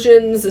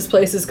explosions. This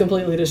place is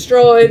completely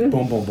destroyed.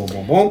 Boom, boom, boom,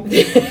 boom, boom.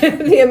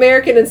 The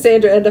American and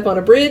Sandra end up on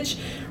a bridge.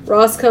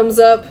 Ross comes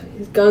up,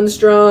 his gun's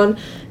drawn,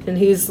 and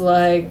he's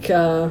like,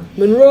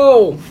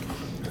 Monroe.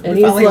 And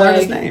We he's finally learned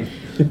his like, name.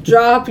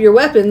 drop your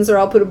weapons or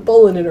I'll put a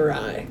bullet in her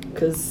eye.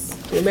 Because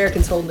the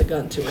American's holding the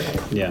gun to her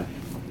head. Yeah.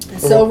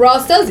 So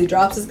Ross does. He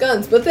drops his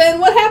guns. But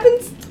then what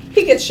happens?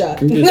 He gets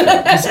shot.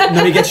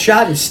 No, he gets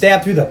shot and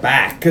stabbed through the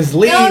back. Because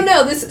Lee...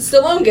 No, this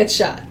Stallone gets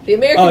shot. The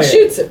American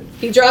shoots him.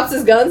 He drops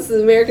his guns,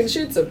 the American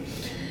shoots him.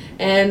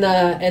 And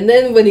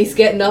then when he's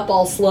getting up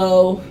all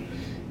slow,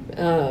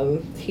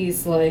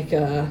 he's like...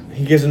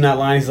 He gives him that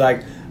line. He's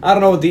like, I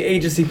don't know what the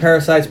agency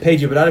parasites paid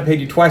you, but I'd have paid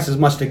you twice as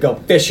much to go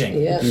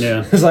fishing. Yeah.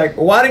 Yeah. It's like,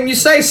 why didn't you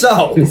say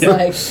so? He's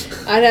like,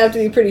 I'd have to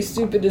be pretty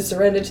stupid to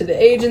surrender to the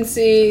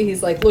agency.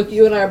 He's like, look,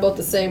 you and I are both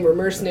the same. We're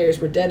mercenaries.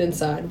 We're dead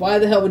inside. Why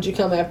the hell would you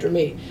come after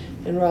me?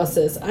 And Ross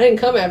says, I didn't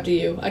come after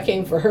you. I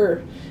came for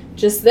her.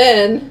 Just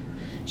then,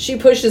 She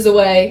pushes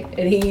away,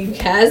 and he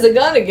has a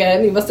gun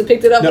again. He must have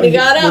picked it up when he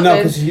got up. No,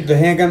 because the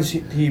handguns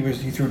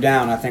he threw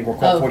down, I think, were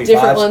called 45s.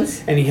 Different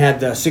ones. And he had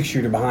the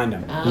 6-shooter behind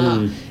him.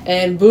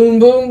 And boom,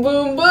 boom,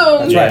 boom, boom.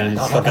 That's Yeah, right.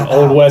 it's fucking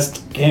Old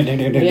West. Yeah.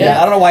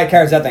 I don't know why he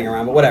carries that thing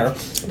around, but whatever.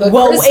 But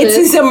Well, Christmas, it's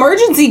his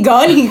emergency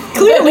gun. He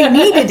clearly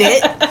needed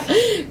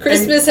it.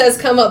 Christmas has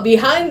come up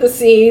behind the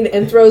scene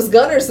and throws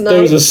Gunner's knife.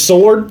 There was a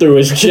sword through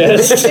his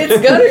chest.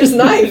 It's Gunner's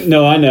knife.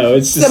 No, I know.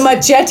 It's The just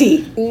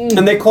machete.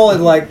 And they call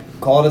it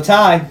a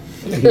tie.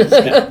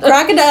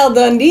 Crocodile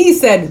Dundee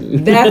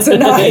said, "That's a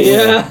knife."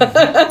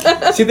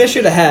 Yeah. See, they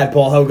should have had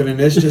Paul Hogan in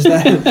this, just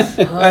that,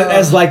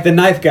 as like the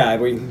knife guy.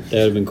 that would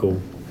have been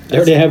cool. They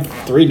already have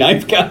 3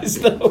 knife guys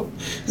though.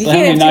 You So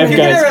can't have too many- You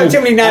can never have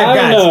too many knife I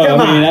don't guys. know.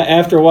 Come I mean, on.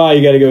 after a while,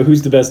 you got to go.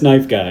 Who's the best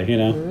knife guy? You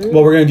know.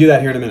 Well, we're gonna do that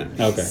here in a minute.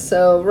 Okay.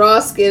 So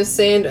Ross gives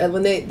Sandra,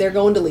 when they're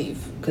going to leave,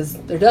 because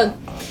they're done.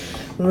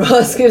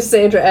 Ross gives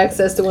Sandra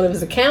access to one of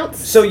his accounts.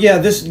 So yeah,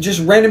 this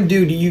just random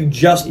dude you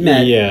just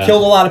met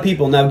killed a lot of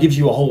people. Now gives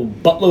you a whole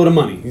buttload of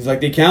money. He's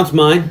like, the account's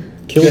mine.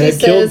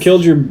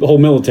 Killed your whole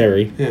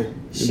military. Yeah.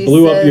 She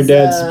Blew up your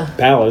says, dad's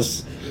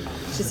palace.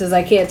 She says,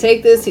 I can't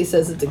take this. He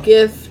says it's a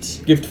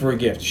gift. Gift for a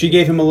gift. She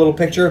gave him a little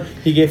picture.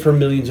 He gave her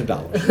millions of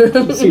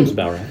dollars. Seems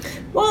about right.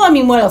 Well, I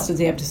mean, what else does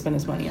he have to spend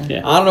his money on?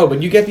 Yeah. I don't know,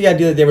 but you get the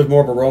idea that there was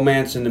more of a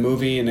romance in the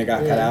movie and they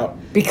got cut out.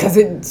 Because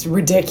it's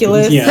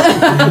ridiculous. Yeah.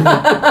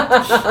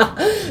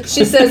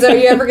 She says, are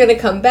you ever going to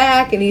come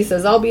back? And he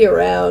says, I'll be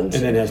around.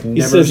 And then has He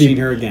never says seen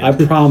her again. I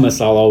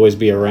promise I'll always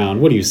be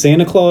around. What are you,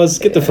 Santa Claus?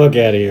 Get the fuck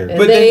out of here.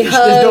 but they then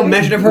there's no hug.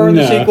 mention of her in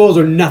the No. sequels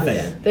or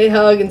nothing. They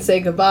hug and say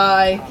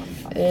goodbye.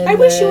 And I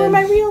wish you were then-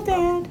 my real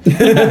dad.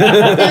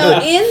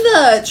 Now, in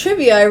the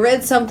trivia, I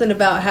read something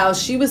about how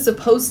she was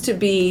supposed to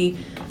be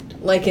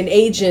like an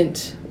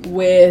agent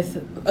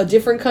with a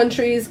different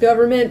country's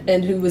government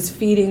and who was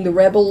feeding the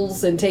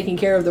rebels and taking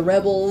care of the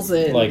rebels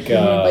and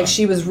Like,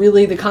 she was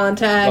really the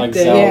contact. Like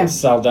and, Yeah.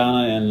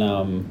 Saldana and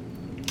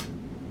The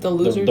the,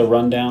 losers. the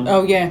Rundown.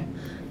 Oh yeah.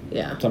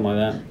 yeah, Something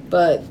like that.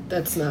 but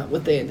that's not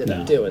what they ended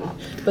No. up doing.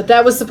 But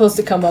that was supposed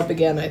to come up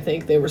again. I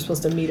think they were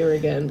supposed to meet her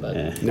again, but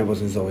Yeah. That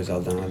wasn't Zoe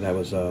Saldana. That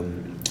was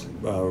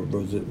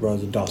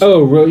Rosa Dawson.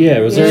 Oh, yeah.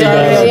 Rosario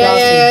yeah, Dawson.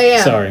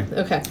 yeah. Sorry.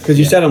 Okay. Because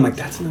you said, I'm like,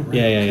 that's not right.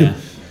 Yeah.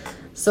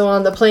 So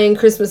on the plane,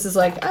 Christmas is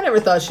like, I never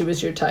thought she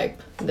was your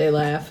type. They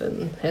laugh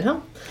and head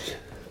home.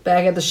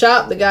 Back at the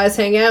shop, the guys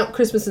hang out.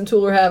 Christmas and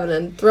Tool are having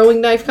a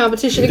throwing knife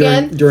competition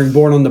again. During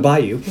Born on the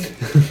Bayou.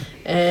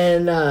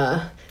 And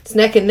it's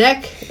neck and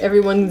neck.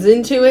 Everyone's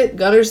into it.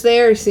 Gunner's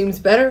there. He seems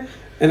better.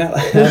 And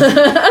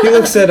he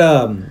looks at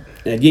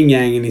Yin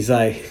Yang and he's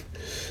like,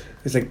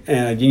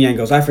 Yin Yang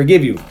goes, I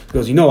forgive you. He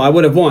goes, I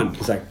would have won.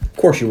 He's like, of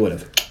course you would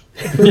have.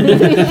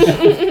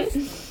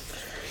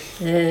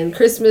 And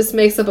Christmas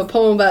makes up a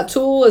poem about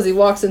Tool as he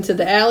walks into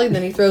the alley.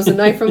 Then he throws a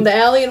knife from the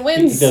alley and He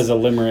wins. does a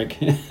limerick.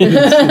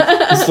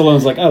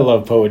 Stallone's like, I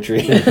love poetry.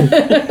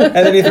 And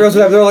then he throws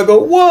it up. They're like,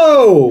 go,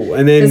 whoa!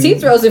 And then Because he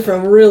throws it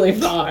from really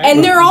far.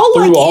 And they're all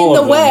Through like all in of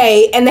the them.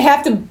 way, and they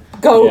have to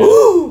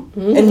go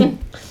and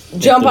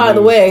jump out of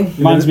the way.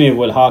 Reminds me of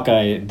what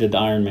Hawkeye did to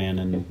Iron Man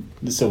in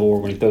the Civil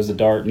War when he throws the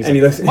dart. And, And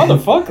he he's looks- like,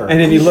 motherfucker. and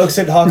then he looks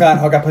at Hawkeye, and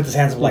Hawkeye puts his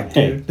hands up like,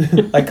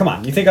 dude, like, come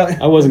on, you think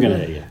I wasn't going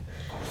to hit you.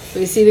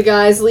 We see the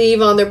guys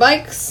leave on their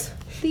bikes.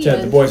 The The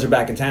end. boys are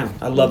back in town.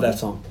 I love that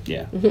song.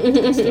 Yeah.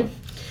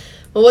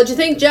 Well, what'd you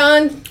think,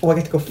 John? Oh, I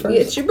get to go first.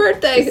 It's your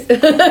birthday. I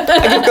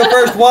get to go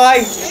first.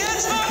 Why?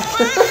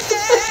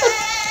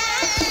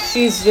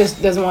 She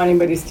just doesn't want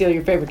anybody to steal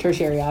your favorite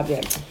tertiary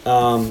object.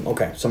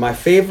 Okay, so my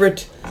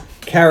favorite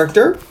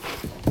character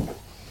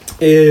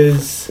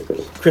is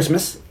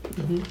Christmas.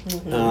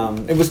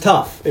 It was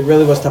tough. It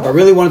really was tough. I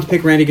really wanted to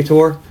pick Randy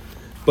Couture,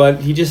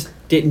 but he just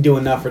didn't do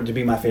enough for it to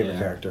be my favorite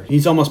character.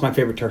 He's almost my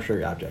favorite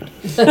tertiary object.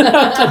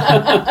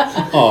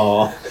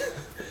 Aw.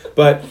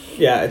 But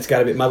yeah, it's got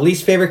to be. My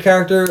least favorite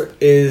character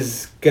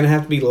is gonna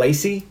have to be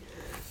Lacey.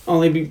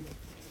 Only be.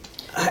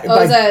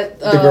 Oh, is that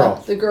the girl?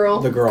 The girl.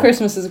 The girl.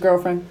 Christmas's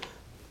girlfriend.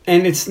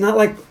 And it's not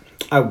like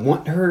I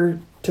want her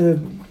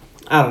to.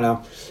 I don't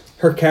know.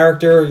 Her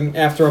character,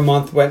 after a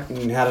month, went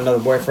and had another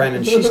boyfriend,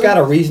 and she's got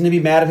a reason to be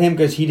mad at him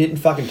because he didn't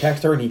fucking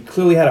text her, and he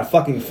clearly had a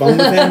fucking phone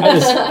with him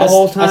the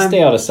whole time. I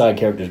stay out of side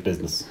characters'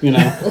 business, you know?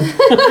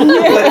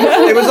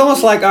 But it was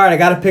almost like, all right, I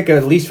got to pick a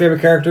least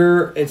favorite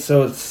character. It's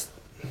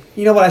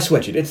you know what? I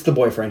switch it. It's the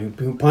boyfriend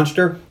who punched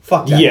her.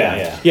 Fuck that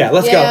guy. Yeah.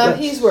 Let's Yeah, go.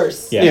 he's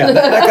worse. Yeah.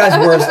 That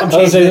guy's worse. I'm I was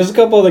saying, changing there's it. a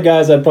couple other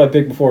guys I'd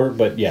probably pick before,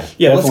 but yeah.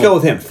 Yeah, let's definitely. go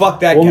with him. Fuck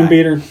that Woman guy.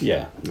 beater?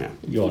 Yeah. Yeah.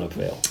 You want to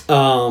fail.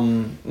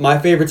 My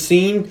favorite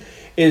scene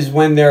is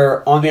when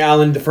they're on the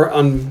island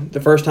on the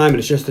first time, and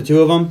it's just the two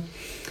of them,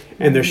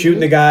 and they're shooting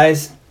the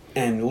guys,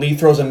 and Lee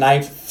throws a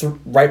knife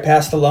right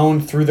past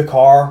Stallone through the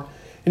car,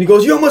 and he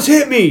goes, "You almost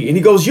hit me," and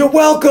he goes, "You're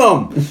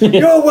welcome,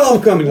 you're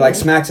welcome," and he like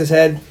smacks his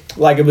head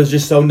like it was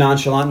just so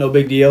nonchalant, no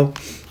big deal.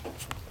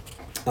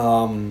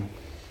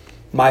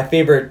 My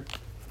favorite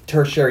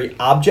tertiary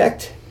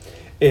object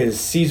is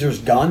Caesar's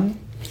gun.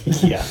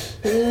 Yeah.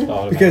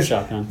 Because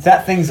shotgun.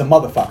 that thing's a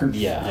motherfucker.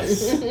 Yeah.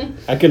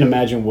 I couldn't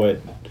imagine what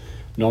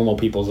normal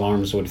people's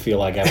arms would feel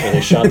like after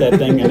they shot that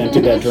thing and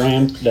emptied that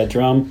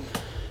drum.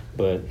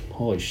 But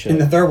holy shit! In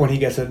the third one, he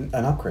gets an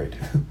upgrade.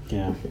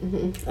 Yeah.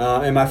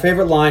 And my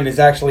favorite line is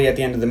actually at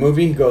the end of the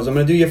movie. He goes, "I'm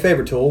going to do you a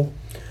favor, Tool.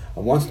 I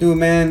once knew a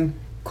man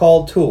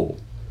called Tool.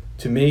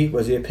 To me,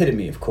 was the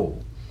epitome of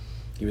cool.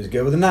 He was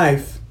good with a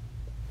knife,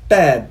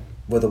 bad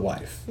with a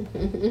wife.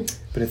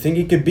 But to think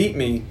he could beat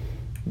me,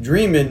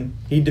 dreaming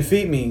he'd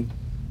defeat me,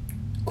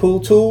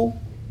 cool Tool,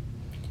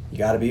 you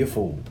got to be a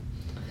fool."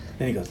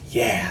 Then he goes,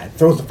 "Yeah," and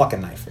throws the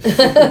fucking knife.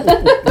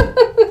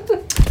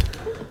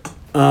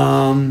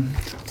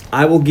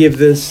 I will give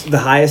this the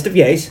highest of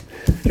yays,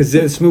 because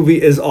this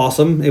movie is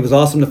awesome. It was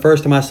awesome the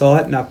first time I saw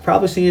it, and I've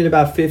probably seen it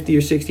about 50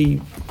 or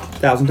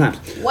 60,000 times.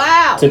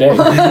 Wow. Today.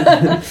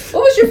 What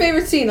was your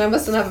favorite scene? I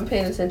must not have been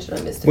paying attention. I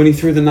missed it. When he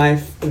threw the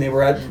knife and they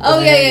were at... Oh,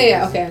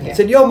 yeah. Okay. He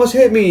said, "You almost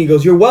hit me." He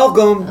goes, "You're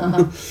welcome."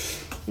 Uh-huh.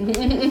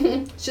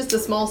 It's just a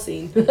small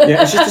scene.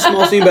 Yeah, it's just a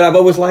small scene, but I've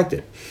always liked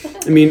it.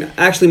 I mean,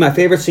 actually, my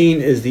favorite scene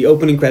is the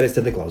opening credits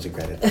to the closing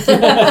credits.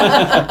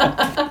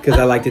 Because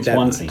I liked it that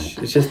one much. scene.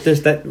 It's just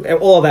there's that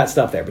all that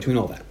stuff there between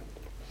all that.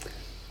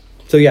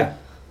 So yeah,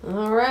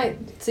 All right.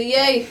 So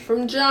yay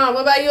from John.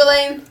 What about you,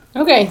 Elaine?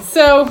 Okay,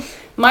 so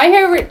my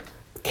favorite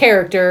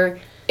character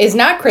is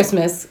not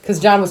Christmas, because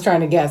John was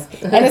trying to guess,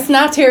 and it's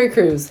not Terry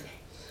Crews.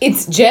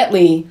 It's Jet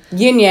Li,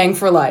 Yin Yang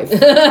for life.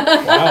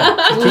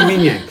 wow, Team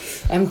Yin Yang.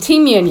 I'm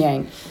Team Yin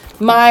Yang.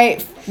 My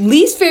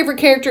least favorite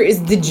character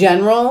is the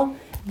General.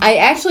 I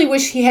actually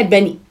wish he had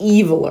been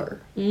eviler.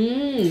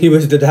 He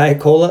was the Diet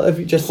Cola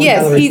of just one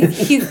Yes, calorie.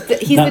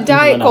 he's Not the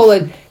Diet evil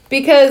Cola,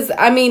 because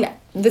I mean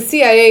the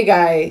CIA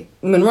guy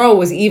Monroe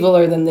was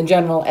eviler than the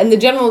General, and the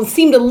General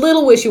seemed a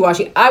little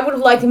wishy-washy. I would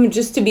have liked him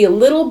just to be a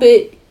little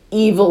bit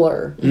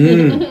eviler.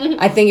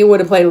 I think it would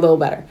have played a little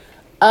better.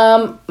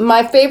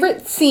 My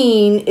favorite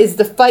scene is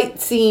the fight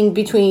scene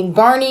between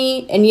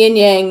Barney and Yin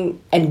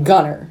Yang and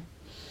Gunner.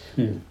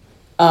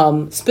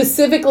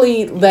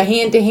 Specifically the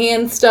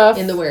hand-to-hand stuff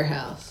In the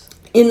warehouse.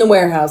 in the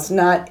warehouse,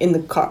 not in the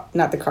car,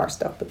 not the car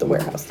stuff, but the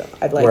warehouse stuff.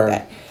 I'd like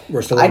that.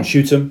 Where Stallone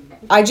shoots him.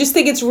 I just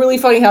think it's really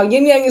funny how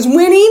Yin Yang is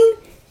winning,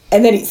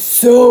 and then he's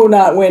so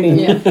not winning.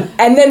 Yeah.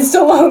 And then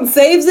Stallone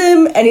saves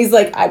him, and he's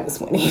like, "I was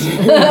winning."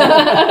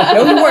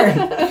 No, you weren't.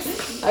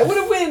 I would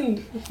have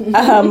win.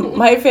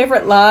 My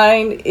favorite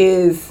line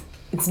is,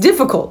 "It's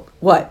difficult."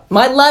 What?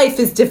 My life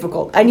is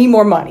difficult. I need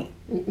more money.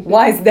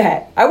 Why is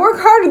that? I work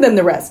harder than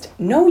the rest.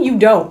 No, you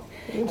don't.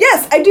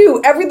 Yes, I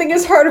do. Everything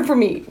is harder for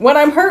me. When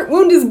I'm hurt,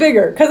 wound is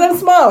bigger because I'm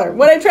smaller.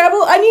 When I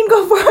travel, I need to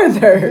go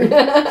farther.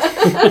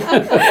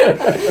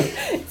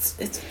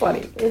 It's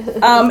funny.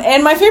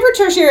 And my favorite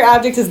tertiary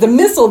object is the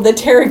missile that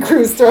Terry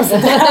Crews throws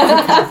at the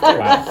helicopter.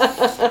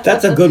 Wow.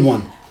 That's a good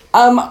one.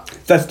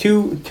 That's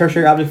 2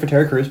 tertiary objects for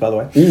Terry Crews, by the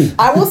way.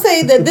 I will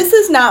say that this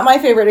is not my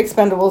favorite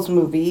Expendables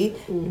movie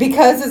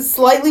because it's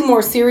slightly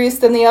more serious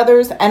than the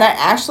others, and I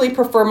actually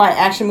prefer my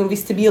action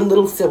movies to be a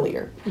little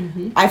sillier.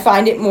 I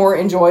find it more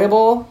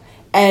enjoyable,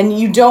 and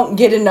you don't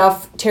get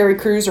enough Terry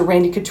Crews or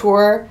Randy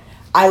Couture.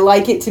 I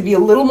like it to be a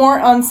little more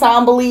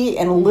ensemble-y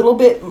and a little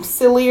bit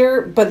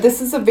sillier, but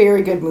this is a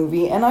very good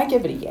movie, and I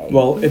give it a yay.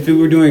 Well, if we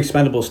were doing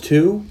Expendables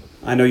 2,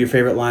 I know your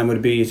favorite line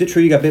would be, "Is it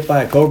true you got bit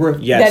by a cobra?"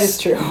 Yes. That is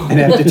true.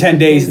 And after 10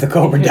 days, the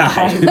cobra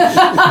died.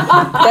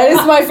 That is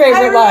my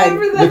favorite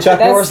line. The Chuck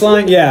Norris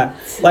line? Yeah.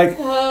 Like,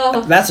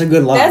 that's a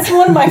good line. That's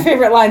one of my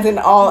favorite lines in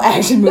all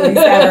action movies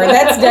ever.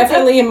 That's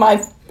definitely in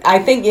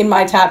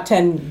my top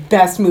 10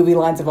 best movie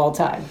lines of all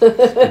time.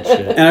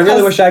 And I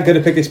really wish I could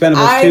have picked Expendables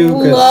I 2,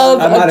 because love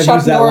I might a have Chuck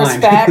used that Norris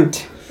line.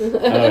 fact.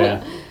 Oh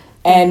yeah.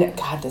 And,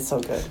 God, that's so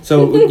good.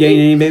 So,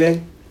 yay,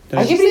 baby?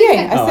 I give it a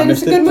yay. I Oh, I said it's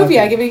missed a good it? movie.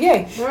 Okay. I give it a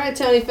yay. All right,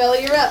 Tony fella,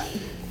 you're up.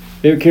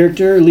 Favorite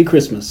character, Lee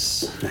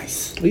Christmas.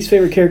 Nice. Least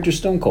favorite character,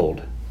 Stone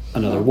Cold.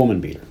 Another woman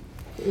beater.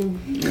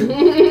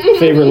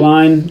 Favorite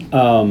line,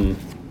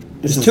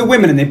 There's 2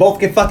 women and they both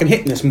get fucking hit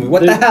in this movie.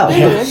 What the hell?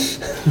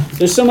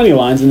 There's so many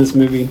lines in this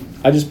movie.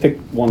 I just picked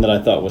one that I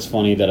thought was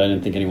funny that I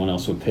didn't think anyone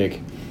else would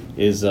pick.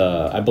 Is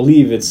I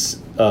believe it's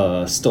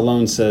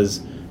Stallone says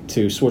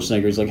to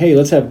Schwarzenegger, he's like, "Hey,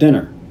 let's have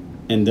dinner,"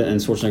 and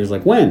Schwarzenegger's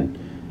like, "When?"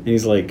 And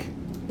he's like,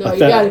 No, you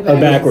got it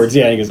backwards.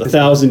 Yeah, he goes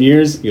 1,000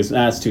 years. He goes,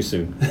 "It's too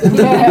soon."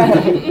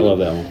 I love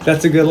that one.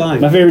 That's a good line.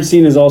 My favorite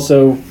scene is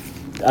also,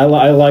 I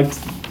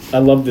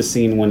love the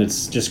scene when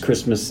it's just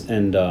Christmas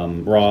and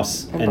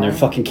Ross, and they're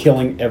fucking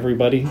killing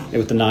everybody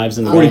with the knives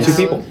and the 42 guns.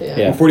 people?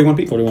 Yeah. Or 41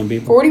 people? 41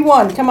 people.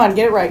 41. Come on,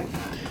 get it right.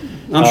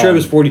 I'm sure it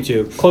was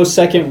 42. Close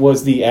second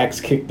was the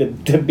axe kick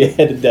that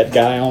beheaded that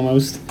guy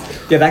almost.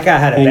 Yeah, that guy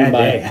had a Hanging bad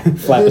by day. a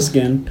flap of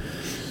skin.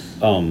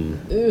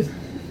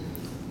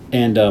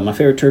 And my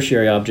favorite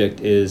tertiary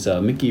object is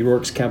Mickey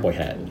Rourke's cowboy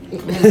hat.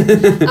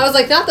 I was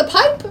like, not the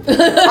pipe?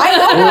 I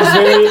know. It was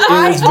very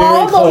I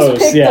almost close.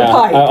 picked Yeah, the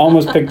pipe. I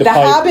almost picked the The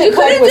pipe. Hobbit You could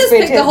pipe have was just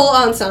picked the fantastic. whole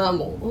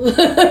ensemble.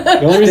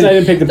 The only reason I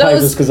didn't pick the pipe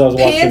was because I was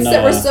watching. Pants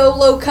that were so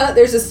low cut.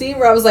 There's a scene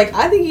where I was like,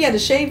 I think he had to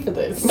shave for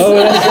this. Oh,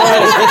 that's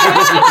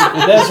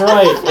right. That's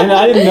right. And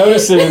I didn't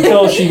notice it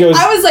until she goes.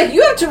 I was like,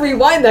 you have to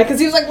rewind that because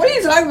he was like, what are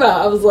you talking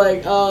about? I was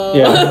like,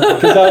 Yeah,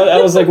 because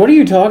I was like, what are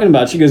you talking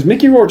about? She goes,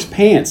 Mickey Rourke's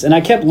pants. And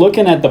I kept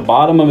looking at the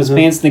bottom of his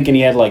pants thinking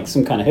he had like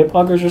some kind of hip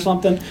huggers or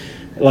something.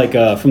 Like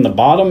from the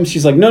bottom.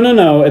 She's like,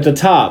 no, at the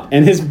top.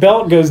 And his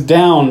belt goes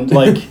down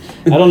like,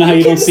 I don't know how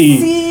you don't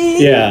see.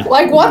 Yeah.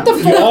 Like, what the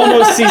fuck? You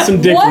almost see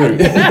some dick root.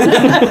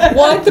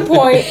 What the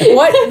point?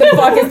 What the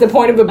fuck is the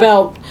point of a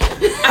belt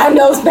on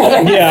those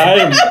pants?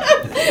 Yeah,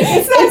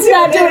 It's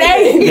not doing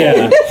anything.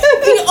 yeah.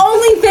 The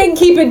only thing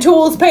keeping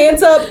Tool's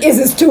pants up is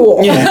his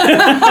tool.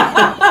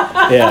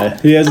 Yeah,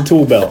 he has a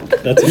tool belt.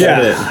 That's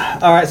about it.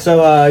 All right,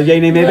 so yay,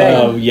 nay, may, bay.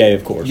 Oh, yay,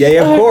 of course. Yay,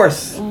 of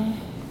course.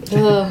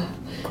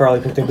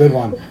 Carly picked a good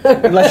one.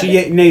 Unless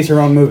she nays her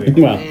own movie.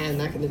 Well, man,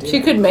 not gonna do She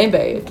it. could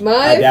maybe.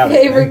 My doubt it.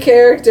 favorite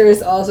character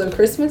is also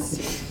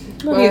Christmas.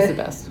 Well, he's the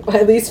best.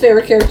 My least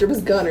favorite character was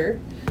Gunner.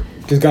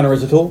 Because Gunner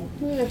is a tool?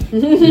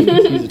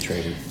 he's a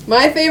traitor.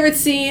 My favorite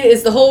scene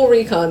is the whole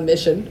recon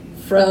mission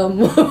from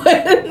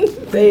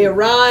when they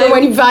arrive. For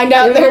when you find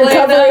out in their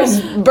Atlanta, cover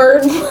is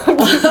bird.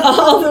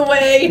 all the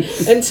way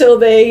until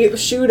they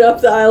shoot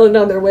up the island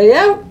on their way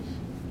out.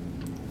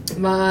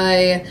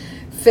 My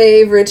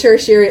favorite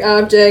tertiary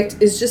object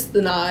is just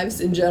the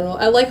knives in general.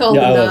 I like all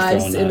Yeah, I the love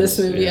knives throwing in this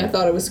knives, movie. yeah. I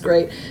thought it was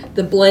great.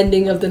 The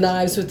blending of the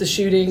knives with the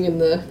shooting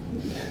and the...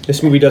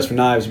 This movie does for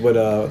knives what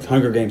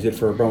Hunger Games did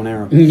for a bow and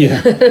arrow.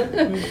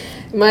 Yeah.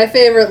 My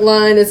favorite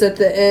line is at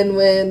the end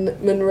when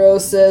Monroe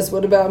says,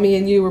 what about me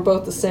and you? We're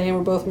both the same.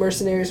 We're both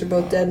mercenaries. We're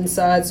both dead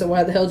inside. So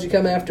why the hell did you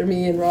come after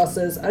me? And Ross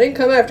says, I didn't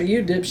come after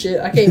you,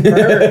 dipshit. I came for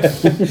her.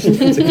 That's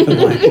a good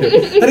line, too.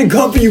 I didn't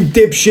come for you,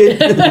 dipshit.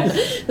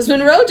 Because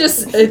Monroe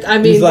just, I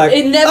mean, He's like,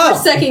 it never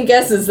 "Oh." second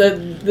guesses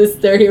that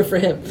they're here for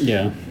him.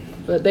 Yeah.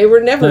 But they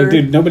were never Like,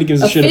 dude, nobody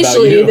gives a shit about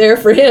officially you. there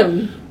for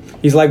him.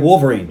 He's like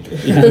Wolverine.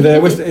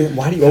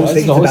 Why do you always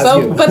think it's always about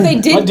So, you? but they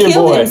My did dear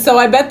kill boy. him, so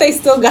I bet they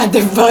still got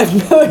their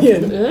 $5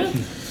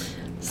 million.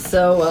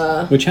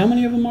 So, Which, how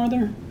many of them are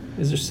there?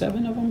 Is there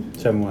 7 of them?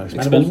 7 was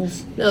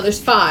Expendables? no, there's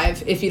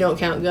 5 if you don't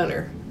count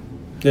Gunner.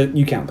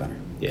 You count Gunner.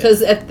 Yeah.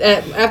 Because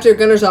after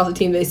Gunner's off the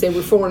team, they say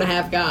we're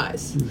 4.5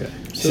 guys. Okay.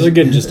 So they're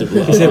getting just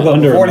He said, well,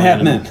 under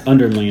 4.5 men.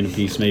 Under $1 million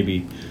apiece.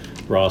 Maybe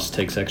Ross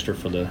takes extra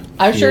for the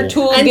I'm sure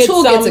fuel- Tool And gets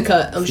Tool some. gets a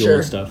cut, I'm fuel sure.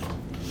 and stuff.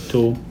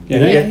 Tool. Yeah,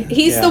 You think? yeah.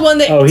 He's Yeah. the one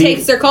that Oh,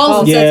 takes their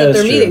calls and Yeah, sets up that's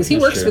their true. meetings. He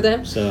That's works true. for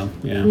them. So,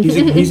 yeah.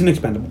 He's an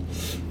expendable.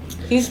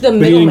 He's the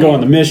But he didn't go on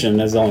the middleman. mission.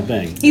 That's the only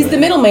thing. He's the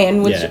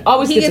middleman, which Yeah.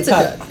 always He gets, gets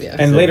a cut. Yeah.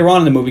 And later on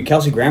in the movie,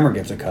 Kelsey Grammer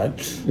gets a cut.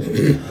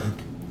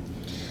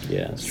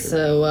 Yeah, that's true.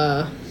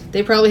 So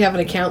they probably have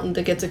an accountant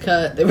that gets a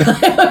cut. They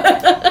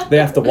They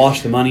have to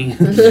wash the money.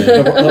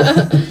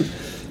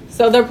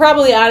 So they're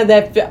probably out of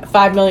that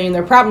 $5 million.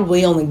 They're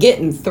probably only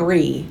getting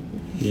 3.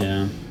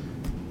 Yeah.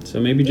 So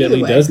maybe Either Jet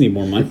Li way. does need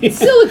more money.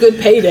 Still a good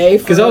payday.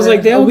 Because I was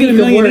like, they all get $1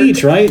 million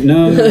each, right?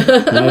 No.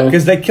 No.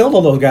 Because they killed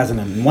all those guys in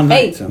one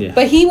Hey, night. So. Yeah.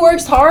 but he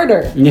works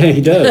harder. Yeah,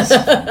 he does.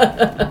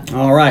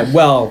 All right,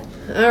 well,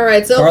 All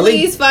right, so Carly?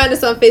 please find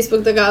us on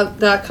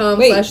Facebook.com/the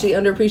Wait.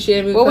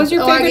 underappreciated movie. What was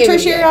your I favorite gave it a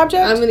tertiary yay.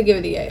 object? I'm going to give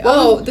it a yay.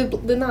 Oh,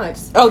 the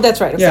knives. Oh,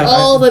 that's right. I'm Yeah. sorry.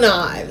 All the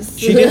knives.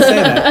 she did say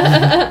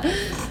that.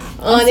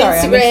 On sorry,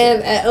 I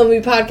Instagram at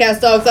Unmovie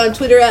Podcast Dogs, on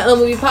Twitter at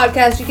Unmovie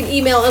Podcast. You can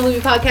email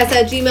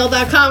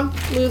unmoviepodcast@gmail.com.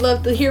 We would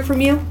love to hear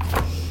from you.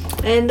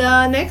 And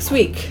next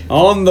week,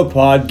 On the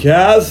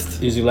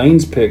podcast Easy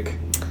Lane's pick.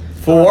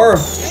 for...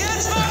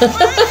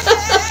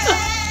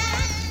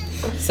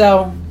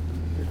 So,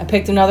 I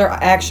picked another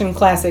action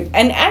classic.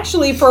 And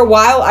actually, for a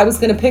while, I was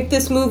going to pick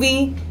this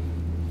movie,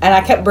 and I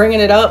kept bringing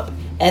it up,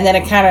 and then I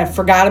kind of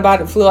forgot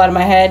about it, flew out of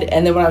my head.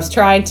 And then when I was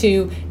trying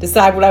to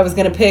decide what I was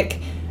going to pick,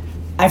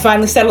 I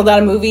finally settled on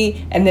a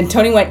movie, and then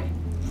Tony went,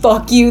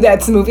 fuck you,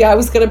 that's the movie I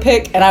was going to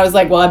pick. And I was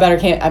like, well, I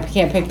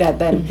can't pick that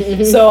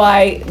then. So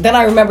I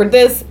remembered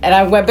this, and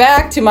I went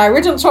back to my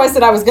original choice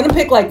that I was going to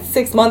pick like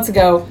 6 months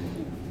ago.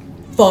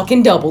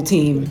 Fucking Double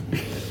Team.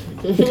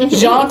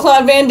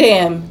 Jean-Claude Van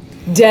Damme,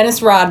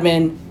 Dennis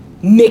Rodman,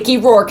 Mickey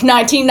Rourke,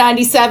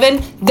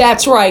 1997.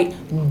 That's right,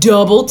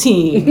 Double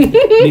Team.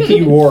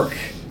 Mickey Rourke.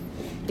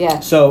 Yeah.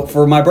 So,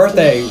 for my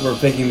birthday, we're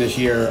picking this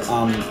year,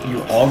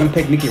 you all going to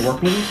pick Mickey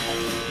Rourke movies?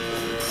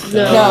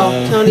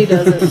 no, Tony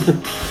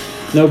doesn't.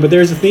 No, but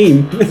there's a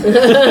theme.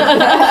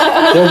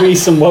 There'll be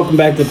some welcome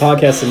back to the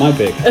podcast in my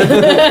pick.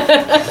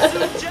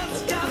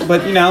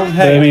 But, you know, But,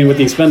 hey... I mean, with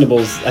the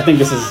Expendables, I think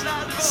this is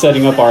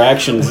setting up our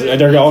actions.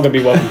 They're all going to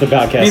be welcome to the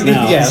podcast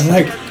now. Yeah,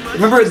 like,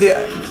 remember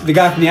the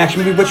guy from the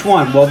action movie? Which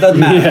one? Well, it doesn't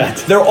matter. Yeah.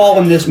 They're all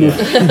in this movie.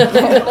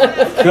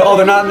 Oh,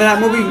 they're not in that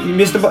movie? You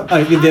missed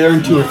they're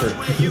in 2 or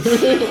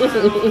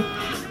 3.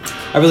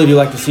 I really do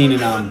like the scene in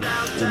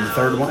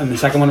the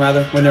second one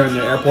rather, when they're in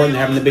the airport and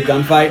they're having the big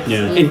gunfight.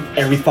 Yeah. And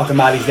every fucking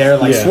body's there.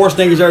 Like Yeah.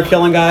 Schwarzenegger's there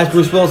killing guys.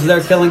 Bruce Willis is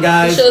there killing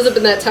guys. Shows up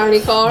in that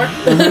tiny car.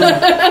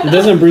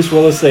 Doesn't Bruce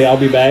Willis say, "I'll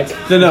be back"?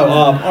 No.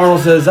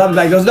 Arnold says, "I'll be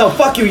back." He goes, "No,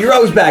 fuck you. You're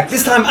always back.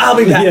 This time I'll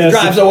be back." Yes. He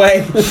drives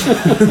away.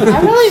 I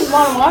really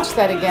want to watch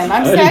that again.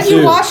 I'm I sad do you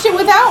too. watched it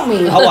without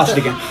me. I'll watch it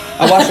again.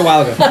 I watched it a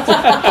while ago.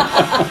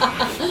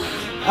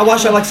 I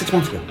watched it like 6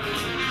 months ago.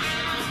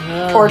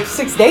 Or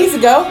 6 days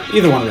ago.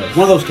 Either one of those.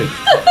 One of those two.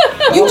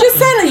 You just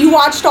said it. You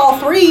watched all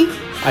 3.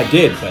 I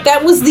did, but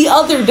That was the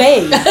other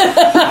day.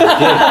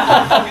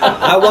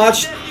 I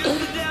watched.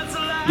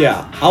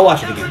 Yeah, I'll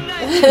watch it again.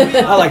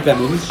 I like that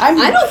movie.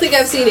 I don't think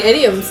I've seen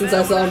any of them since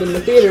I saw them in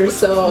the theater.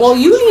 So Well,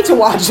 you need to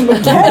watch them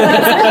again.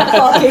 They're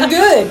fucking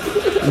good.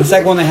 In the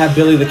second one, they have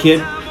Billy the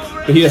Kid,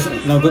 but he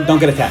doesn't. No, don't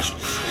get attached.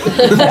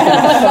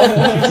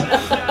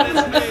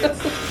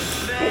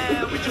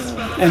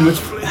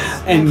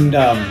 and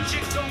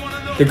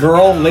the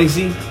girl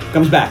Lacey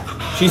comes back.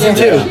 She's in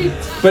 2,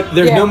 but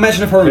there's no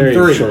mention of her Very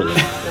in 3.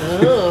 shortly.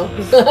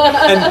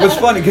 And what's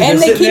funny because And they're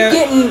they sitting keep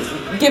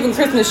there, giving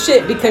Christmas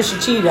shit because she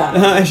cheated on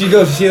him. and she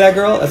goes, "You see that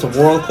girl? That's a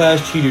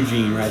world-class cheater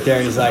gene right there."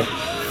 And he's like,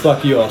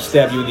 "Fuck you! I'll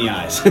stab you in the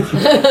eyes."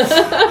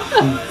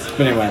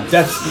 But anyway,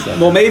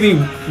 maybe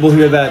we'll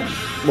hear that.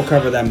 We'll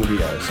cover that movie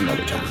some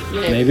other time.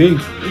 Maybe.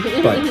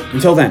 But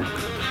until then,